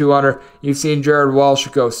line of 200. You've seen Jared Walsh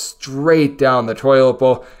go straight down the toilet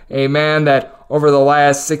bowl. A man that over the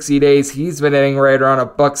last 60 days, he's been hitting right around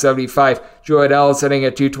 $175. Joe Adell is hitting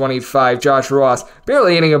at 225. Josh Ross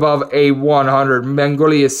barely hitting above a 100.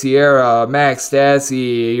 Mangolius Sierra, Max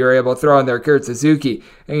Stassi, you're able to throw in there Kurt Suzuki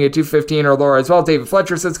hitting at 215 or lower as well. David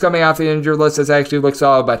Fletcher, since coming off the injured list, has actually looked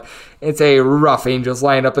solid, but it's a rough Angels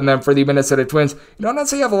lineup. And then for the Minnesota Twins, you don't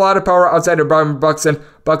necessarily have a lot of power outside of Byron Buxton.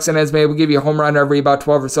 Buxton has been able to give you a home run every about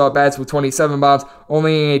 12 or so at bats with 27 bombs,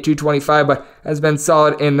 only a 225, but has been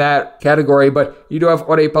solid in that category. But you do have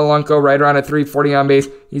Ode Polanco right around a 340 on base.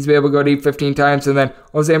 He's been able to go deep 15 times. And then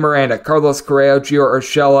Jose Miranda, Carlos Correa, Gio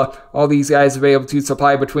Urshela, all these guys have been able to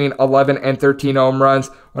supply between 11 and 13 home runs.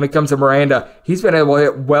 When it comes to Miranda, he's been able to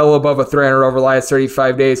hit well above a 300 over the last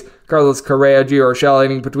 35 days. Carlos Correa, Gio Urshela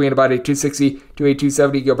hitting between about a 260 to a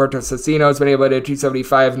 270. Gilberto Cecchino has been able to hit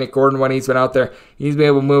 275. Nick Gordon, when he's been out there, he's been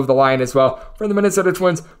able to move the line as well. For the Minnesota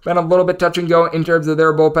Twins, been a little bit touch and go in terms of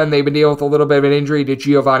their bullpen. They've been dealing with a little bit of an injury to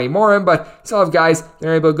Giovanni Morin, but still have guys.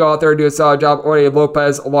 They're able to go out there and do a solid job. Ode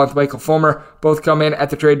Lopez along with Michael Fulmer both come in at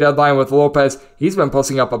the trade deadline. With Lopez, he's been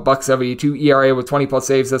posting up a $1.72 ERA with 20 plus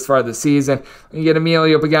saves thus far this season. You get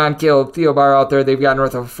Emilio Pagan, Caleb Theobar out there. They've got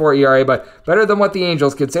north of a 4 ERA, but better than what the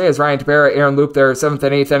Angels could say is Ryan Tepera, Aaron Loop, their 7th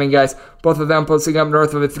and 8th inning guys. Both of them posting up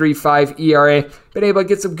north of a 3.5 ERA. Been able to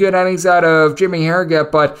get some good innings out of Jimmy Harrigan,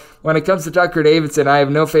 but when it comes to Tucker Davidson, I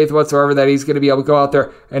have no faith whatsoever that he's going to be able to go out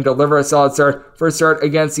there and deliver a solid start. First start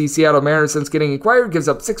against the Seattle Mariners since getting acquired, gives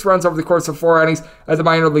up 6 runs over the course of 4 innings. At the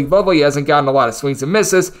minor league level, he hasn't gotten a lot of swings and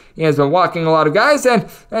misses. He has been walking a lot of guys, and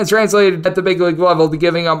that's translated at the big league level to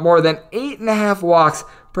giving up more than 8.5 walks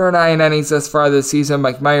per 9 innings thus far this season.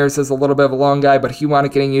 Mike Myers is a little bit of a long guy, but he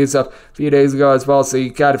wanted getting used up a few days ago as well, so you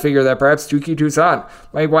got to figure that perhaps Touki Toussaint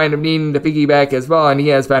might wind up needing to piggyback as well, and he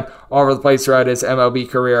has been all over the place throughout his MLB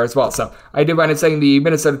career as well. So I do wind up saying the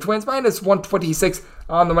Minnesota Twins minus 126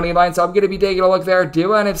 on the money line, so I'm going to be taking a look there.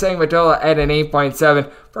 Do end up saying Matola at an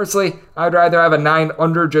 8.7. Personally, I would rather have a 9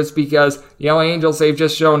 under just because the LA Angels, they've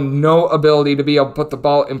just shown no ability to be able to put the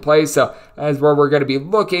ball in play. So that's where we're going to be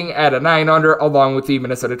looking at a 9 under along with the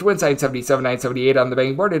Minnesota Twins, 977, 978 on the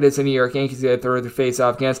betting board. It is the New York Yankees that throw their face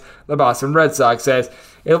off against the Boston Red Sox. As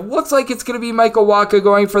it looks like it's going to be Michael Wacha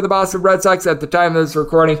going for the Boston Red Sox at the time of this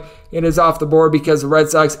recording. It is off the board because the Red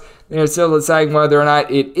Sox, they're still deciding whether or not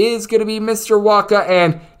it is going to be Mr. Wacha,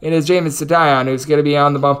 and it is Jameson Taillon who's going to be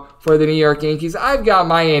on the bump for the New York Yankees. I've got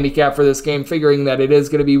my handicap for this game, figuring that it is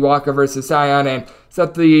going to be Wacha versus Taillon, and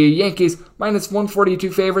set the Yankees minus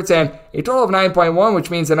 142 favorites and a total of 9.1, which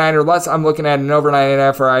means a 9 or less. I'm looking at an over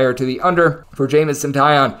 9.5 or higher to the under for Jameson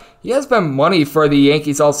Taillon. He has been money for the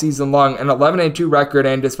Yankees all season long, an 11-2 record,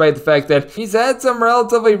 and despite the fact that he's had some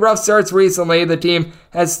relatively rough starts recently, the team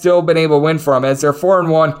has still been able to win for him, as they're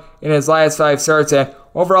 4-1 in his last 5 starts, and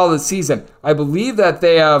overall this season, I believe that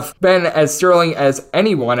they have been as sterling as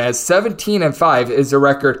anyone, as 17-5 is the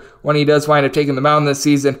record when he does wind up taking the mound this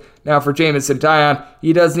season. Now for Jameson Taillon,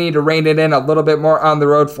 he does need to rein it in a little bit more on the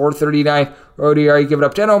road. 439 road ERA, giving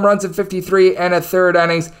up 10 home runs in 53 and a third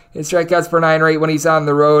innings. His strikeouts per 9 rate when he's on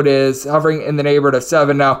the road is hovering in the neighborhood of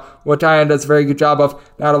 7 now. What Taillon does a very good job of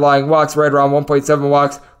not allowing walks, right around 1.7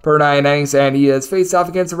 walks per 9 innings, and he has faced off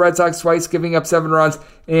against the Red Sox twice, giving up 7 runs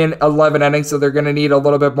in 11 innings, so they're going to need a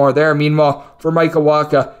little bit more there. Meanwhile, for Michael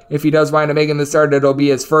Wacha, if he does wind up making the start, it'll be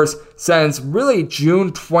his first since really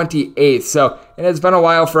June 28th, so it has been a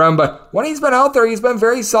while for him, but when he's been out there, he's been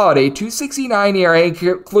very solid. A 2.69 ERA,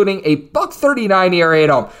 including a $1.39 ERA at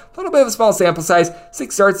home. A little bit of a small sample size,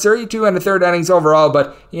 6 starts, 32 and a third innings overall,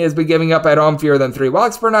 but he has been giving up at home fewer than 3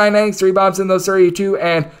 walks per 9 innings, 3 bombs in those 32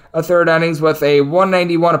 and a third innings with a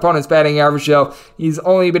 191 opponent's batting average, so he's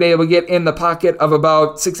only been able to get in the pocket of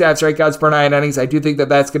about 6.5 strikeouts per 9 innings. I do think that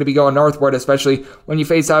that's going to be going northward, especially when you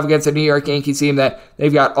face off against a New York Yankees team that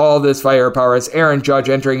they've got all this firepower. As Aaron Judge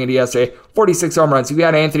entering into yesterday, 46 home runs. You've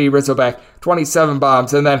got Anthony Rizzo back, 27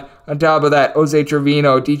 bombs, and then on top of that, Jose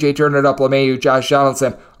Trevino, DJ Turner Up LeMahieu, Josh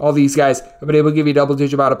Donaldson, all these guys have been able to give you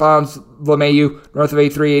double-digit amount of bombs. LeMahieu, north of a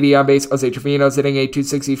 380 on base. Jose Trevino's hitting a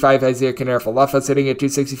 265. Isaiah Canero-Falefa's hitting a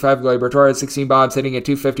 265. Gleyber Torres, 16 bombs, hitting a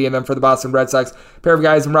 250. And then for the Boston Red Sox, pair of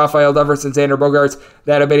guys from Rafael Devers and Xander Bogaerts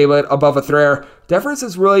that have been able to hit above a 3. Devers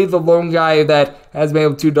is really the lone guy that has been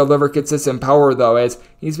able to deliver consistent power, though, as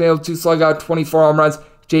he's been able to slug out 24 home runs,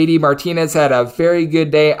 JD Martinez had a very good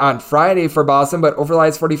day on Friday for Boston, but over the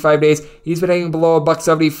last 45 days, he's been hitting below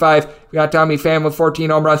 $1.75. We got Tommy Pham with 14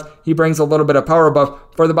 home runs. He brings a little bit of power,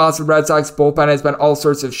 but for the Boston Red Sox, bullpen has been all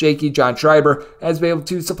sorts of shaky. John Schreiber has been able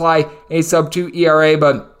to supply a sub-2 ERA,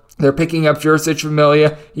 but they're picking up Jurisic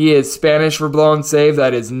Familia. He is Spanish for blown save.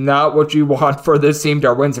 That is not what you want for this team.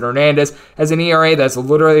 Darwinzon Hernandez has an ERA that's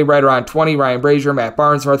literally right around 20. Ryan Brazier, Matt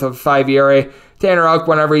Barnes north of a 5 ERA. Tanner Houck,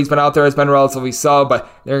 whenever he's been out there, has been relatively solid, but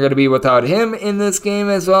they're going to be without him in this game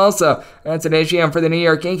as well, so that's an issue. And for the New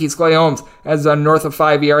York Yankees, Clay Holmes has done north of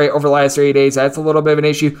 5 ERA over the last 3 days. That's a little bit of an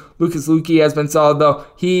issue. Lucas Luque has been solid, though.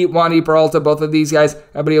 He, Wandy Peralta, both of these guys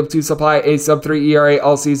have been able to supply a sub-3 ERA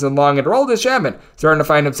all season long. And Aroldis Chapman starting to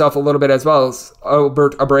find himself a little bit as well. As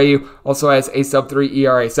Albert Abreu also has a sub-3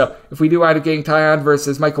 ERA. So if we do wind up getting Taillon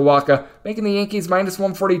versus Michael Wacha, making the Yankees minus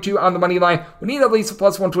 142 on the money line, we need at least a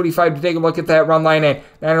plus 125 to take a look at that run line. And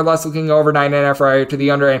 9 or less looking over 9.5 prior to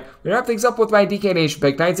the under. And we wrap things up with my DK Nation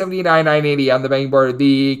pick, 979, 980 on the betting board.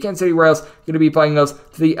 The Kansas City Royals going to be playing those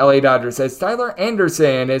to the LA Dodgers, as Tyler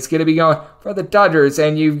Anderson is going to be going for the Dodgers,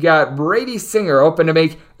 and you've got Brady Singer open to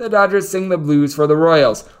make the Dodgers sing the blues for the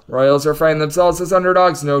Royals. Royals are finding themselves as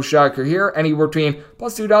underdogs, no shocker here, anywhere between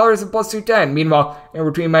plus $2 and plus $2.10. Meanwhile,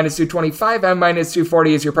 anywhere between minus $2.25 and minus $2.40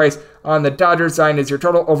 is your price on the Dodgers side. Is your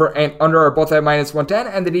total over and under are both at minus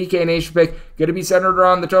 110, and the DK Nation pick going to be centered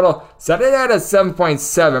around the total. Set it at a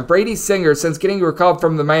 7.7. Brady Singer, since getting recalled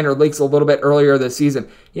from the minor leagues a little bit earlier this season,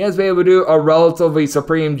 he has been able to do a relatively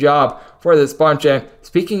supreme job for this bunch. And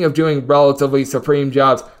speaking of doing relatively supreme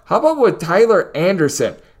jobs, how about what Tyler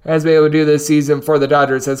Anderson has been able to do this season for the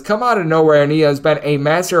Dodgers? Has come out of nowhere, and he has been a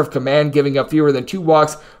master of command, giving up fewer than 2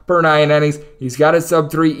 walks per 9 innings. He's got a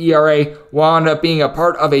sub-3 ERA, wound up being a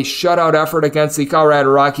part of a shutout effort against the Colorado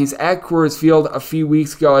Rockies at Coors Field a few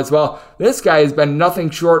weeks ago as well. This guy has been nothing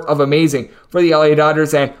short of amazing for the LA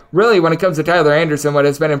Dodgers, and really when it comes to Tyler Anderson, what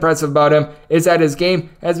has been impressive about him is that his game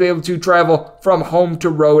has been able to travel from home to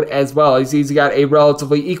road as well. He's got a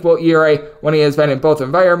relatively equal ERA when he has been in both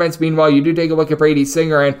environments. Meanwhile, you do take a look at Brady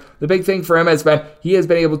Singer, and the big thing for him has been he has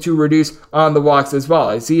been able to reduce on the walks as well,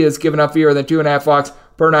 as he has given up fewer than 2.5 walks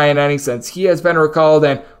per 9 innings since he has been recalled.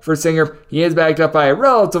 And for Singer, he is backed up by a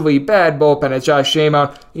relatively bad bullpen as Josh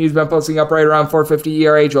Shamon. He's been posting up right around 4.50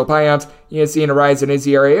 ERA. Joe Payamps, he has seen a rise in his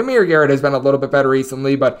ERA. Amir Garrett has been a little bit better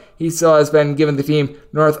recently, but he still has been giving the team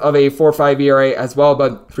north of a 4.5 ERA as well.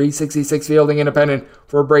 But 366 fielding independent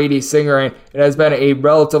for Brady Singer, and it has been a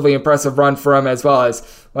relatively impressive run for him as well.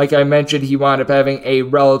 As, like I mentioned, he wound up having a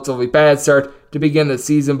relatively bad start to begin the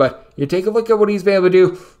season, but you take a look at what he's been able to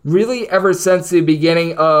do really ever since the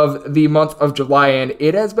beginning of the month of July, and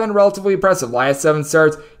it has been relatively impressive. Last 7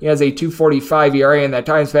 starts, he has a 2.45 ERA in that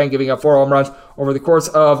time span, giving up 4 home runs over the course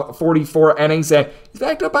of 44 innings, and he's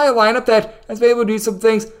backed up by a lineup that has been able to do some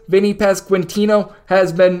things. Vinny Pasquantino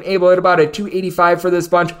has been able to hit about a 2.85 for this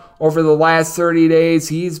bunch over the last 30 days.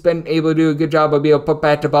 He's been able to do a good job of being able to put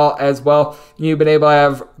bat to ball as well. You've been able to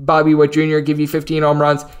have Bobby Witt Jr. give you 15 home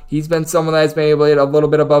runs. He's been someone that's been able to hit a little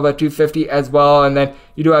bit above a 250 as well. And then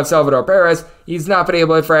you do have Salvador Perez. He's not been able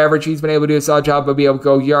to hit for average. He's been able to do a solid job of being able to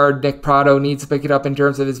go yard. Nick Prado needs to pick it up in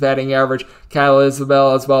terms of his batting average. Kyle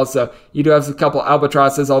Isabel as well. So you do have a couple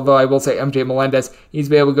albatrosses, although I will say MJ Melendez, he's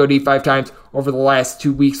been able to go deep 5 times over the last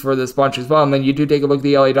 2 weeks for this bunch as well. And then you do take a look at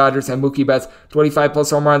the LA Dodgers and Mookie Betts, 25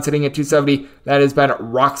 plus home runs, hitting at 270. That has been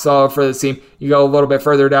rock solid for this team. You go a little bit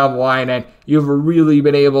further down the line, and you've really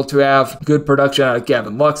been able to have good production out of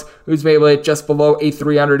Gavin Lux, who's been able to hit just below a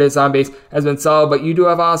 300. His on base has been solid, but you do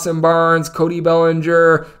have Austin Barnes, Cody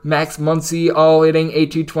Bellinger, Max Muncy all hitting a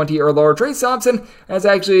 220 or lower. Trace Thompson has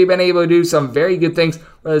actually been able to do some very good things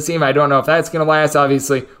for the team. I don't know if that's going to last.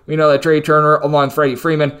 Obviously, we know that Trey Turner along with Freddie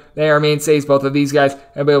Freeman, they are mainstays. Both of these guys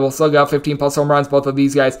have been able to slug out 15 plus home runs. Both of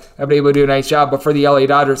these guys have been able to do a nice job. But for the LA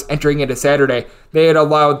Dodgers entering into Saturday, they had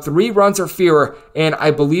allowed 3 runs or fewer, and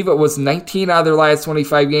I believe it was 19 out of their last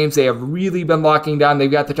 25 games. They have really been locking down.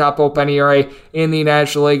 They've got the top bullpen ERA in the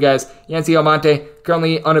National League, as Yancy Almonte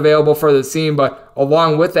currently unavailable for the team, but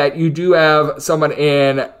along with that, you do have someone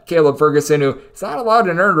in Caleb Ferguson who is not allowed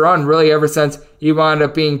an earned run really ever since he wound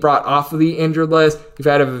up being brought off of the injured list. You've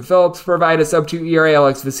had Evan Phillips provide a sub-2 ERA,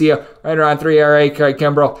 Alex Vesia right around 3 ERA, Craig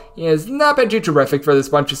Kimbrell. He has not been too terrific for this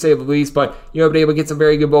bunch, to say the least, but you have been able to get some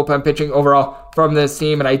very good bullpen pitching overall from this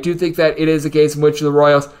team, and I do think that it is a case in which the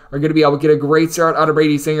Royals are going to be able to get a great start out of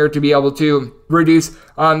Brady Singer to be able to reduce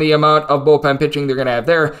on the amount of bullpen pitching they're going to have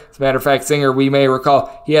there. As a matter of fact, Singer, we may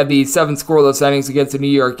recall, he had the 7 scoreless innings against the New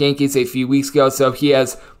York Yankees a few weeks ago, so he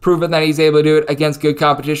has proven that he's able to do it against good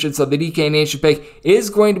competition. So the DK Nation pick is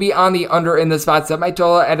going to be on the under in this spot. Set my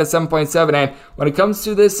total at a 7.7. And when it comes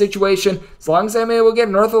to this situation, as long as I'm able to get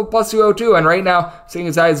north of plus 202, and right now, seeing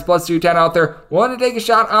as high as plus 210 out there, want to take a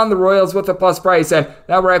shot on the Royals with a plus price. And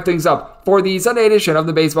that will wrap things up for the Sunday edition of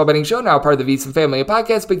the Baseball Betting Show, now part of the VSiN Family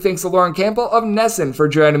Podcast. Big thanks to Lauren Campbell of Nesson for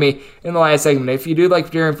joining me in the last segment. If you do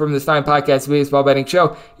like hearing from this fine podcast, the Baseball Betting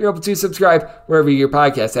Show, you're able to subscribe wherever you get your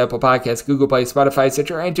podcasts, Apple Podcasts, Google Play, Spotify,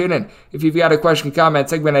 Stitcher, and TuneIn. If you've got a question, comment,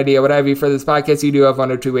 segment idea, what have you for this podcast, you do have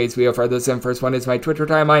one or two ways we offer this in. First one is my Twitter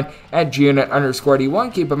timeline at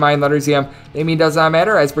GUnit_D1. Keep in mind, letters EM, they mean does not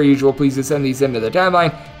matter. As per usual, please do send these into the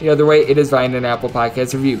timeline. The other way, it is via an Apple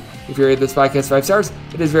Podcast review. If you rate this podcast 5 stars,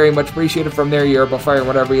 it is very much appreciated. From there, you're able to fire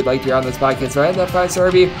whatever you'd like to hear on this podcast. So I have that 5-star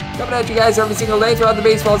review coming at you guys every single day throughout the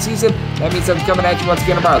baseball season. That means I'm coming at you once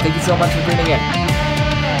again tomorrow. Thank you so much for tuning in.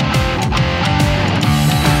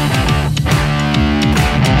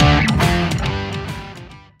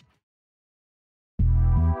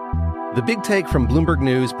 The Big Take from Bloomberg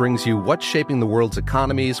News brings you what's shaping the world's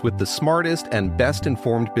economies with the smartest and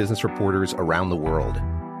best-informed business reporters around the world.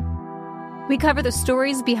 We cover the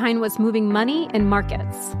stories behind what's moving money and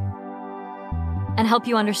markets, and help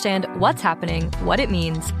you understand what's happening, what it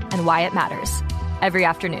means, and why it matters every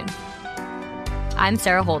afternoon. I'm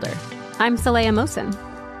Sarah Holder. I'm Saleha Mohsin.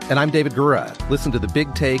 And I'm David Gura. Listen to The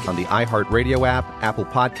Big Take on the iHeartRadio app, Apple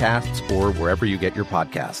Podcasts, or wherever you get your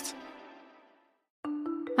podcasts.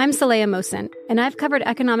 I'm Saleha Mohsin, and I've covered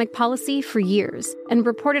economic policy for years and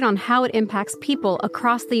reported on how it impacts people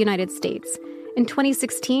across the United States. In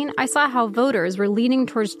 2016, I saw how voters were leaning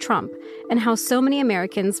towards Trump and how so many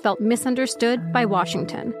Americans felt misunderstood by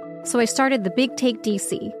Washington. So I started The Big Take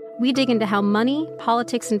DC. We dig into how money,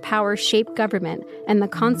 politics, and power shape government and the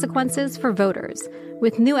consequences for voters.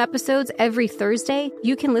 With new episodes every Thursday,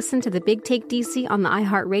 you can listen to The Big Take DC on the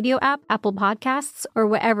iHeartRadio app, Apple Podcasts, or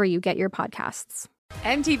wherever you get your podcasts.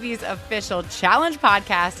 MTV's official Challenge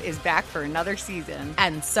podcast is back for another season.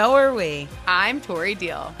 And so are we. I'm Tori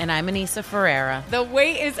Deal. And I'm Anissa Ferreira. The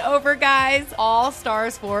wait is over, guys. All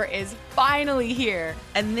Stars 4 is finally here.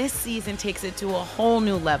 And this season takes it to a whole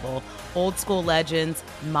new level. Old school legends,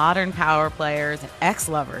 modern power players, and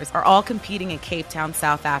ex-lovers are all competing in Cape Town,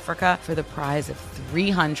 South Africa for the prize of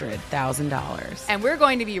 $300,000. And we're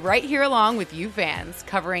going to be right here along with you fans,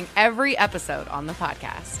 covering every episode on the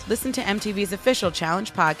podcast. Listen to MTV's official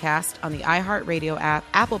Challenge podcast on the iHeartRadio app,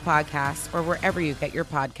 Apple Podcasts, or wherever you get your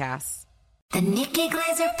podcasts. The Nikki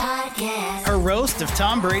Glaser Podcast. Her roast of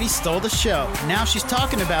Tom Brady stole the show. Now she's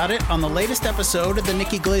talking about it on the latest episode of the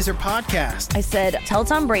Nikki Glaser Podcast. I said, tell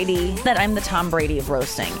Tom Brady that I'm the Tom Brady of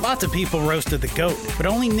roasting. Lots of people roasted the GOAT, but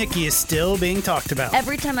only Nikki is still being talked about.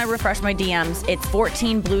 Every time I refresh my DMs, it's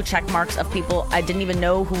 14 blue check marks of people I didn't even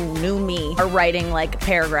know who knew me are writing like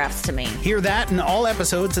paragraphs to me. Hear that in all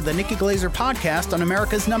episodes of the Nikki Glaser Podcast on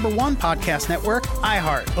America's #1 podcast network,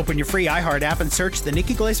 iHeart. Open your free iHeart app and search the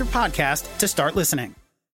Nikki Glaser Podcast to start listening.